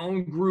your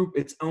own group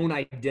its own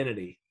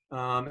identity.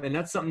 And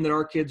that's something that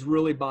our kids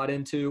really bought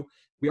into.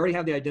 We already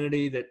have the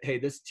identity that, hey,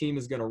 this team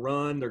is going to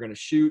run, they're going to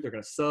shoot, they're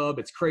going to sub.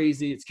 It's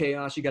crazy. It's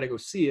chaos. You got to go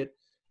see it.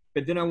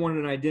 But then I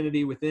wanted an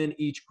identity within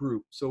each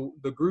group. So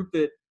the group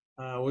that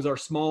was our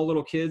small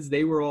little kids,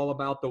 they were all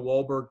about the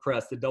Wahlberg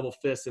press, the double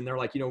fist. And they're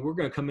like, we're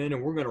going to come in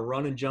and we're going to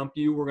run and jump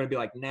you. We're going to be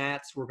like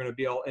gnats. We're going to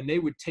be all, and they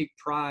would take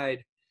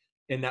pride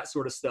in that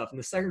sort of stuff. And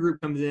the second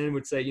group comes in and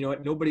would say,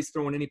 nobody's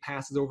throwing any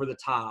passes over the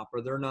top,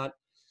 or they're not.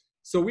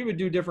 So we would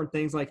do different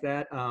things like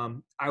that.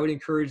 I would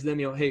encourage them,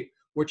 hey,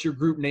 what's your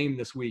group name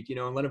this week?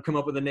 And let them come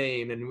up with a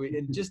name,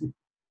 and just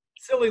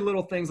silly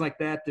little things like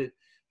that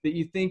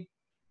you think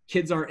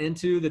kids aren't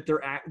into,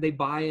 that they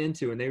buy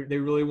into, and they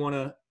really want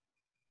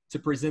to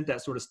present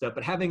that sort of stuff.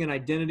 But having an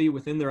identity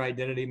within their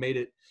identity made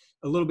it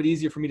a little bit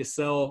easier for me to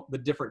sell the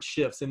different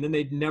shifts. And then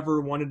they'd never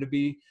wanted to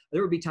be,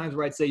 there would be times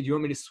where I'd say, do you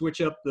want me to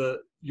switch up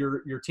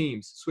your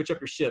teams, switch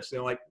up your shifts?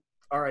 Like,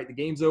 all right, the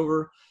game's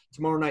over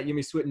tomorrow night. You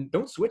may switch, and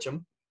don't switch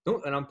them.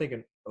 Don't. And I'm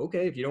thinking,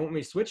 okay, if you don't want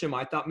me to switch them,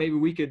 I thought maybe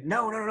we could,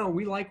 no.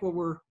 We like what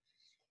we're.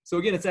 So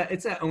again,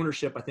 it's that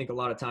ownership, I think, a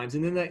lot of times.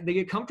 And then they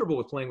get comfortable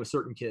with playing with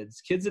certain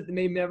kids that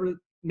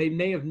they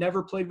may have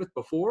never played with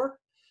before,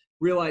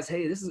 realize,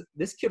 hey,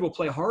 this kid will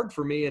play hard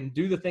for me and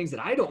do the things that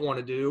I don't want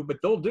to do, but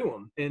they'll do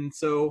them. And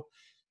so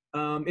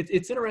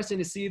it's interesting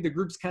to see the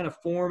groups kind of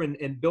form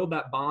and build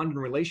that bond and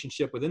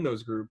relationship within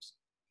those groups.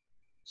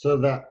 So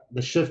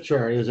the shift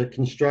chart, is it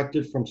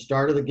constructed from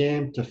start of the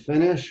game to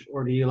finish,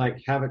 or do you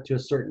have it to a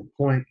certain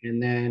point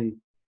and then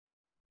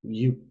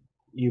you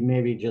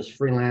maybe just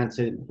freelance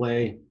it and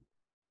play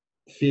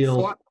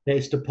field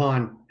based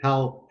upon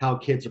how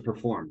kids are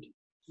performed?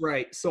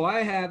 Right. So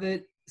I have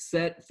it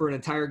set for an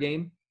entire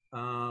game.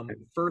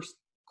 First,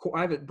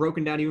 I have it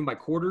broken down even by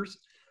quarters.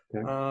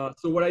 Okay.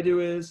 So what I do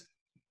is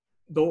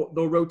they'll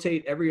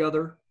rotate every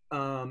other,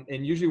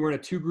 and usually we're in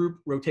a 2-group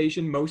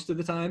rotation most of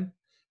the time.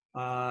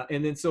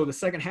 And then so the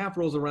second half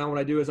rolls around. What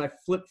I do is I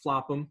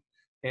flip-flop them,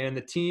 and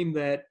the team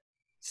that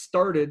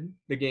started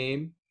the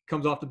game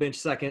comes off the bench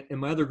second, and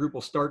my other group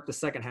will start the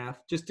second half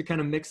just to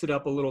kind of mix it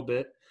up a little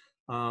bit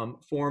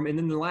for them. And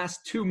then the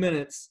last 2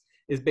 minutes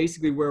is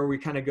basically where we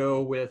kind of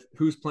go with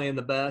who's playing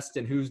the best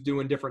and who's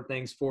doing different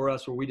things for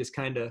us, where we just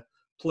kind of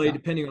play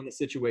depending on the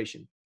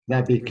situation.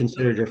 That'd be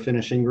considered your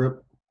finishing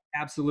group?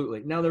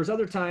 Absolutely. Now, there's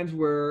other times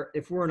where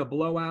if we're in a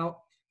blowout,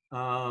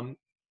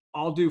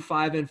 I'll do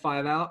 5 in,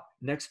 5 out,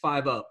 next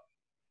 5 up.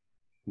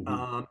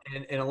 And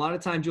a lot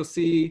of times you'll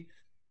see,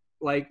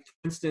 like,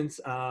 for instance,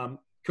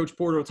 Coach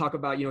Porter will talk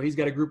about, he's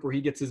got a group where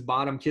he gets his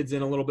bottom kids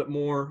in a little bit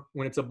more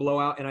when it's a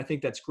blowout. And I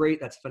think that's great.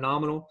 That's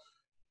phenomenal.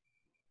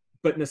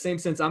 But in the same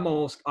sense,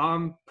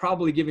 I'm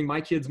probably giving my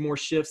kids more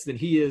shifts than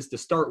he is to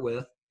start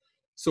with.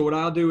 So what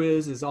I'll do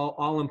is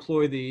I'll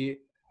employ the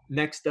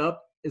next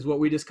up, is what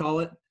we just call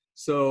it.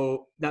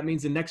 So that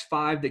means the next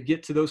 5 that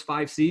get to those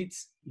 5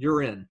 seats,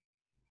 you're in.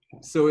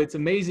 So it's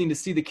amazing to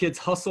see the kids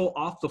hustle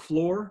off the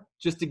floor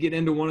just to get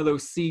into one of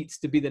those seats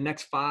to be the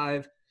next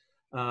 5,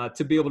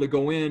 to be able to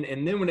go in.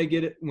 And then when they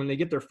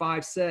get their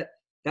 5 set,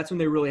 that's when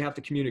they really have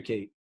to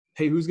communicate.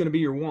 Hey, who's going to be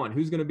your 1?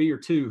 Who's going to be your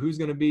 2? Who's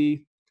going to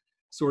be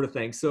sort of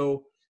thing.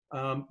 So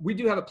we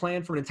do have a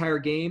plan for an entire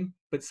game,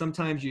 but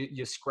sometimes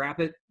you scrap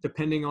it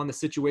depending on the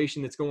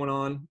situation that's going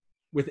on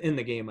within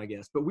the game, I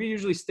guess. But we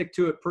usually stick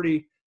to it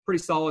pretty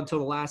solid until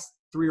the last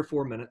 3 or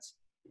 4 minutes.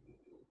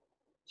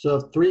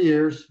 So 3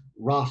 years,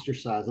 roster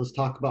size. Let's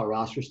talk about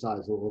roster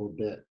size a little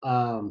bit.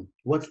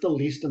 What's the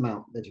least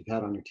amount that you've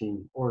had on your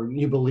team, or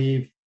you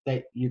believe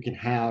that you can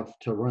have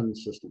to run the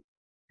system?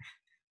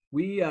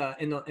 We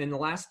in the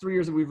last 3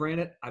 years that we've ran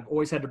it, I've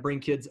always had to bring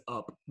kids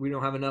up. We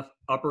don't have enough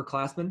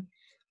upperclassmen.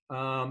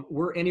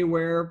 We're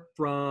anywhere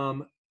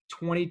from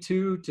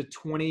 22 to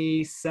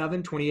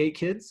 27, 28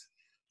 kids,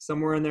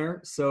 somewhere in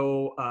there.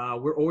 So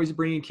we're always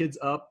bringing kids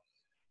up.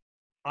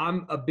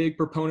 I'm a big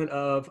proponent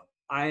of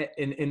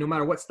and no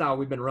matter what style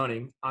we've been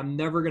running, I'm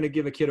never going to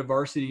give a kid a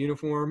varsity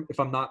uniform if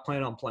I'm not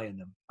planning on playing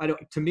them.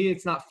 To me,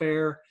 it's not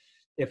fair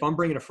if I'm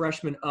bringing a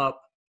freshman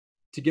up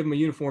to give them a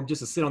uniform just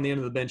to sit on the end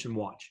of the bench and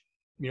watch.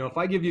 If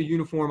I give you a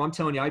uniform, I'm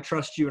telling you, I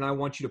trust you and I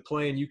want you to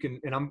play, and you can,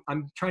 and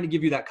I'm trying to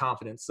give you that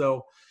confidence.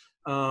 So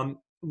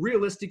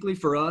realistically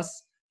for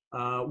us,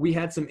 we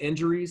had some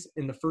injuries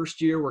in the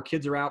first year where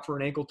kids are out for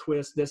an ankle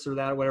twist, this or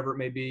that, whatever it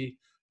may be.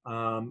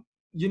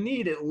 You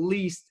need at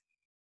least,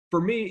 for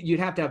me, you'd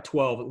have to have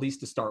 12 at least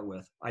to start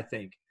with, I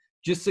think,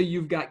 just so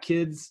you've got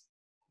kids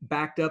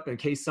backed up in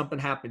case something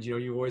happens.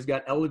 You've always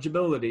got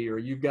eligibility, or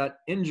you've got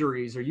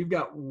injuries, or you've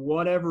got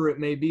whatever it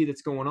may be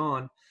that's going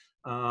on.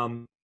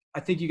 I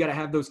think you got to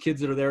have those kids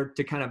that are there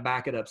to kind of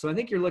back it up. So I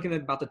think you're looking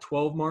at about the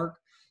 12 mark.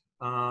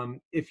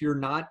 If you're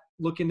not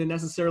looking to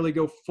necessarily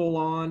go full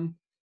on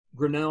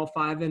Grinnell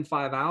 5 in,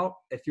 5 out,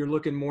 if you're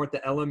looking more at the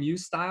LMU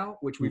style,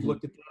 which we've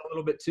looked at that a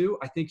little bit too,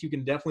 I think you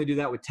can definitely do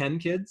that with 10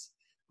 kids.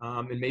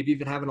 And maybe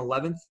even have an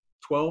 11th,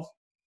 12th,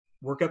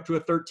 work up to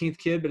a 13th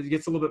kid, but it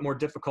gets a little bit more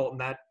difficult in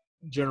that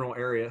general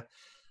area.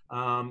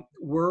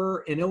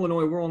 We're in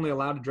Illinois, we're only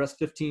allowed to dress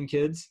 15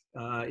 kids,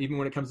 even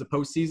when it comes to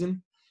postseason.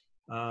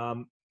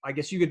 I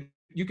guess you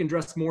can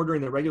dress more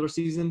during the regular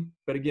season,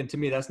 but again, to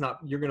me, that's not,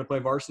 you're going to play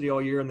varsity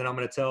all year, and then I'm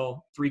going to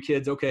tell 3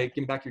 kids, okay,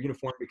 give me back your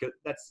uniform, because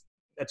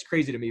that's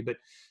crazy to me. But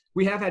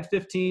we have had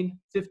 15.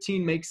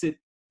 15 makes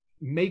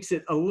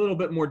it a little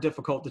bit more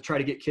difficult to try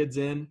to get kids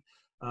in.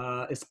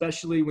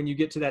 Especially when you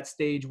get to that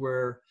stage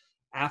where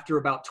after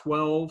about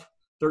 12,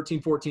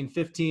 13, 14,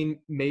 15,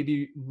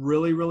 maybe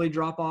really, really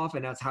drop off.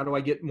 And that's, how do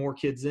I get more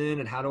kids in,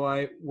 and how do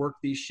I work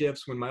these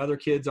shifts when my other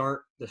kids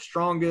aren't the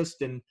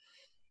strongest? And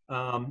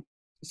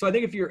so I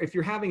think if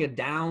you're having a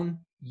down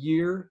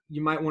year,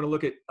 you might want to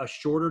look at a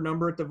shorter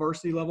number at the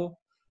varsity level.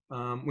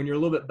 When you're a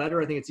little bit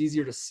better, I think it's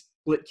easier to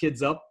split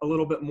kids up a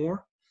little bit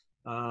more.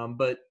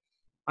 But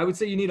I would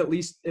say you need at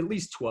least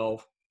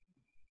 12.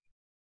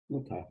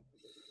 Okay.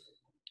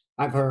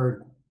 I've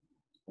heard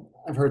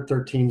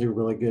 13 is a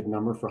really good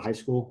number for high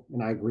school,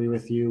 and I agree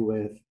with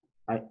you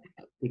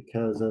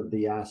because of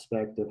the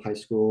aspect of high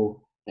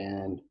school.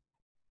 And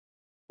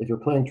if you're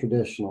playing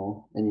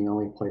traditional and you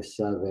only play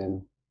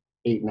 7,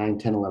 8, 9,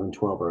 10, 11,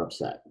 12 are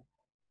upset.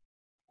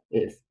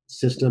 If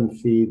system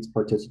feeds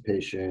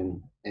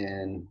participation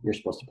and you're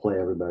supposed to play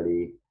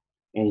everybody,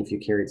 and if you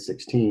carried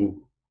 16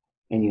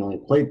 and you only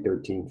played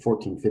 13,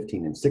 14,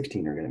 15, and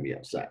 16 are going to be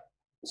upset.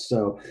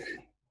 So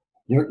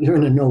you're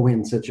in a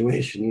no-win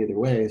situation either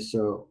way.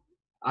 So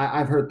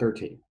I've heard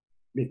 13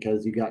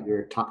 because you got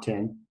your top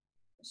 10,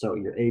 so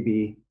your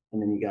AB,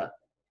 and then you got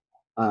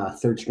a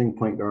third string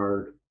point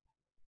guard,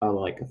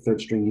 like a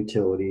third string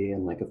utility,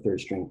 and like a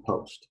third string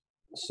post.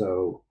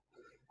 So,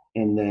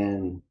 and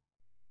then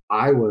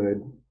I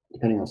would,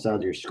 depending on the size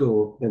of your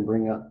school, then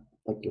bring up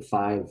like your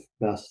 5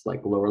 best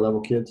like lower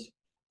level kids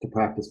to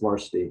practice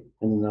varsity,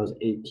 and then those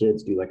 8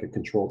 kids do like a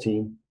control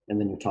team, and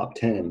then your top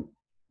 10.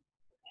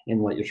 And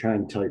what you're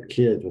trying to tell your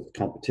kids with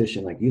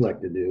competition, like you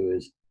like to do,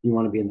 is you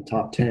want to be in the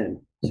top 10,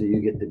 so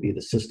you get to be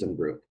the system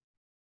group.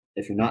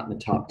 If you're not in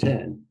the top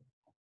 10,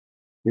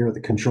 you're the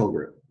control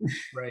group.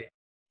 Right.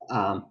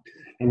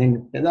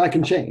 And that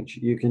can change.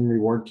 You can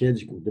reward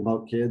kids, you can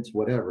demote kids,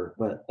 whatever.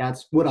 But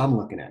that's what I'm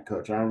looking at,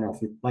 Coach. I don't know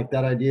if you like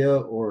that idea,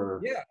 or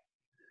yeah,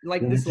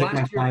 like this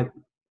last year.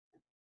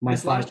 My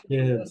 5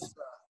 kids.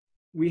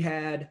 We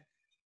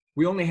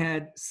only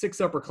had 6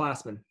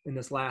 upperclassmen in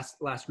this last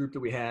group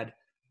that we had.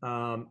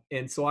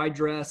 And so I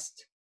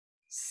dressed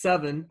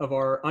 7 of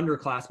our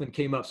underclassmen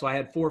came up. So I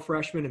had 4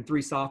 freshmen and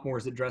 3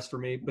 sophomores that dressed for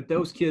me, but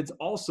those kids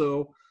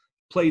also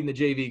played in the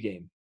JV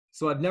game.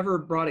 So I've never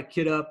brought a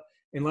kid up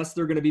unless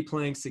they're going to be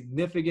playing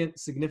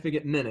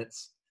significant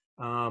minutes.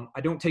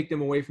 I don't take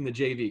them away from the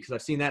JV, because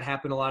I've seen that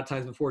happen a lot of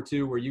times before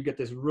too, where you get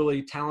this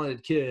really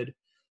talented kid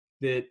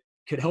that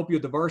could help you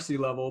at the varsity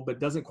level, but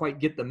doesn't quite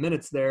get the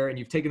minutes there, and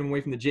you've taken them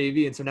away from the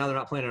JV, and so now they're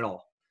not playing at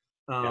all.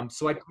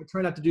 So I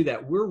try not to do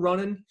that. We're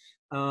running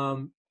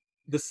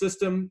the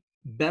system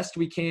best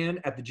we can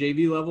at the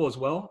JV level as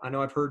well. I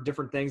know I've heard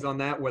different things on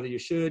that, whether you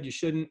should, you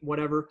shouldn't,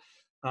 whatever.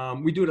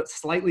 We do it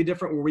slightly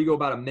different, where we go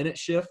about a minute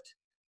shift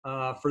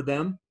for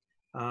them,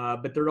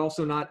 but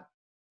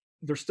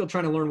they're still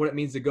trying to learn what it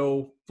means to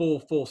go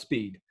full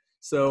speed.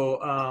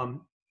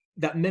 So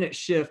that minute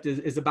shift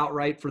is about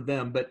right for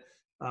them. But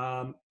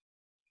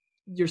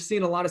you're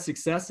seeing a lot of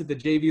success at the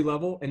JV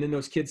level, and then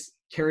those kids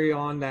carry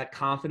on that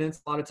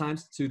confidence a lot of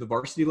times to the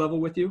varsity level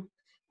with you.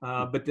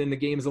 But then the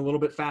game is a little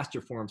bit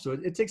faster for them. So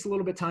it takes a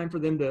little bit of time for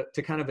them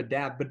to kind of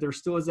adapt, but there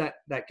still is that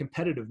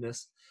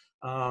competitiveness.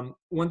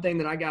 One thing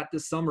that I got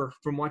this summer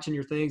from watching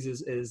your things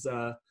is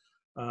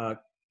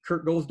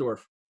Kurt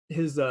Goldsdorf,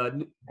 his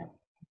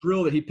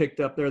drill that he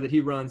picked up there that he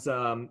runs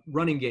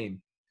running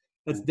game.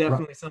 That's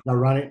definitely something.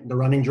 The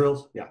running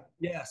drills. Yeah.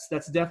 Yes,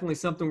 that's definitely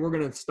something we're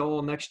going to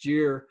install next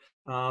year.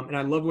 And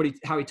I love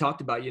how he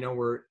talked about,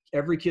 where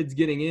every kid's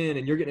getting in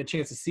and you're getting a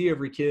chance to see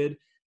every kid.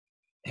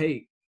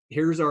 Hey,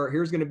 here's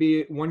going to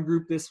be one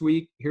group this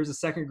week. Here's a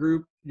second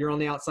group. You're on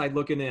the outside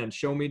looking in.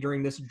 Show me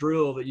during this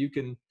drill that you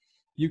can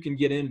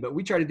get in. But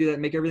we try to do that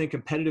and make everything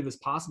competitive as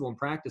possible in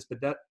practice.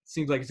 But that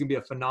seems like it's going to be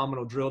a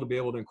phenomenal drill to be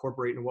able to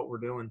incorporate in what we're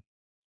doing.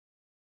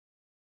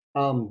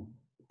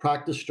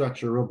 Practice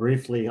structure, real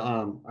briefly.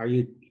 Are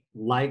you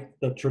like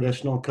the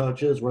traditional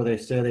coaches where they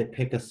say they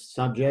pick a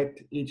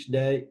subject each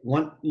day?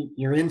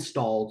 You're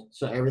installed,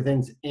 so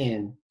everything's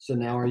in. So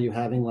now are you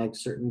having like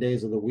certain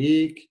days of the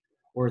week,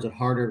 or is it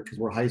harder because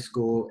we're high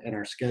school and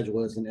our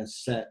schedule isn't as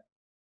set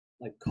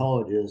like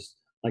colleges?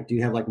 Like, do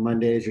you have like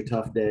Monday's your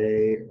tough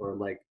day, or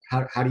like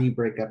how do you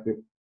break up your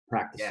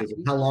practices?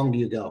 Yeah. How long do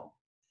you go?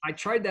 I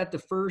tried that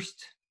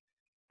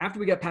after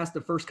we got past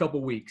the first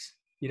couple weeks.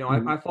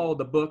 I followed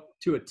the book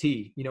to a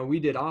T. We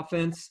did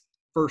offense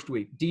first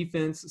week,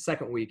 defense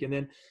second week, and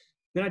then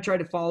I tried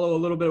to follow a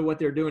little bit of what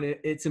they're doing.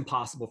 It's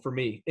impossible for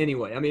me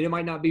anyway. I mean, it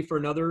might not be for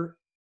another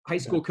high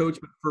school coach,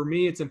 but for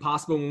me, it's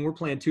impossible when we're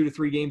playing 2 to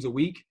 3 games a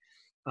week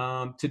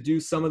to do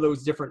some of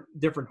those different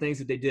things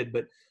that they did.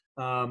 But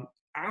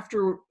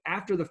after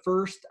the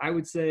first, I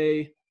would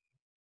say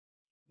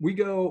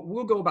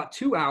we'll go about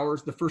 2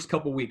 hours the first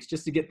couple weeks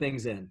just to get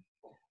things in.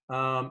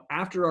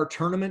 After our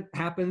tournament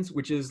happens,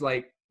 which is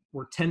like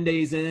we're 10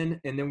 days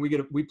in, and then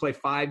we play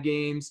 5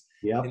 games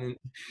in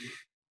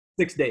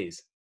 6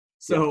 days.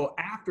 So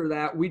after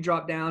that, we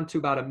drop down to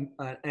about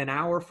an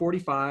hour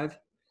 45.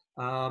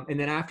 And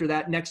then after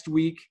that, next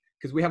week,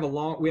 because we have a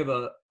little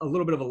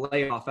bit of a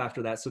layoff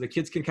after that, so the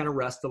kids can kind of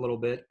rest a little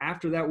bit.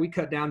 After that, we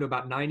cut down to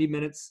about 90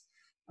 minutes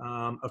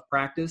of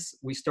practice.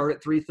 We start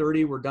at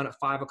 3:30. We're done at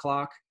 5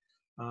 o'clock,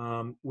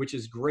 which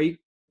is great.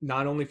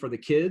 Not only for the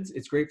kids,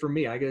 it's great for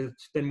me. I get to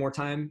spend more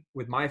time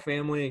with my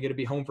family and get to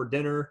be home for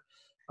dinner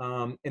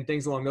and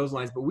things along those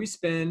lines. But we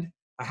spend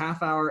a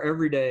half hour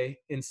every day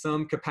in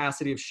some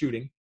capacity of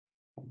shooting.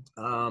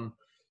 And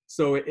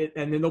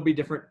then there'll be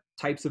different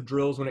types of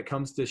drills when it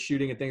comes to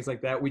shooting and things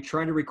like that. We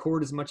try to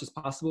record as much as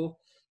possible.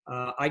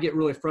 I get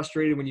really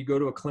frustrated when you go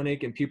to a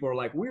clinic and people are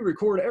like, we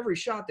record every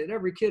shot that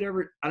every kid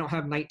I don't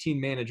have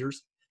 19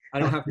 managers. I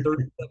don't have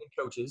 37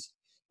 coaches.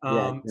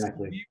 Exactly.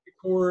 So we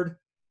record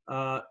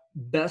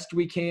best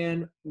we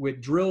can with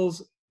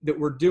drills that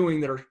we're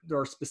doing that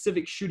are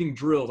specific shooting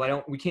drills.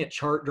 We can't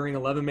chart during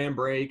 11-man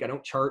break. I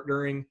don't chart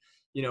during,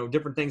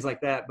 different things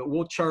like that, but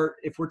we'll chart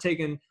if we're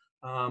taking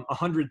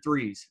 100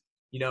 threes,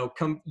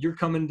 you're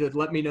coming to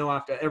let me know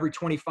after every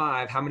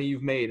 25, how many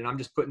you've made. And I'm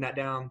just putting that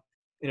down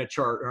in a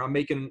chart, or I'm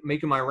making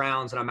my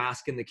rounds and I'm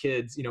asking the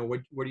kids,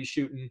 what are you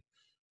shooting?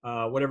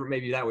 Whatever it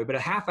may be that way. But a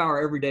half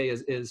hour every day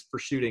is for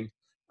shooting.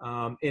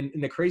 And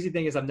the crazy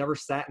thing is I've never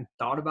sat and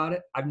thought about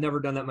it. I've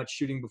never done that much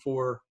shooting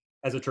before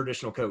as a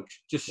traditional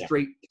coach, just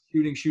straight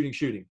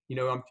shooting.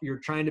 You're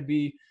trying to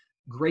be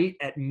great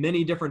at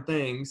many different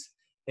things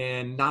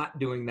and not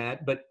doing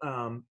that. But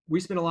we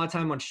spend a lot of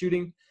time on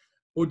shooting.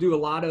 We'll do a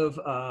lot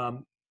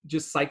of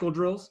just cycle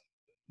drills,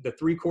 the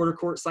 3/4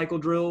 court cycle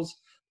drills,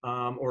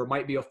 or it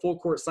might be a full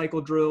court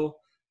cycle drill.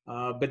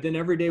 But then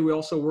every day we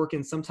also work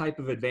in some type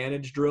of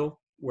advantage drill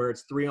where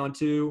it's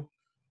 3-on-2.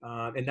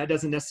 And that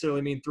doesn't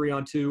necessarily mean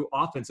 3-on-2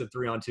 offensive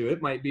 3-on-2.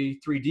 It might be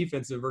 3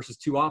 defensive versus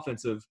 2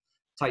 offensive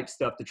type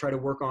stuff to try to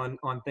work on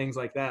things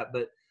like that.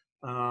 But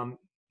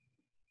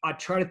I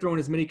try to throw in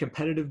as many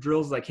competitive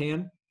drills as I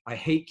can. I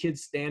hate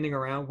kids standing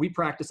around. We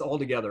practice all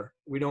together.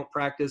 We don't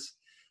practice.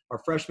 Our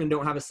freshmen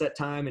don't have a set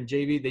time, and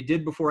JV, they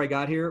did before I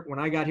got here. When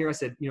I got here, I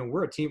said,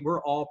 we're a team.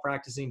 We're all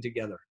practicing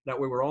together. That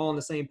way we're all on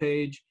the same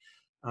page.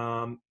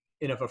 And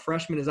if a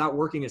freshman is out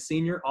working a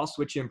senior, I'll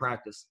switch you in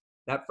practice.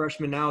 That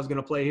freshman now is going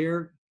to play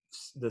here.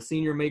 The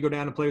senior may go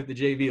down and play with the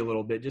JV a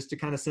little bit, just to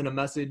kind of send a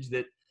message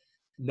that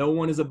no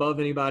one is above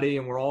anybody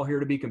and we're all here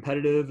to be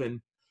competitive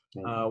and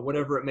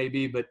whatever it may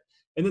be.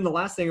 And then the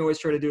last thing I always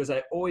try to do is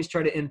I always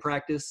try to end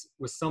practice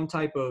with some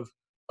type of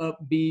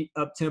upbeat,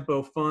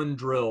 up-tempo, fun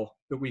drill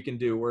that we can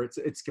do where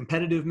it's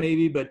competitive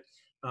maybe, but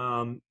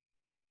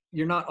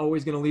you're not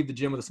always going to leave the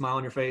gym with a smile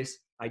on your face.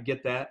 I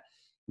get that.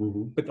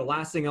 Mm-hmm. But the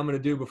last thing I'm going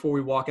to do before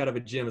we walk out of a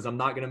gym is I'm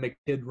not going to make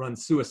a kid run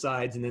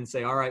suicides and then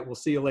say, all right, we'll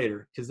see you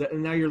later. Because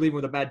now you're leaving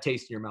with a bad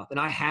taste in your mouth. And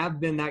I have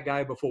been that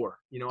guy before.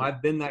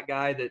 I've been that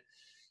guy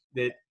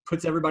that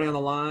puts everybody on the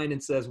line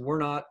and says, we're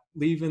not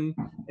leaving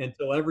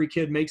until every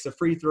kid makes a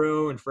free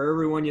throw. And for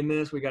everyone you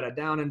miss, we got a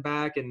down and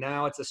back. And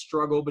now it's a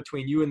struggle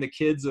between you and the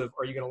kids of,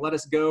 are you going to let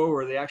us go?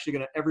 Or are they actually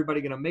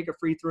everybody going to make a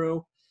free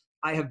throw?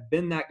 I have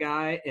been that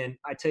guy. And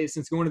I tell you,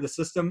 since going to the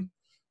system,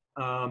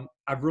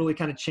 I've really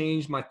kind of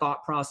changed my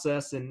thought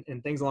process and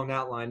things along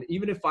that line.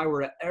 Even if I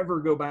were to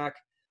ever go back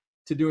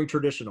to doing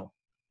traditional,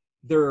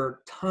 there are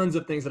tons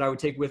of things that I would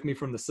take with me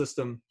from the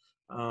system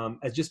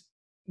as just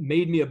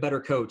made me a better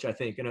coach, I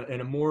think, and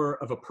a more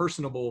of a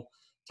personable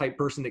type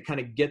person that kind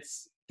of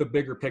gets the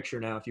bigger picture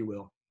now, if you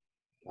will.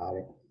 Got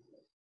it. Do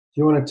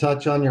you want to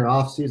touch on your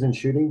off-season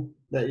shooting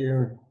that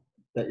you're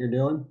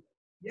doing?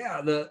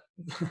 Yeah,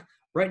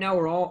 right now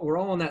we're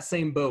all on that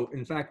same boat.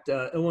 In fact,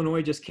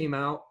 Illinois just came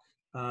out.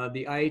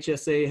 The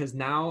IHSA has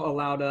now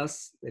allowed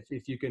us,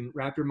 if you can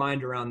wrap your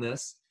mind around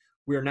this,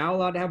 we are now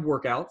allowed to have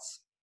workouts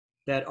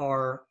that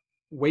are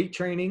weight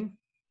training,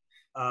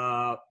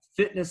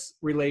 fitness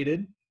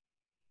related,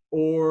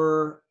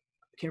 or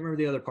I can't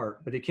remember the other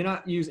part, but they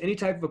cannot use any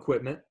type of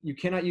equipment. You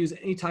cannot use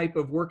any type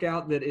of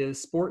workout that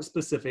is sport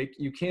specific.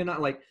 You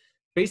cannot, like,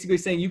 basically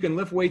saying you can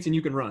lift weights and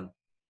you can run,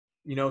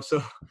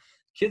 so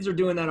kids are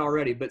doing that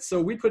already. But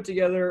so we put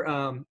together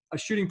a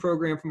shooting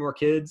program for our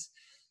kids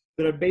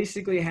that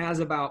basically has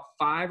about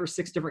 5 or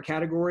 6 different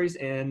categories.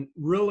 And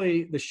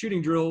really the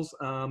shooting drills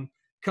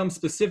come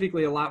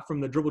specifically a lot from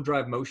the dribble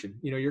drive motion.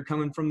 You're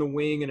coming from the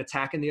wing and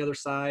attacking the other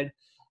side,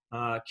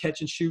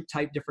 catch and shoot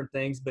type different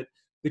things. But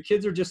the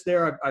kids are just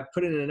there. I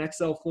put it in an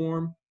Excel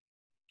form.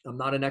 I'm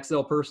not an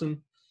Excel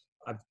person.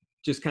 I've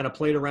just kind of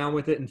played around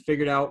with it and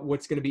figured out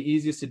what's going to be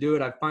easiest to do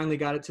it. I finally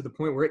got it to the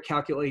point where it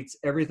calculates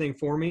everything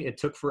for me. It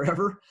took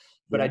forever,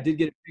 but I did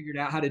get it figured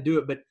out how to do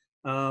it. But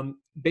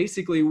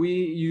basically we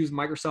use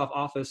Microsoft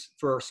Office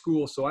for our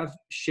school. So I've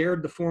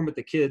shared the form with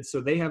the kids.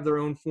 So they have their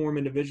own form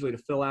individually to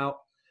fill out,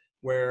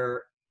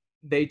 where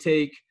they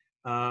take,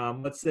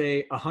 let's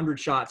say 100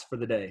 shots for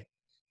the day.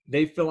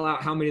 They fill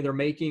out how many they're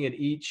making at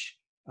each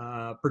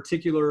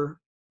particular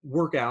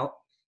workout,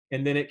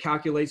 and then it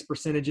calculates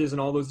percentages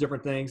and all those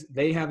different things.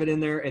 They have it in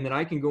there, and then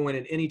I can go in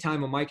at any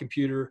time on my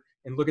computer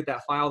and look at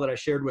that file that I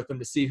shared with them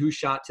to see who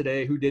shot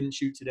today, who didn't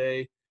shoot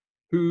today,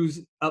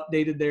 who's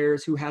updated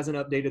theirs, who hasn't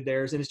updated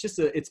theirs. And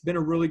it's been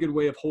a really good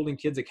way of holding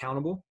kids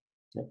accountable.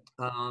 Yep.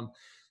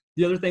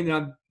 The other thing that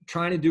I'm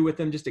trying to do with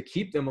them just to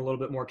keep them a little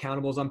bit more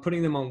accountable is I'm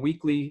putting them on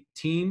weekly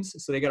teams.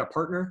 So they got a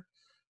partner.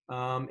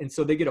 And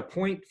so they get a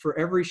point for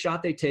every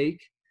shot they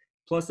take,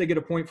 plus they get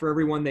a point for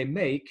every one they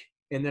make.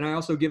 And then I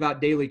also give out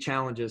daily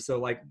challenges. So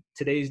like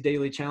today's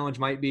daily challenge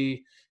might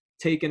be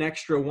take an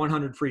extra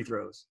 100 free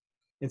throws.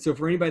 And so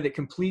for anybody that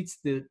completes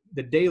the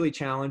daily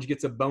challenge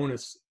gets a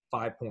bonus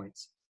 5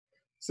 points.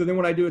 So then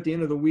what I do at the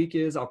end of the week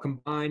is I'll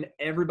combine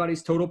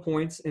everybody's total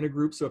points in a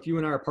group. So if you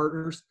and I are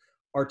partners,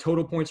 our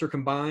total points are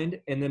combined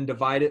and then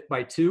divide it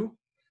by 2.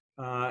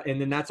 And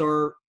then that's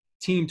our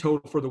team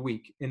total for the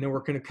week. And then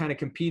we're kind of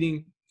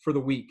competing for the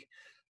week.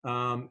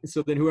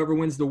 So then whoever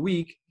wins the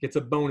week gets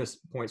a bonus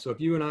point. So if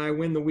you and I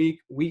win the week,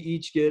 we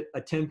each get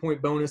a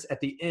 10-point bonus at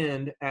the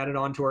end added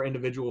on to our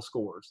individual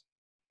scores.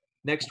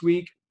 Next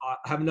week, I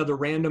have another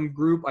random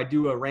group. I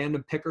do a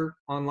random picker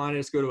online. I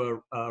just go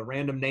to a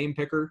random name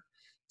picker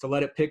to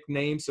let it pick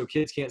names so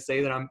kids can't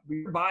say that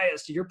you're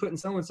biased, you're putting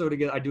so-and-so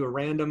together. I do a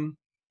random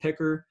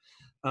picker.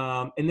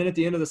 And then at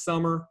the end of the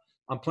summer,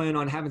 I'm planning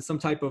on having some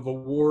type of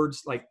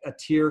awards, like a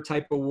tier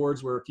type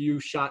awards, where if you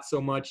shot so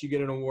much, you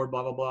get an award,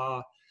 blah, blah,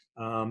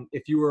 blah.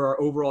 If you were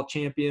our overall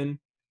champion,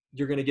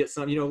 you're going to get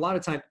some, a lot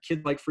of times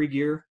kids like free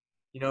gear,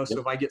 so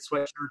if I get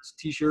sweatshirts,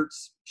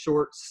 t-shirts,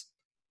 shorts,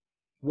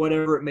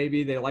 whatever it may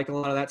be, they like a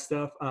lot of that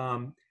stuff.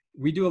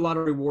 We do a lot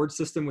of reward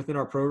system within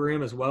our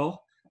program as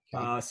well.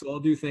 Okay. So I'll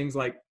do things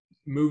like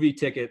movie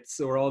tickets,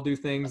 or I'll do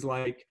things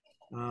like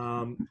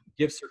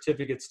gift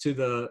certificates to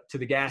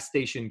the gas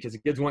station because the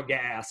kids want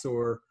gas,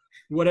 or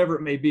whatever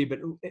it may be. But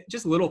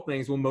just little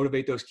things will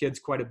motivate those kids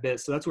quite a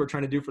bit. So that's what we're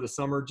trying to do for the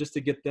summer, just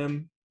to get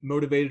them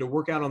motivated to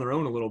work out on their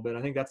own a little bit.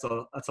 I think that's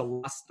a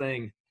last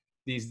thing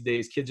these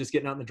days, kids just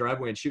getting out in the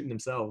driveway and shooting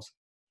themselves.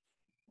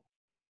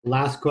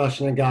 Last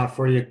question I got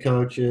for you,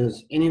 Coach,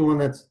 is anyone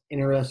that's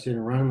interested in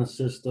running the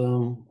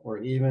system, or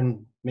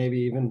maybe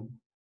even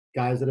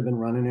guys that have been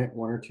running it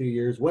 1 or 2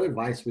 years, what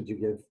advice would you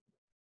give?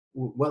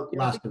 What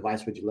last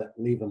advice would you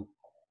leave them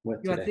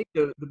with today? I think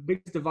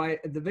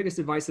the biggest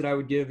advice that I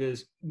would give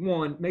is,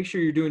 one, make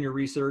sure you're doing your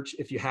research.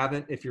 If you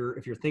haven't, if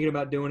you're thinking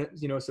about doing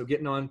it, so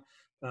getting on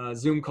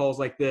Zoom calls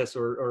like this,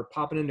 or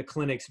popping into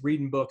clinics,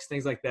 reading books,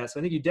 things like that. So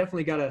I think you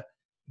definitely got to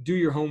do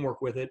your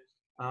homework with it.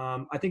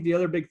 I think the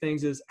other big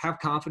things is have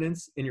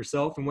confidence in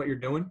yourself and what you're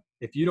doing.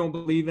 If you don't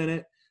believe in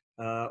it,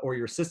 or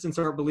your assistants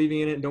aren't believing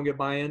in it and don't get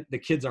buy-in, the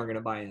kids aren't going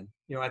to buy in.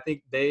 I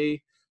think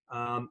they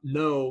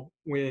know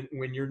when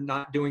you're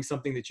not doing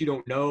something that you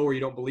don't know or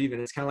you don't believe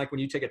in. It's kind of like when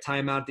you take a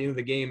timeout at the end of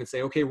the game and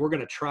say, okay, we're going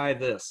to try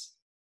this,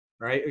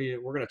 right?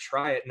 We're going to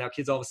try it. Now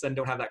kids all of a sudden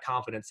don't have that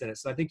confidence in it.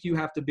 So I think you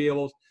have to be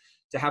able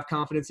to have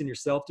confidence in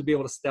yourself to be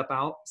able to step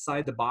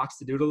outside the box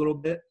to do it a little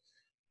bit.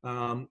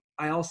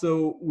 I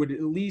also would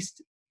at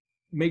least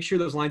make sure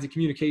those lines of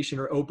communication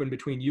are open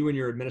between you and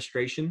your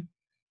administration.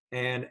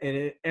 And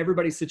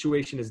everybody's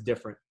situation is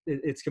different.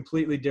 It's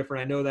completely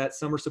different. I know that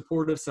some are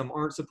supportive, some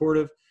aren't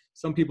supportive.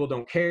 Some people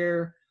don't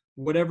care,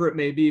 whatever it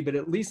may be, but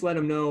at least let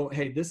them know,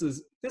 hey, this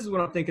is what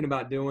I'm thinking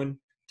about doing,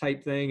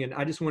 type thing. And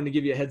I just wanted to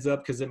give you a heads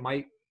up because it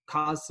might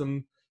cause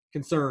some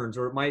concerns,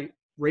 or it might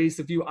raise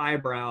a few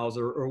eyebrows,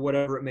 or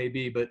whatever it may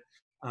be. But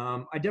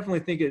I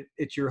definitely think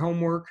it's your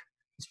homework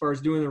as far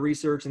as doing the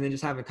research, and then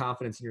just having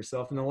confidence in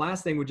yourself. And the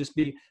last thing would just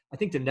be, I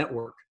think, the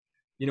network.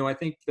 I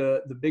think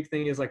the big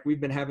thing is, like,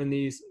 we've been having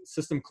these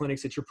system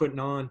clinics that you're putting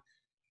on.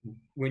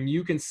 When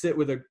you can sit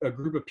with a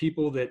group of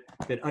people that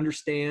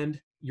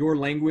understand your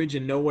language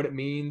and know what it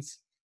means,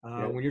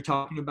 when you're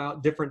talking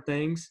about different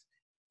things.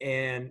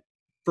 And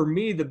for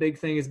me, the big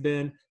thing has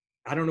been,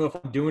 I don't know if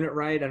I'm doing it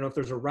right. I don't know if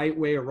there's a right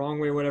way or wrong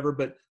way or whatever,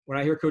 but when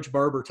I hear Coach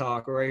Barber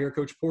talk, or I hear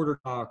Coach Porter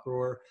talk,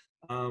 or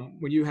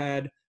when you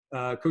had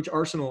Coach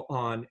Arsenal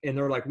on and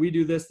they're like, we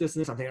do this, this,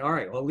 and this, I'm thinking, all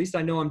right, well, at least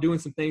I know I'm doing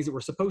some things that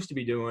we're supposed to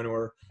be doing,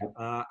 or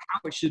how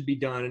it should be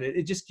done. And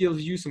it just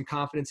gives you some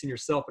confidence in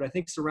yourself. But I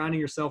think surrounding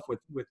yourself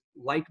with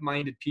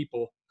like-minded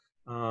people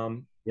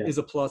is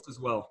a plus as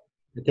well.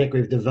 I think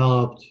we've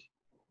developed,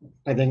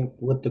 I think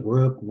with the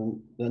group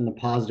and the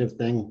positive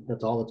thing,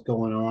 that's all that's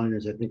going on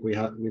is I think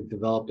we've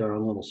developed our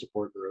own little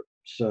support group.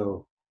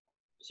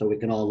 So we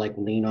can all like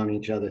lean on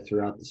each other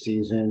throughout the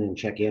season and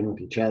check in with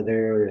each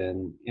other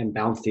and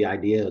bounce the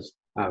ideas.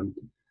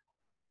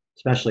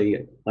 Especially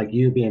like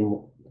you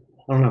being,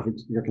 I don't know if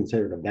you're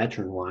considered a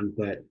veteran one,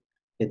 but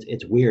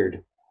it's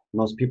weird.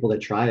 Most people that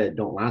try it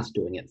don't last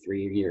doing it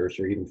 3 years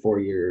or even 4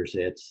 years.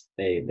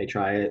 They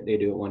try it, they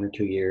do it 1 or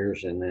 2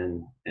 years, and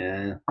then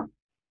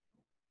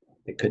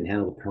they couldn't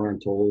handle the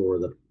parental or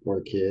the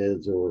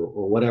kids or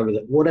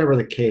whatever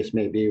the case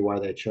may be, why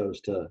they chose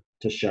to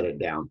shut it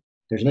down.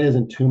 There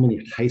isn't too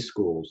many high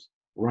schools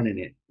running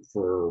it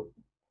for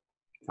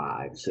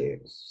 5,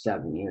 6,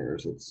 7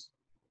 years. It's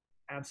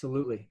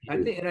absolutely.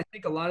 I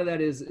think a lot of that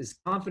is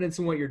confidence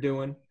in what you're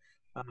doing.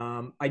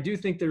 I do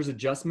think there's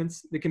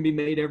adjustments that can be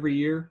made every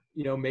year.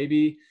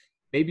 Maybe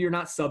you're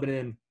not subbing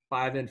in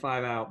 5 in,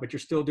 5 out, but you're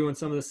still doing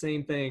some of the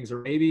same things,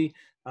 or maybe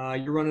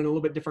you're running a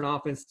little bit different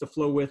offense to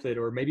flow with it,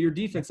 or maybe your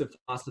defensive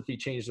philosophy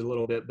changed a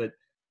little bit. But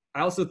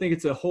I also think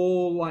it's a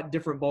whole lot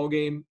different ball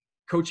game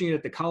coaching it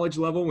at the college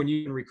level when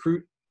you can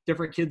recruit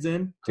different kids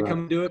in to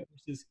come do it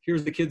versus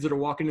here's the kids that are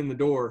walking in the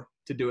door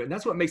to do it. And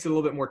that's what makes it a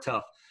little bit more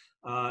tough,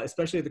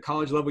 especially at the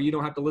college level. You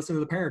don't have to listen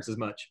to the parents as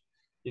much.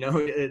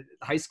 At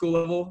high school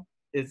level,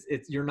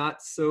 you're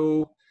not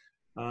so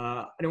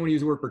I don't want to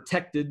use the word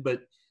protected,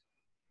 but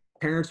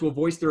parents will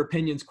voice their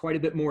opinions quite a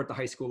bit more at the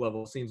high school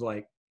level, it seems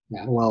like.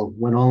 Yeah, well,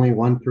 when only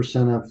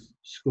 1% of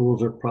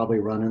schools are probably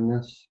running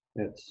this,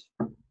 it's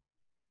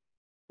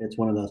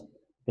one of those.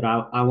 But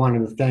I wanted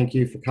to thank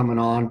you for coming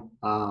on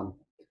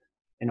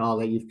and all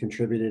that you've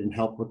contributed and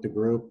helped with the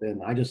group.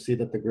 And I just see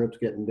that the group's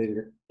getting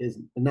bigger. Is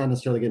not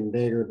necessarily getting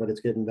bigger, but it's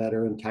getting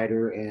better and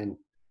tighter and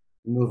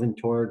moving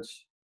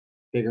towards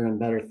bigger and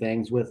better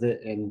things with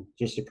it. And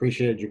just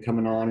appreciated you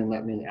coming on and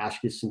let me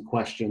ask you some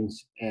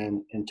questions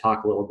and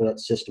talk a little bit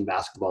system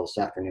basketball this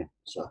afternoon.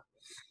 So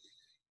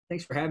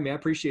thanks for having me. I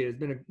appreciate it. It's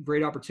been a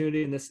great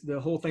opportunity, and the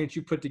whole thing that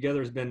you put together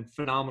has been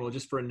phenomenal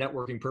just for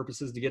networking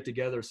purposes to get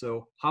together.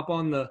 So hop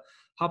on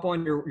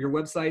your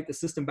website. The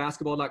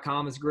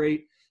systembasketball.com is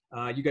great.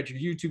 You got your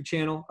YouTube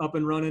channel up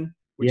and running,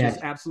 which is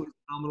absolutely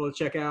phenomenal to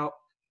check out.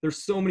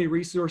 There's so many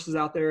resources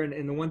out there.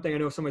 And the one thing, I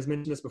know somebody's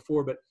mentioned this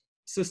before, but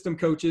system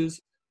coaches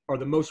are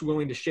the most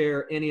willing to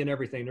share any and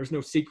everything. There's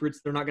no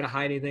secrets. They're not going to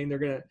hide anything.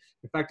 In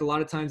fact, a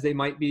lot of times they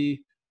might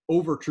be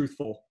over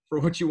truthful for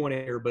what you want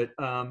to hear, but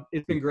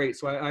it's been great.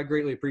 So I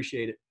greatly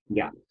appreciate it.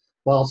 Yeah.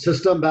 Well,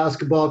 system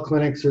basketball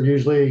clinics are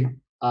usually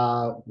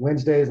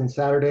Wednesdays and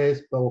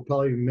Saturdays, but we'll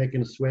probably be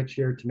making a switch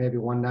here to maybe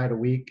one night a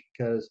week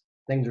because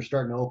things are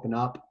starting to open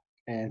up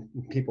and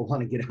people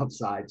want to get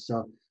outside.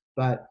 So,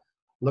 but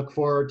look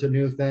forward to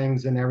new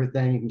things and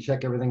everything. You can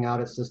check everything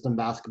out at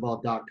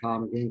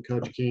systembasketball.com. Again,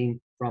 Coach Keene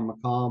from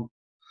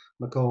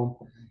Macomb,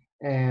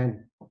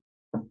 and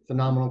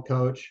phenomenal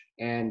coach.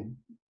 And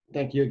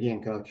thank you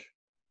again, Coach.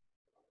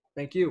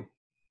 Thank you.